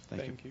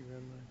 Thank you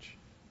very much.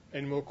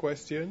 Any more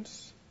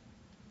questions?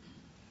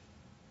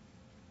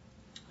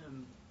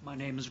 My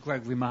name is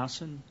Gregory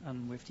Marson.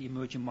 I'm with the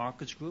Emerging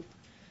Markets Group,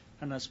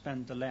 and I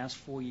spent the last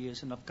 4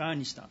 years in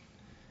Afghanistan.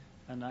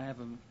 And I have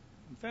a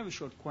very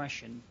short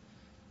question.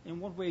 In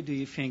what way do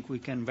you think we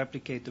can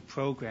replicate the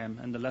program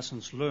and the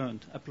lessons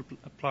learned,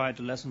 apply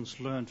the lessons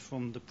learned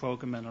from the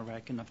program in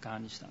Iraq and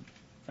Afghanistan?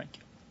 Thank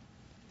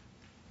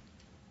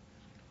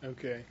you.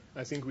 Okay,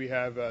 I think we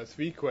have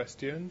 3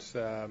 questions.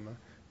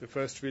 The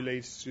first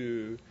relates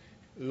to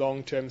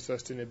long-term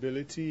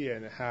sustainability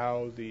and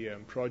how the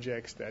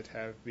projects that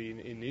have been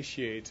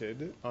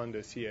initiated under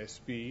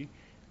CSP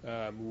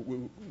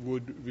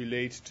would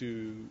relate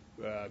to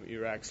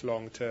Iraq's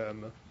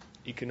long-term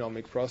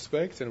economic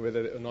prospects, and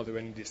whether or not there are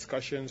any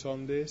discussions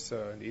on this,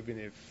 and even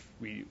if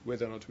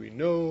whether or not we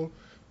know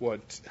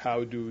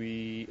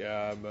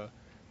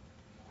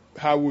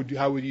how would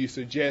you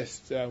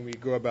suggest we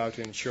go about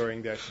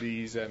ensuring that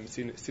these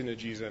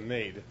synergies are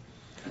made?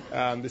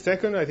 The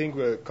second, I think,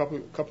 were a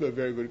couple of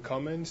very good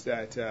comments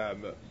that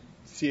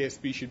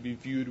CSP should be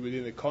viewed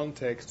within the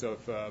context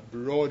of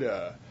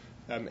broader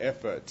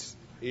efforts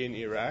in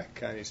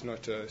Iraq, and it's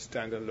not a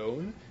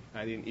standalone.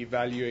 And in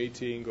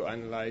evaluating or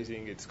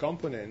analyzing its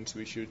components,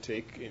 we should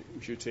take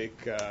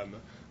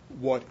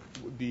what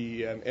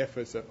the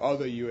efforts of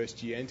other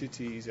USG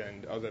entities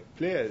and other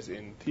players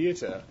in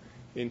theater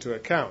into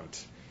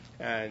account.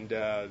 And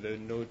the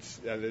notes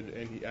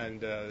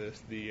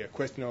the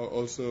questioner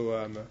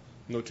also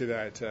noted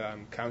that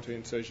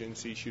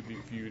counterinsurgency should be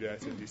viewed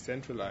as a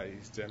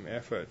decentralized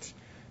effort.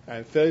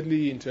 And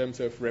thirdly, in terms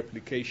of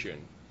replication,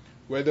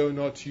 whether or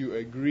not you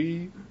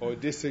agree or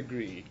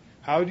disagree,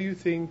 how do you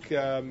think,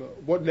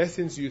 what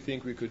lessons do you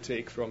think we could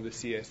take from the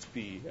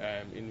CSP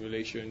in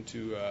relation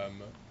to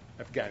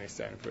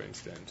Afghanistan, for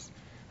instance?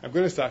 I'm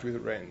going to start with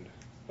Rend.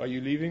 Are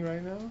you leaving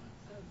right now?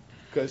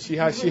 Because she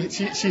has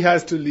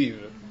to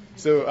leave.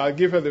 So I'll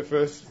give her the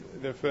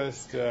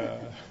first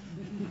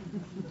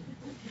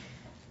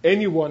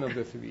any one of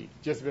the 3,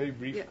 just very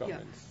brief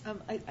comments. Yeah.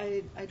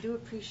 I do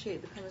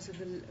appreciate the comments of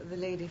the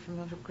lady from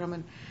Northrop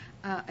Grumman.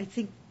 I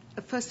think,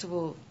 first of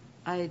all,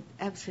 I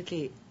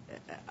absolutely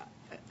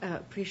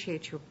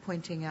appreciate your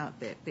pointing out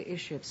the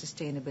issue of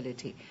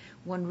sustainability.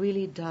 One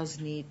really does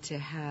need to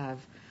have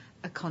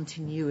a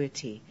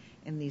continuity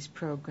in these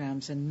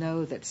programs and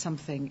know that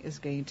something is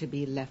going to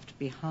be left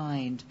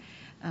behind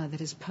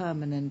that is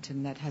permanent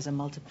and that has a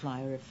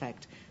multiplier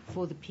effect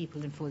for the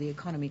people and for the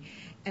economy.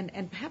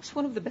 And perhaps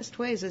one of the best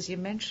ways, as you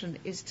mentioned,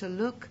 is to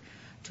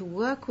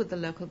work with the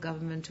local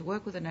government, to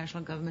work with the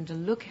national government,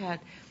 and look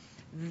at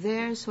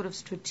their sort of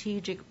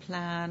strategic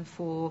plan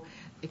for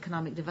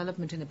economic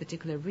development in a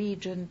particular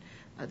region.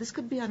 This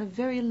could be on a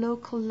very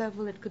local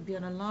level, it could be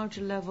on a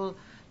larger level,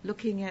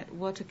 looking at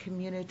what a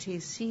community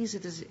sees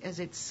it as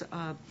its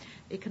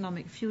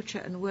economic future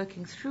and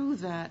working through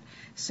that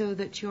so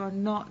that you're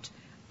not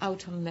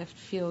out on left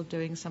field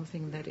doing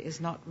something that is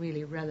not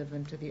really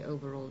relevant to the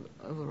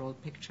overall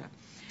picture.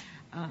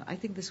 I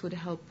think this would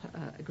help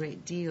a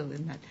great deal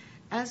in that.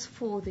 As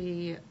for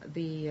the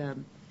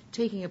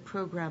taking a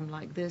program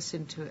like this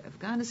into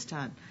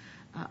Afghanistan,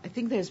 I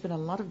think there's been a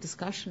lot of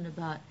discussion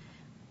about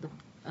the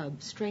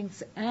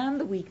strengths and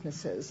the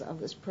weaknesses of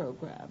this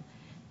program.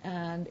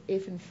 And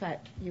if, in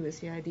fact,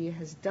 USAID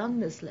has done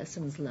this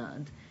lessons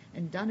learned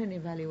and done an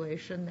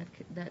evaluation,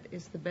 that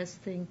is the best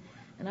thing.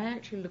 And I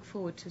actually look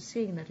forward to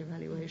seeing that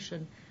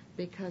evaluation,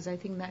 because I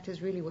think that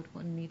is really what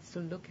one needs to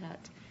look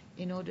at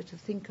in order to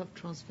think of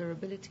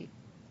transferability.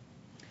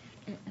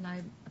 And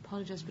I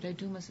apologize, but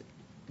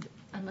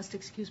I must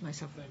excuse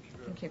myself.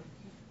 Thank you.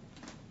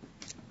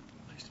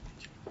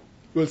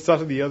 We'll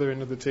start at the other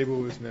end of the table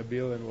with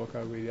Nabil and work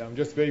our way down.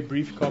 Just very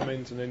brief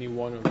comments on any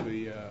one of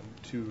the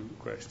 2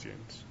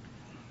 questions.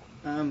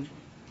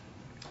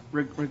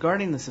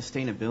 Regarding the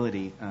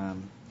sustainability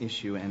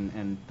issue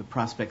and the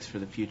prospects for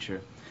the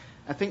future,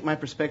 I think my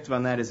perspective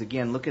on that is,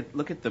 again, look at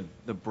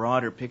the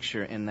broader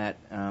picture in that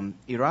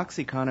Iraq's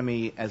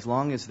economy, as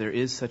long as there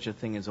is such a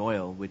thing as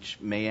oil, which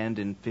may end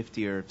in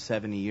 50 or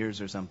 70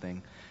 years or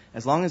something,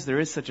 as long as there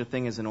is such a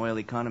thing as an oil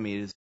economy,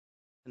 it is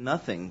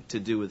nothing to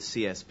do with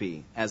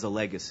CSP as a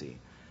legacy.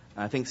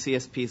 I think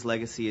CSP's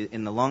legacy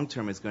in the long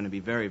term is going to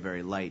be very,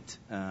 very light,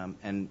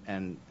 and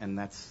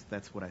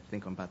that's what I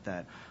think about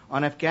that.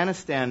 On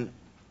Afghanistan,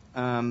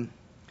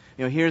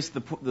 here's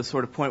the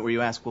sort of point where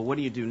you ask, well, what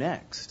do you do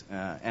next?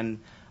 And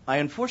I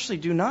unfortunately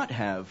do not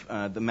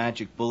have the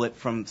magic bullet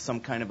from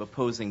some kind of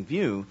opposing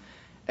view.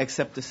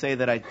 except to say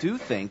that I do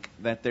think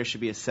that there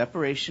should be a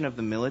separation of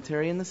the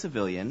military and the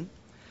civilian.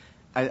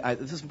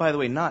 This is, by the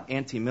way, not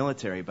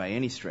anti-military by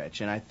any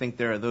stretch, and I think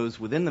there are those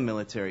within the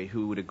military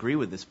who would agree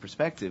with this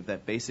perspective,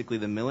 that basically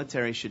the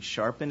military should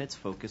sharpen its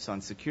focus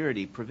on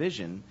security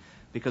provision,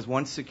 because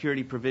once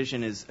security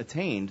provision is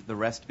attained, the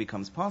rest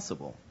becomes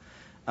possible.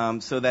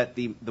 So that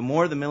the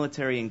more the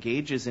military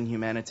engages in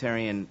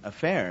humanitarian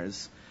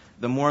affairs,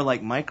 the more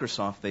like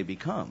Microsoft they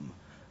become.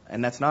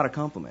 And that's not a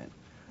compliment.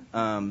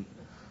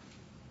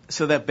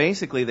 So that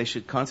basically they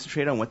should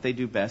concentrate on what they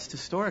do best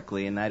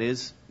historically, and that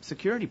is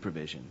security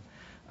provision.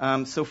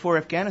 So for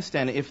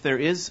Afghanistan, if there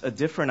is a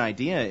different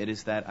idea, it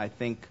is that I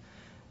think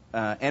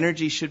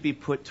energy should be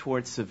put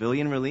towards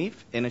civilian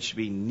relief, and it should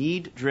be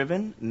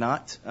need-driven,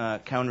 not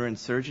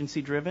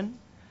counterinsurgency-driven,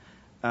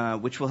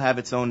 which will have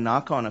its own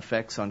knock-on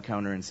effects on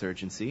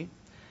counterinsurgency.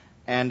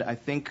 And I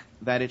think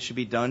that it should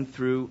be done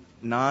through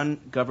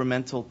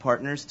non-governmental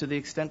partners to the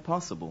extent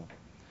possible.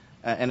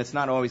 And it's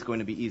not always going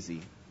to be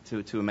easy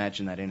to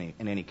imagine that in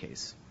any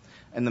case.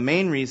 And the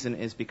main reason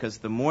is because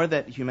the more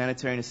that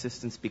humanitarian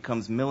assistance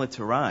becomes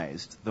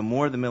militarized, the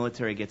more the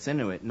military gets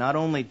into it. Not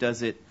only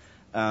does it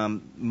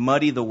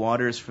muddy the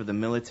waters for the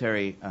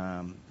military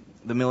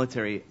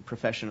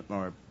profession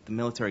or the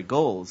military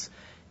goals,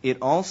 it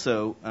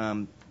also,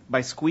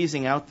 by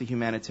squeezing out the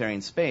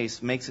humanitarian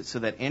space, makes it so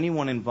that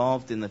anyone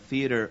involved in the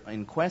theater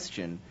in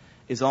question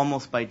is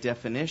almost by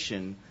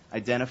definition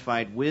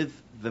identified with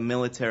the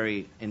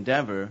military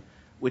endeavor,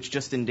 which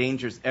just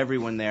endangers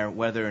everyone there,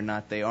 whether or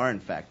not they are, in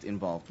fact,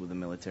 involved with a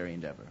military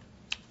endeavor.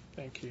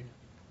 Thank you.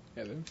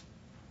 Ellen?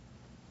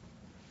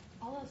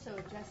 I'll also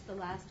address the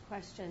last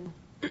question,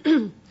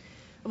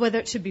 whether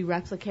it should be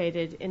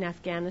replicated in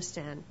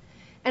Afghanistan.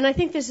 And I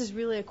think this is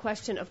really a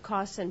question of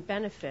costs and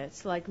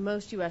benefits. Like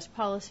most U.S.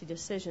 policy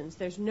decisions,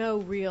 there's no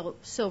real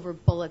silver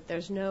bullet.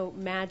 There's no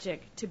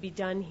magic to be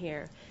done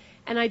here.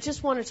 And I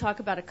just want to talk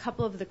about a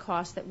couple of the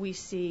costs that we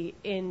see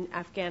in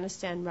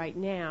Afghanistan right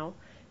now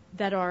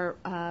that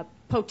are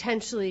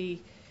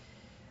potentially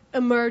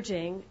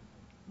emerging.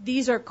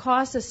 These are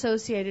costs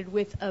associated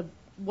with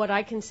what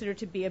I consider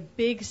to be a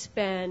big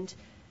spend,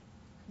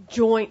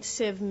 joint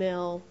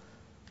civ-mil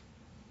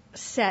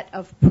set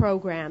of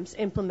programs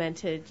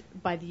implemented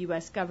by the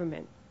U.S.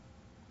 government.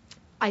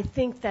 I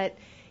think that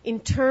in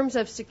terms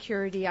of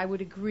security, I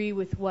would agree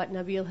with what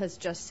Nabil has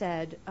just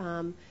said.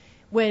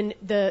 When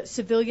the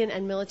civilian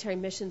and military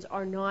missions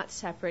are not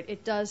separate,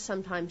 it does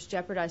sometimes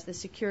jeopardize the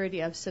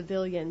security of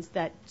civilians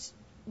that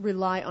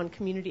rely on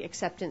community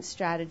acceptance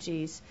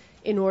strategies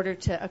in order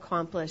to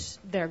accomplish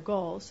their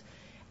goals.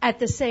 At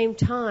the same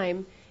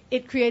time,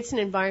 it creates an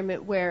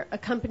environment where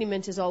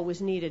accompaniment is always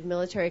needed,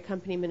 military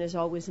accompaniment is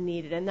always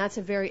needed, and that's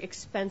a very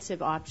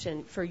expensive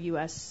option for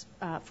U.S.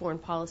 Foreign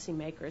policy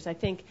makers. I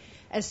think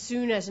as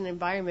soon as an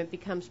environment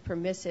becomes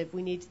permissive,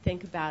 we need to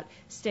think about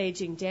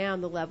staging down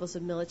the levels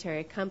of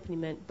military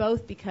accompaniment,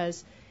 both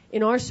because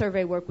in our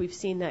survey work we've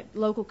seen that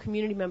local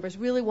community members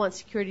really want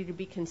security to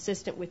be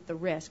consistent with the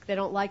risk. They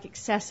don't like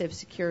excessive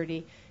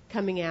security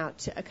coming out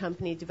to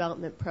accompany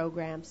development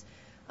programs,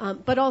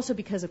 but also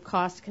because of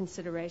cost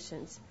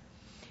considerations.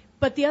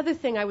 But the other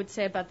thing I would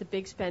say about the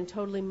big spend,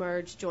 totally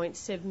merged joint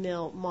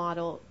civ-mil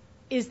model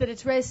is that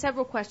it's raised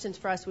several questions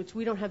for us which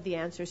we don't have the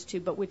answers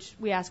to, but which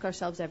we ask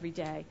ourselves every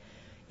day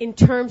in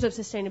terms of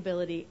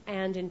sustainability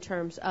and in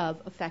terms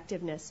of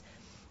effectiveness.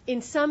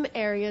 In some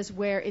areas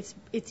where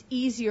it's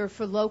easier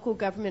for local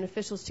government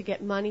officials to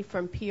get money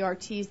from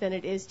PRTs than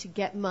it is to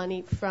get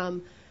money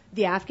from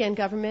the Afghan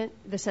government,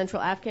 the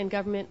central Afghan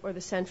government, or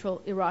the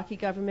central Iraqi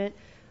government,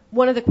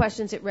 one of the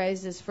questions it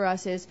raises for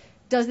us is,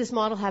 does this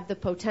model have the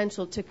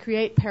potential to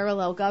create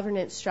parallel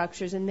governance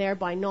structures and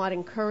thereby not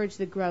encourage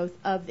the growth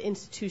of the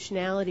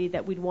institutionality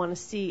that we'd want to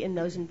see in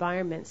those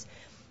environments?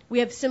 We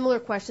have similar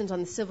questions on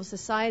the civil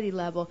society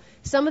level.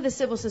 Some of the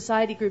civil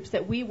society groups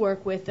that we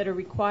work with that are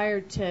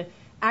required to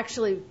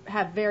actually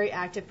have very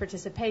active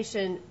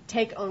participation,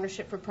 take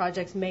ownership for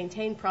projects,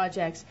 maintain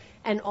projects,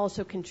 and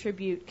also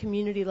contribute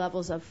community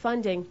levels of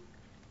funding,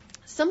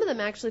 some of them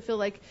actually feel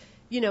like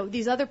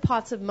these other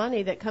pots of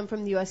money that come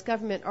from the U.S.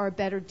 government are a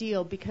better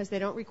deal because they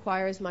don't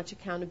require as much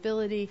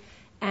accountability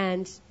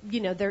and,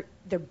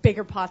 they're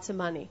bigger pots of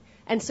money.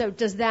 And so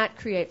does that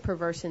create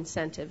perverse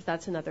incentives?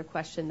 That's another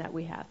question that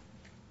we have.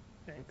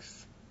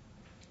 Thanks.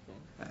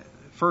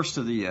 First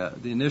to the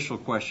initial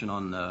question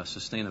on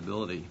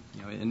sustainability.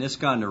 In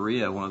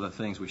Iskandariya, one of the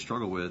things we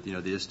struggle with, the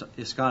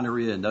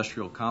Iskandariya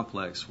industrial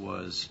complex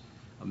was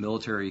a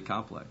military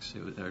complex.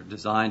 They're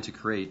designed to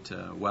create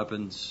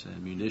weapons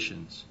and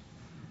munitions.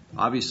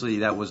 Obviously,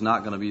 that was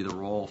not going to be the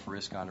role for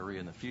Iskandariya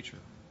in the future.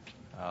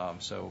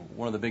 So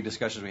one of the big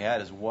discussions we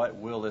had is what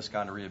will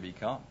Iskandariya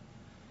become?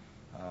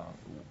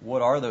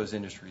 What are those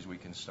industries we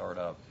can start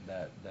up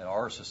that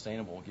are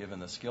sustainable given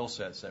the skill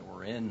sets that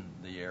were in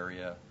the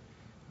area,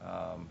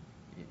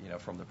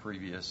 from the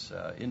previous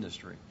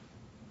industry?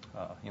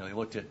 They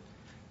looked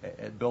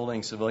at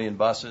building civilian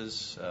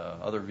buses,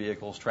 other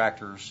vehicles,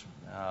 tractors,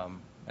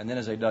 and then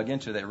as they dug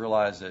into it, they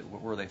realized that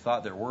where they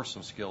thought there were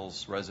some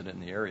skills resident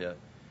in the area,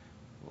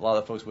 a lot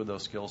of the folks with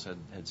those skills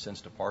had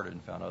since departed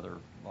and found other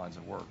lines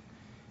of work.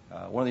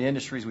 One of the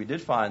industries we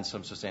did find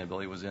some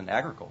sustainability was in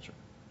agriculture.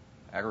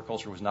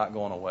 Agriculture was not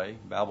going away.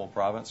 Babel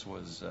Province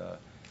was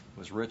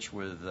rich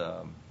with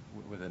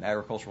an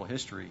agricultural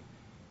history,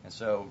 and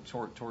so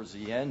towards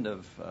the end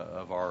of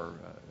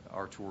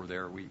our tour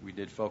there, we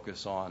did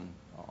focus on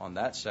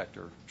that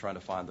sector, trying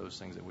to find those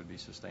things that would be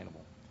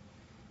sustainable.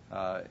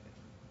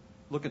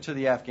 Looking to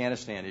the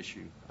Afghanistan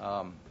issue,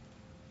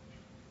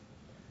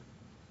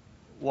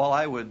 while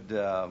I would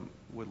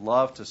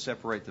love to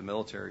separate the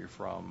military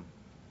from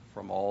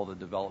all the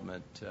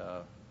development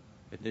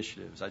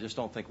initiatives, I just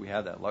don't think we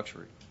have that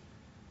luxury.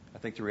 I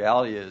think the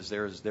reality is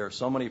there are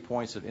so many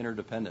points of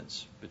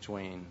interdependence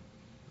between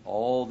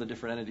all the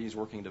different entities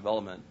working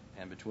development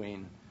and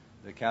between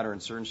the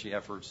counterinsurgency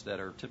efforts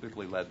that are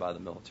typically led by the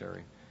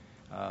military.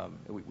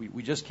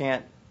 We just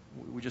can't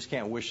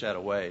wish that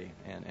away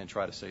and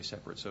try to stay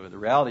separate. So the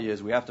reality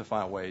is we have to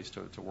find ways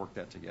to work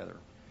that together.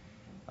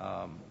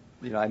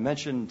 I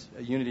mentioned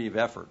a unity of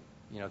effort.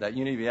 That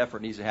unity of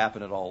effort needs to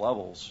happen at all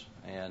levels.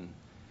 And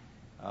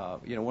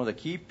one of the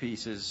key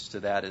pieces to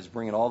that is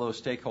bringing all those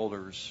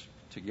stakeholders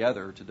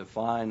together to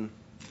define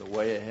the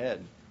way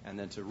ahead, and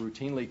then to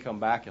routinely come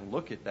back and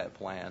look at that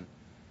plan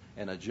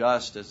and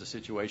adjust as the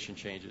situation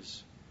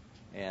changes,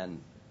 and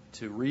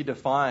to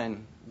redefine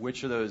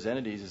which of those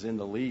entities is in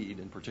the lead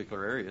in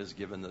particular areas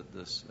given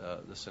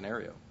the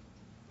scenario.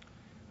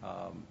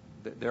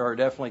 There are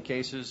definitely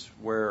cases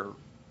where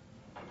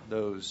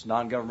those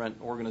non-government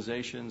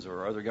organizations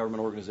or other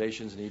government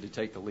organizations need to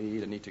take the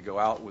lead and need to go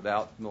out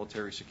without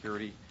military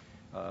security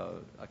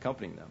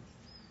accompanying them.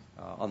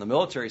 On the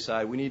military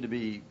side, we need to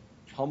be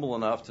humble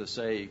enough to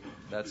say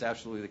that's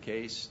absolutely the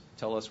case.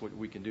 Tell us what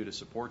we can do to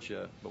support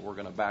you, but we're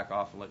going to back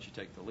off and let you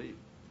take the lead.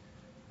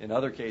 In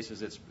other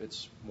cases,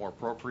 it's more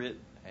appropriate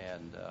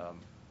and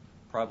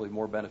probably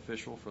more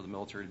beneficial for the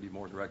military to be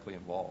more directly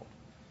involved.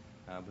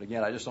 But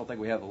again, I just don't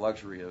think we have the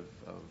luxury of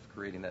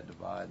creating that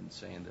divide and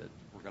saying that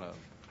we're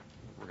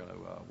going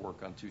to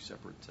work on two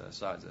separate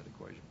sides of that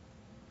equation.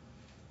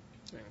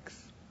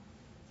 Thanks.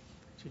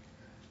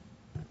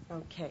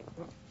 Okay.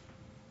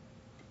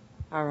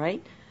 All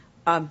right.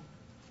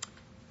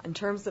 In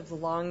terms of the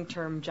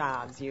long-term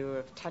jobs, you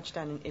have touched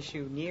on an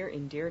issue near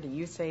and dear to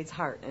USAID's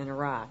heart in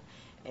Iraq,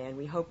 and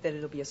we hope that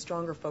it'll be a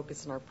stronger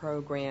focus in our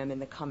program in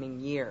the coming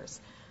years.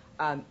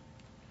 I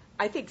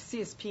think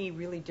CSP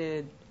really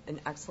did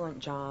an excellent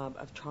job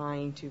of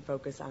trying to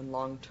focus on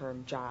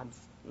long-term jobs.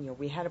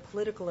 We had a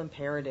political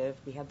imperative.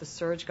 We had the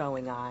surge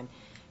going on.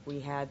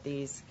 We had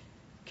these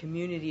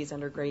communities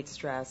under great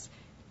stress.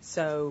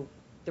 So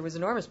there was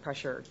enormous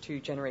pressure to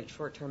generate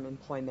short-term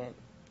employment,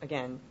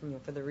 again,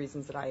 for the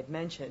reasons that I had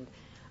mentioned,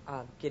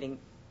 getting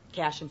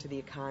cash into the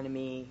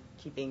economy,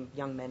 keeping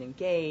young men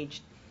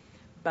engaged.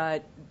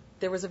 But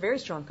there was a very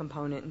strong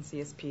component in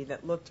CSP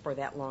that looked for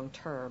that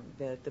long-term,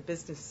 the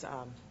business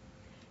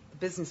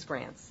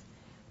grants.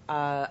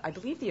 I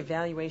believe the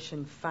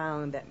evaluation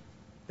found that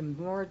the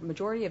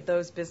majority of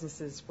those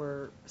businesses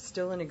were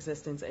still in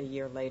existence a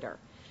year later.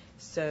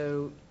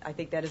 So I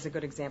think that is a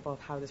good example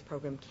of how this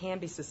program can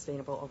be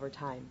sustainable over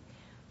time.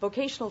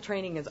 Vocational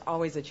training is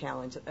always a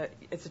challenge.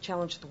 It's a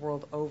challenge the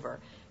world over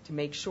to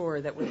make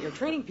sure that what you're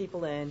training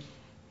people in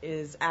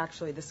is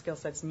actually the skill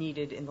sets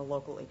needed in the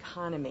local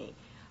economy.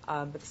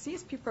 But the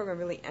CSP program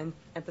really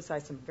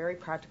emphasized some very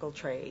practical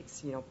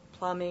trades,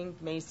 plumbing,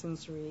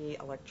 masonry,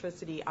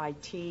 electricity,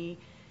 IT.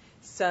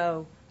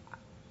 So,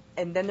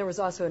 and then there was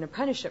also an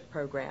apprenticeship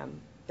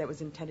program that was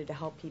intended to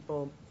help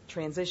people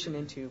transition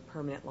into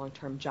permanent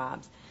long-term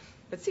jobs.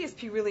 But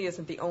CSP really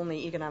isn't the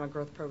only economic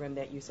growth program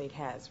that USAID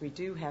has. We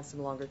do have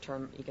some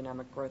longer-term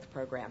economic growth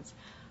programs.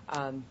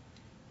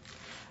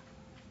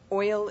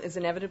 Oil is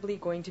inevitably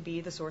going to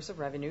be the source of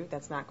revenue.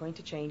 That's not going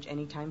to change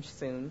anytime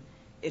soon.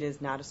 It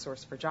is not a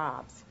source for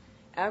jobs.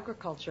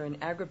 Agriculture and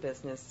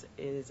agribusiness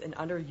is an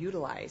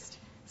underutilized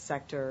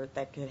sector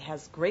that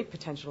has great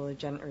potential to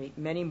generate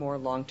many more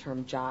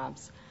long-term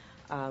jobs.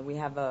 We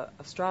have a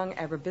strong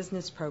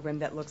agribusiness program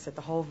that looks at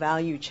the whole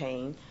value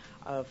chain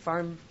of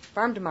farm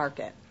to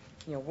market.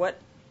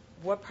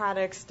 What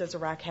products does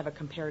Iraq have a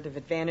comparative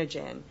advantage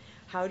in?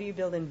 How do you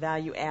build in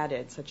value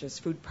added, such as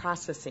food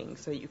processing,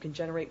 so that you can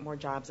generate more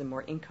jobs and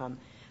more income?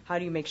 How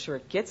do you make sure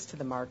it gets to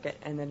the market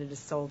and then it is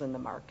sold in the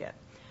market?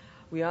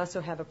 We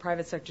also have a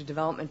private sector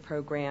development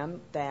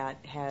program that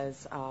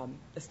has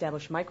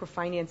established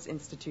microfinance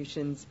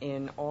institutions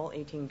in all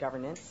 18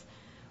 governments.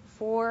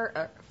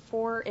 Four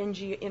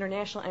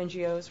international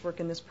NGOs work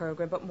in this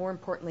program, but more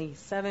importantly,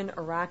 7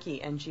 Iraqi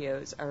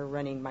NGOs are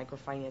running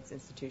microfinance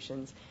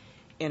institutions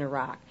in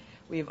Iraq.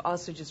 We have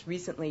also just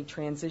recently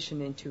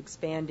transitioned into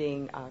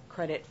expanding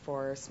credit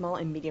for small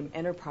and medium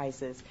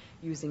enterprises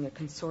using a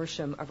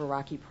consortium of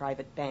Iraqi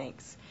private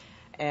banks.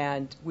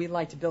 And we'd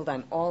like to build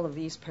on all of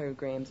these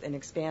programs and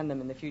expand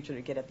them in the future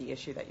to get at the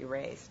issue that you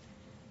raised.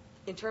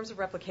 In terms of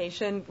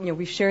replication,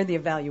 we've shared the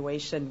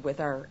evaluation with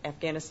our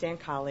Afghanistan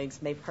colleagues,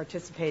 and they've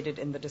participated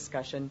in the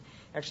discussion.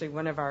 Actually,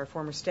 one of our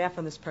former staff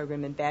on this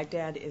program in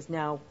Baghdad is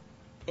now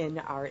in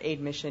our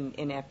aid mission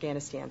in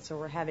Afghanistan. So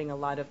we're having a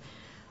lot of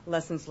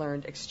lessons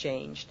learned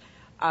exchanged.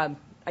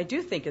 I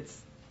do think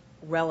it's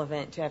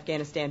relevant to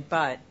Afghanistan,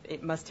 but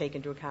it must take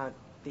into account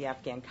the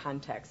Afghan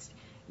context.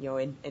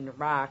 In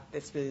Iraq,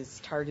 this was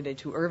targeted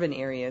to urban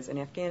areas. In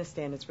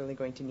Afghanistan, it's really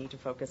going to need to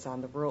focus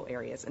on the rural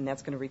areas, and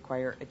that's going to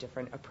require a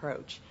different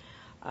approach.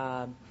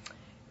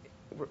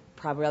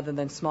 Probably rather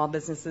than small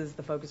businesses,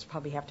 the focus will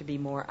probably have to be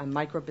more on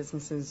micro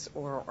businesses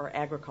or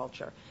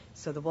agriculture.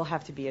 So there will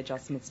have to be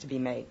adjustments to be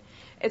made.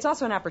 It's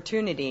also an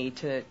opportunity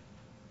to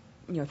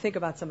think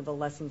about some of the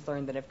lessons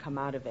learned that have come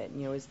out of it.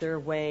 Is there a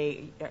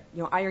way,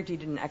 IRD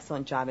did an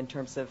excellent job in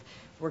terms of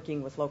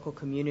working with local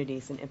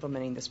communities and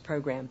implementing this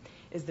program.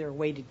 Is there a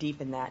way to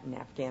deepen that in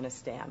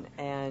Afghanistan?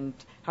 And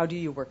how do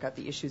you work out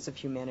the issues of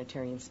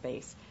humanitarian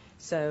space?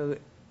 So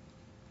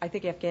I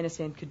think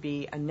Afghanistan could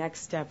be a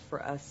next step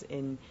for us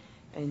in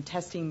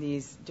testing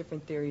these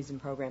different theories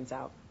and programs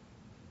out.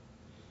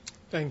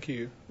 Thank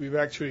you. We've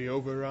actually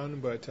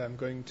overrun, but I'm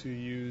going to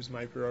use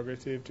my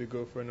prerogative to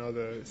go for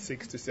another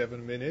 6 to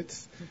 7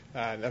 minutes.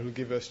 And that will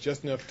give us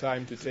just enough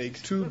time to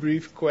take 2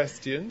 brief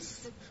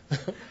questions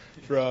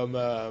from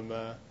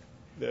the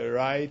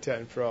right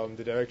and from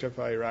the Director of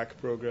Iraq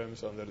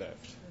Programs on the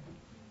left.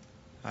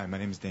 Hi, my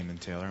name is Damon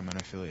Taylor. I'm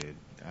unaffiliated.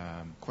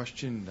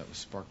 Question that was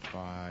sparked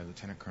by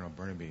Lieutenant Colonel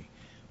Bernabe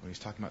when he was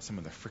talking about some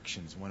of the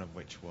frictions, one of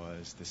which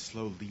was the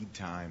slow lead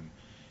time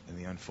in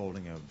the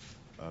unfolding of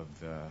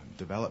the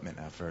development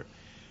effort.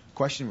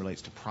 Question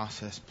relates to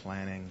process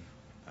planning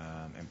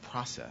and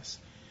process.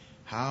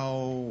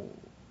 How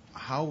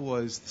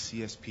was the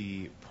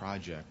CSP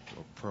project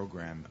or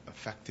program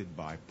affected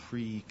by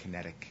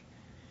pre-kinetic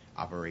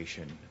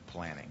operation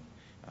planning?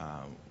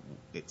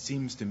 It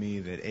seems to me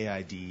that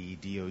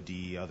AID,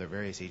 DOD, other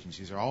various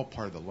agencies are all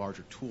part of the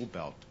larger tool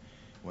belt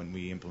when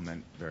we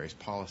implement various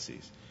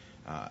policies.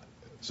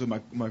 So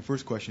my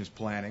first question is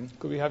planning.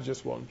 Could we have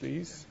just one,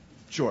 please?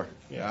 Sure.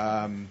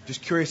 Yeah.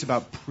 Just curious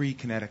about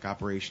pre-kinetic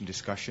operation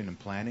discussion and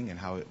planning and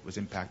how it was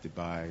impacted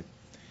by,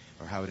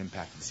 or how it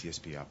impacted the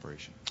CSP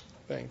operation.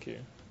 Thank you.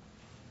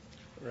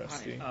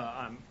 Rusty.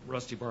 Hi, I'm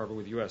Rusty Barber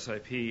with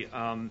USIP.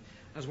 I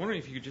was wondering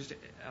if you could just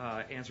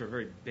answer a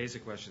very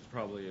basic question. It's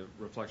probably a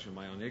reflection of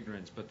my own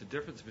ignorance, but the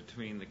difference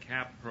between the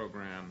CAP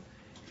program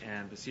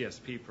and the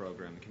CSP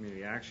program, the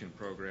Community Action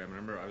Program. I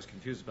remember I was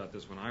confused about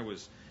this when I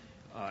was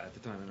at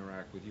the time in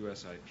Iraq with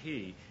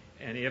USIP,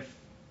 and if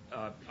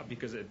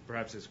because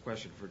perhaps it's a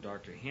question for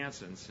Dr.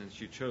 Hansen,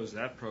 since you chose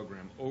that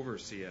program over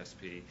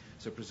CSP,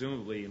 so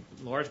presumably in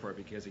large part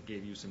because it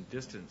gave you some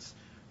distance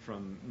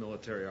from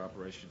military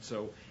operations.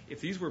 So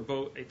if these were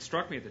both, it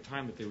struck me at the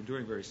time that they were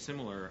doing very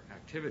similar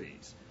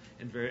activities,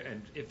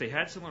 and if they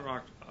had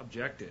similar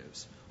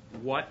objectives,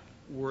 what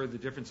were the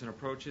difference in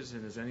approaches,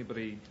 and has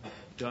anybody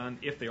done,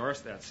 if they are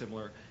that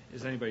similar,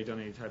 has anybody done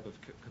any type of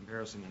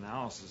comparison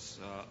analysis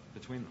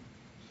between them?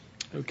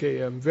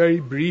 Okay, very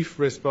brief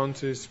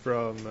responses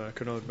from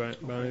Colonel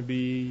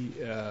Bernabe,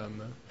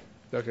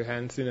 Dr.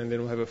 Hansen, and then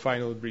we'll have a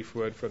final brief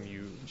word from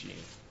you, Jeanne.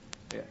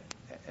 Yeah.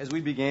 As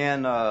we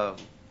began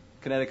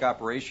kinetic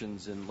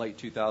operations in late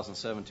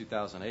 2007,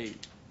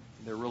 2008,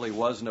 there really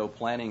was no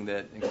planning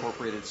that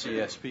incorporated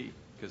CSP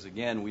because,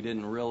 again, we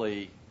didn't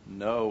really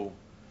know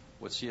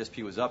what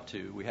CSP was up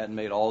to. We hadn't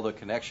made all the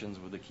connections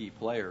with the key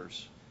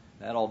players.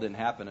 That all didn't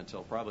happen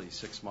until probably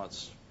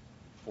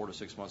 4 to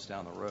 6 months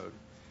down the road.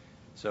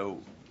 So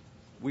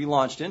we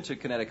launched into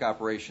kinetic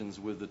operations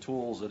with the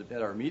tools that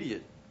are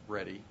immediate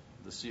ready,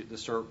 the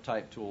SERP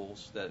type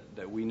tools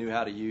that we knew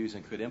how to use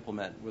and could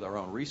implement with our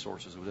own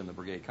resources within the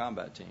brigade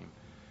combat team.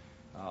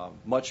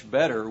 Much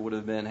better would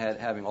have been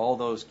having all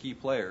those key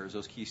players,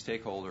 those key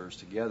stakeholders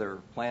together,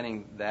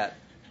 planning that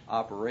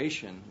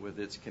operation with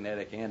its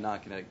kinetic and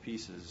non-kinetic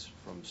pieces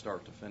from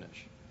start to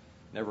finish.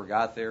 Never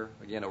got there.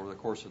 Again, over the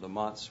course of the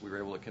months, we were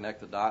able to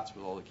connect the dots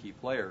with all the key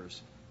players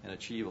and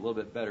achieve a little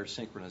bit better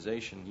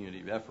synchronization,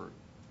 unity of effort.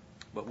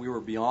 But we were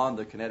beyond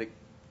the kinetic,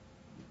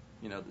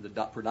 the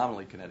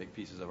predominantly kinetic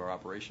pieces of our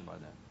operation by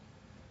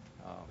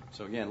then.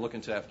 So again,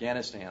 looking to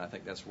Afghanistan, I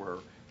think that's where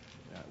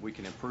we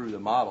can improve the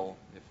model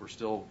if we're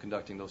still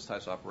conducting those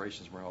types of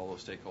operations, bring all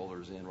those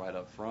stakeholders in right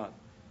up front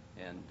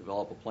and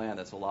develop a plan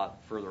that's a lot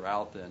further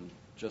out than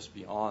just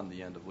beyond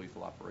the end of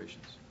lethal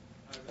operations.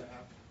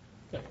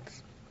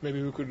 Thanks.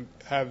 Maybe we could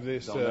have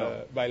this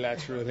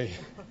bilaterally.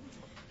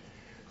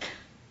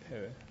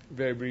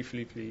 Very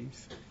briefly,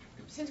 please.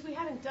 Since we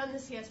haven't done the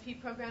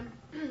CSP program,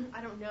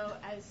 I don't know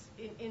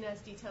in as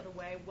detailed a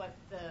way what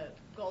the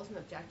goals and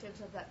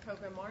objectives of that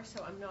program are,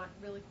 so I'm not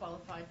really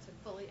qualified to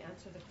fully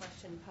answer the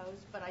question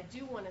posed. But I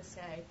do want to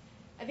say,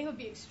 I think it would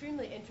be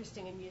extremely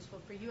interesting and useful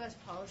for U.S.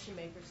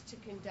 policymakers to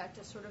conduct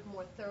a sort of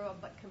more thorough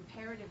but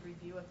comparative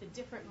review of the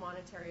different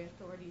monetary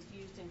authorities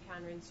used in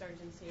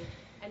counterinsurgency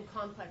and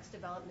complex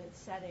development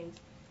settings,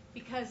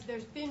 because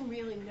there's been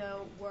really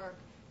no work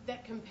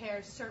that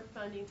compares SERP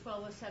funding,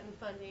 1207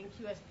 funding,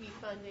 QSP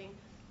funding,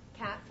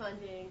 CAP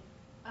funding.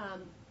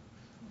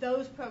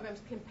 Those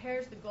programs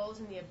compares the goals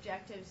and the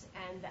objectives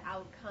and the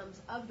outcomes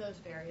of those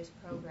various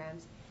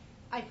programs.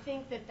 I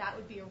think that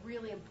would be a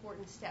really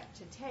important step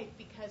to take,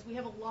 because we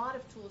have a lot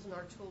of tools in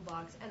our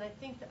toolbox, and I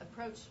think the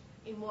approach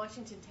in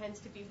Washington tends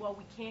to be, well,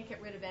 we can't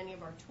get rid of any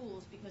of our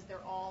tools because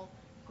they're all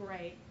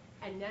great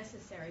and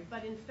necessary.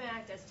 But in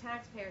fact, as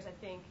taxpayers, I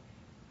think,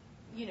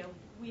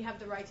 we have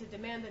the right to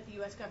demand that the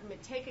U.S.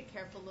 government take a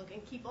careful look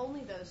and keep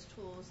only those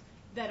tools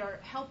that are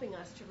helping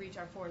us to reach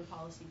our foreign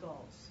policy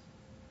goals.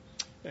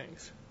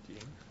 Thanks, Jeanne.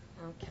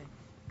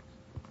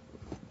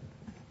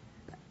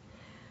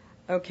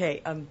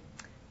 Okay.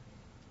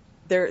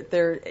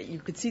 There. You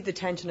could see the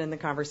tension in the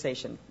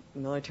conversation. The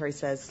military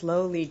says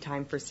slow lead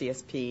time for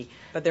CSP,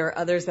 but there are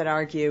others that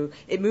argue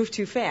it moved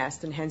too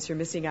fast, and hence you're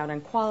missing out on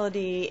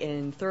quality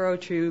and thorough,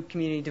 true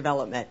community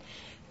development.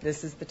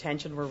 This is the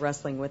tension we're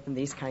wrestling with in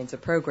these kinds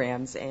of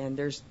programs, and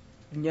there's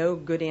no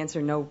good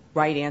answer, no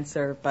right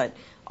answer, but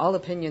all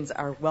opinions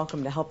are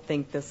welcome to help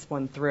think this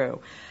one through.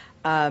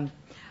 And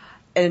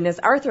as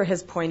Arthur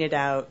has pointed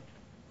out,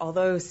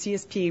 although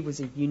CSP was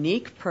a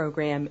unique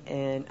program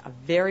in a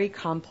very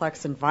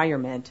complex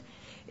environment,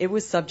 it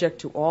was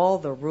subject to all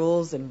the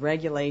rules and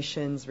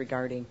regulations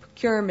regarding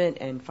procurement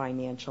and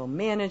financial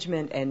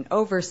management and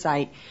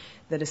oversight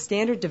that a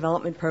standard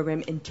development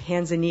program in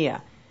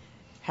Tanzania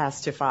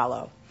has to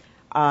follow.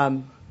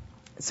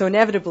 So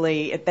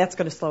inevitably, that's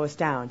going to slow us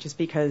down, just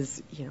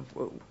because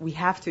we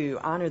have to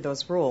honor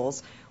those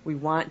rules. We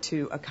want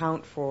to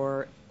account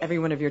for every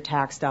one of your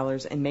tax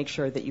dollars and make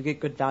sure that you get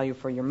good value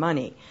for your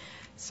money.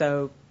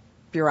 So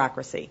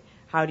bureaucracy.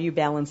 How do you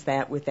balance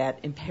that with that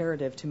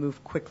imperative to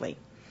move quickly?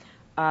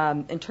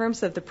 In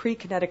terms of the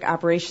pre-kinetic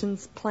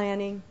operations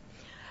planning,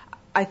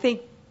 I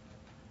think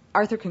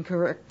Arthur can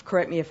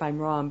correct me if I'm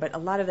wrong, but a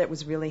lot of that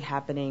was really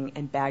happening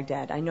in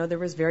Baghdad. I know there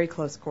was very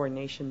close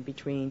coordination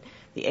between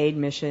the aid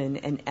mission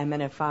and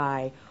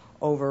MNFI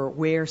over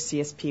where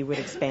CSP would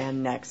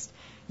expand next.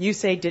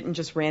 USAID didn't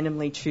just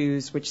randomly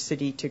choose which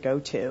city to go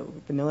to.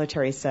 The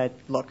military said,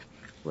 look,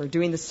 we're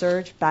doing the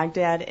surge.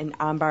 Baghdad and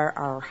Anbar are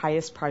our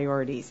highest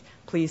priorities.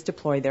 Please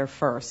deploy there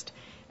first.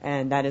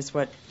 And that is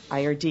what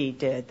IRD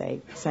did.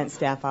 They sent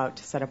staff out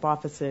to set up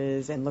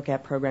offices and look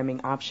at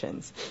programming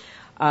options.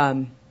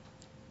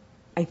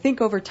 I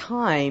think over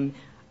time,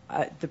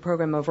 the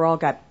program overall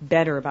got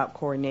better about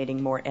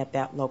coordinating more at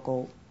that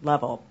local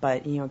level.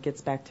 But, it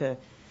gets back to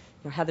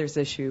Heather's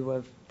issue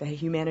of the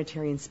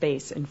humanitarian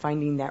space and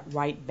finding that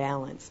right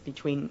balance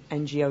between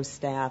NGO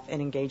staff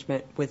and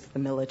engagement with the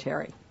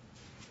military.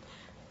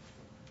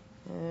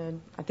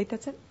 And I think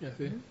that's it.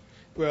 Yeah,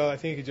 well, I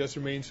think it just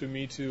remains for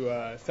me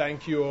to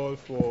thank you all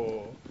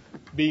for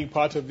being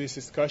part of this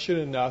discussion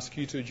and ask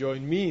you to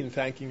join me in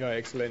thanking our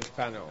excellent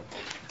panel.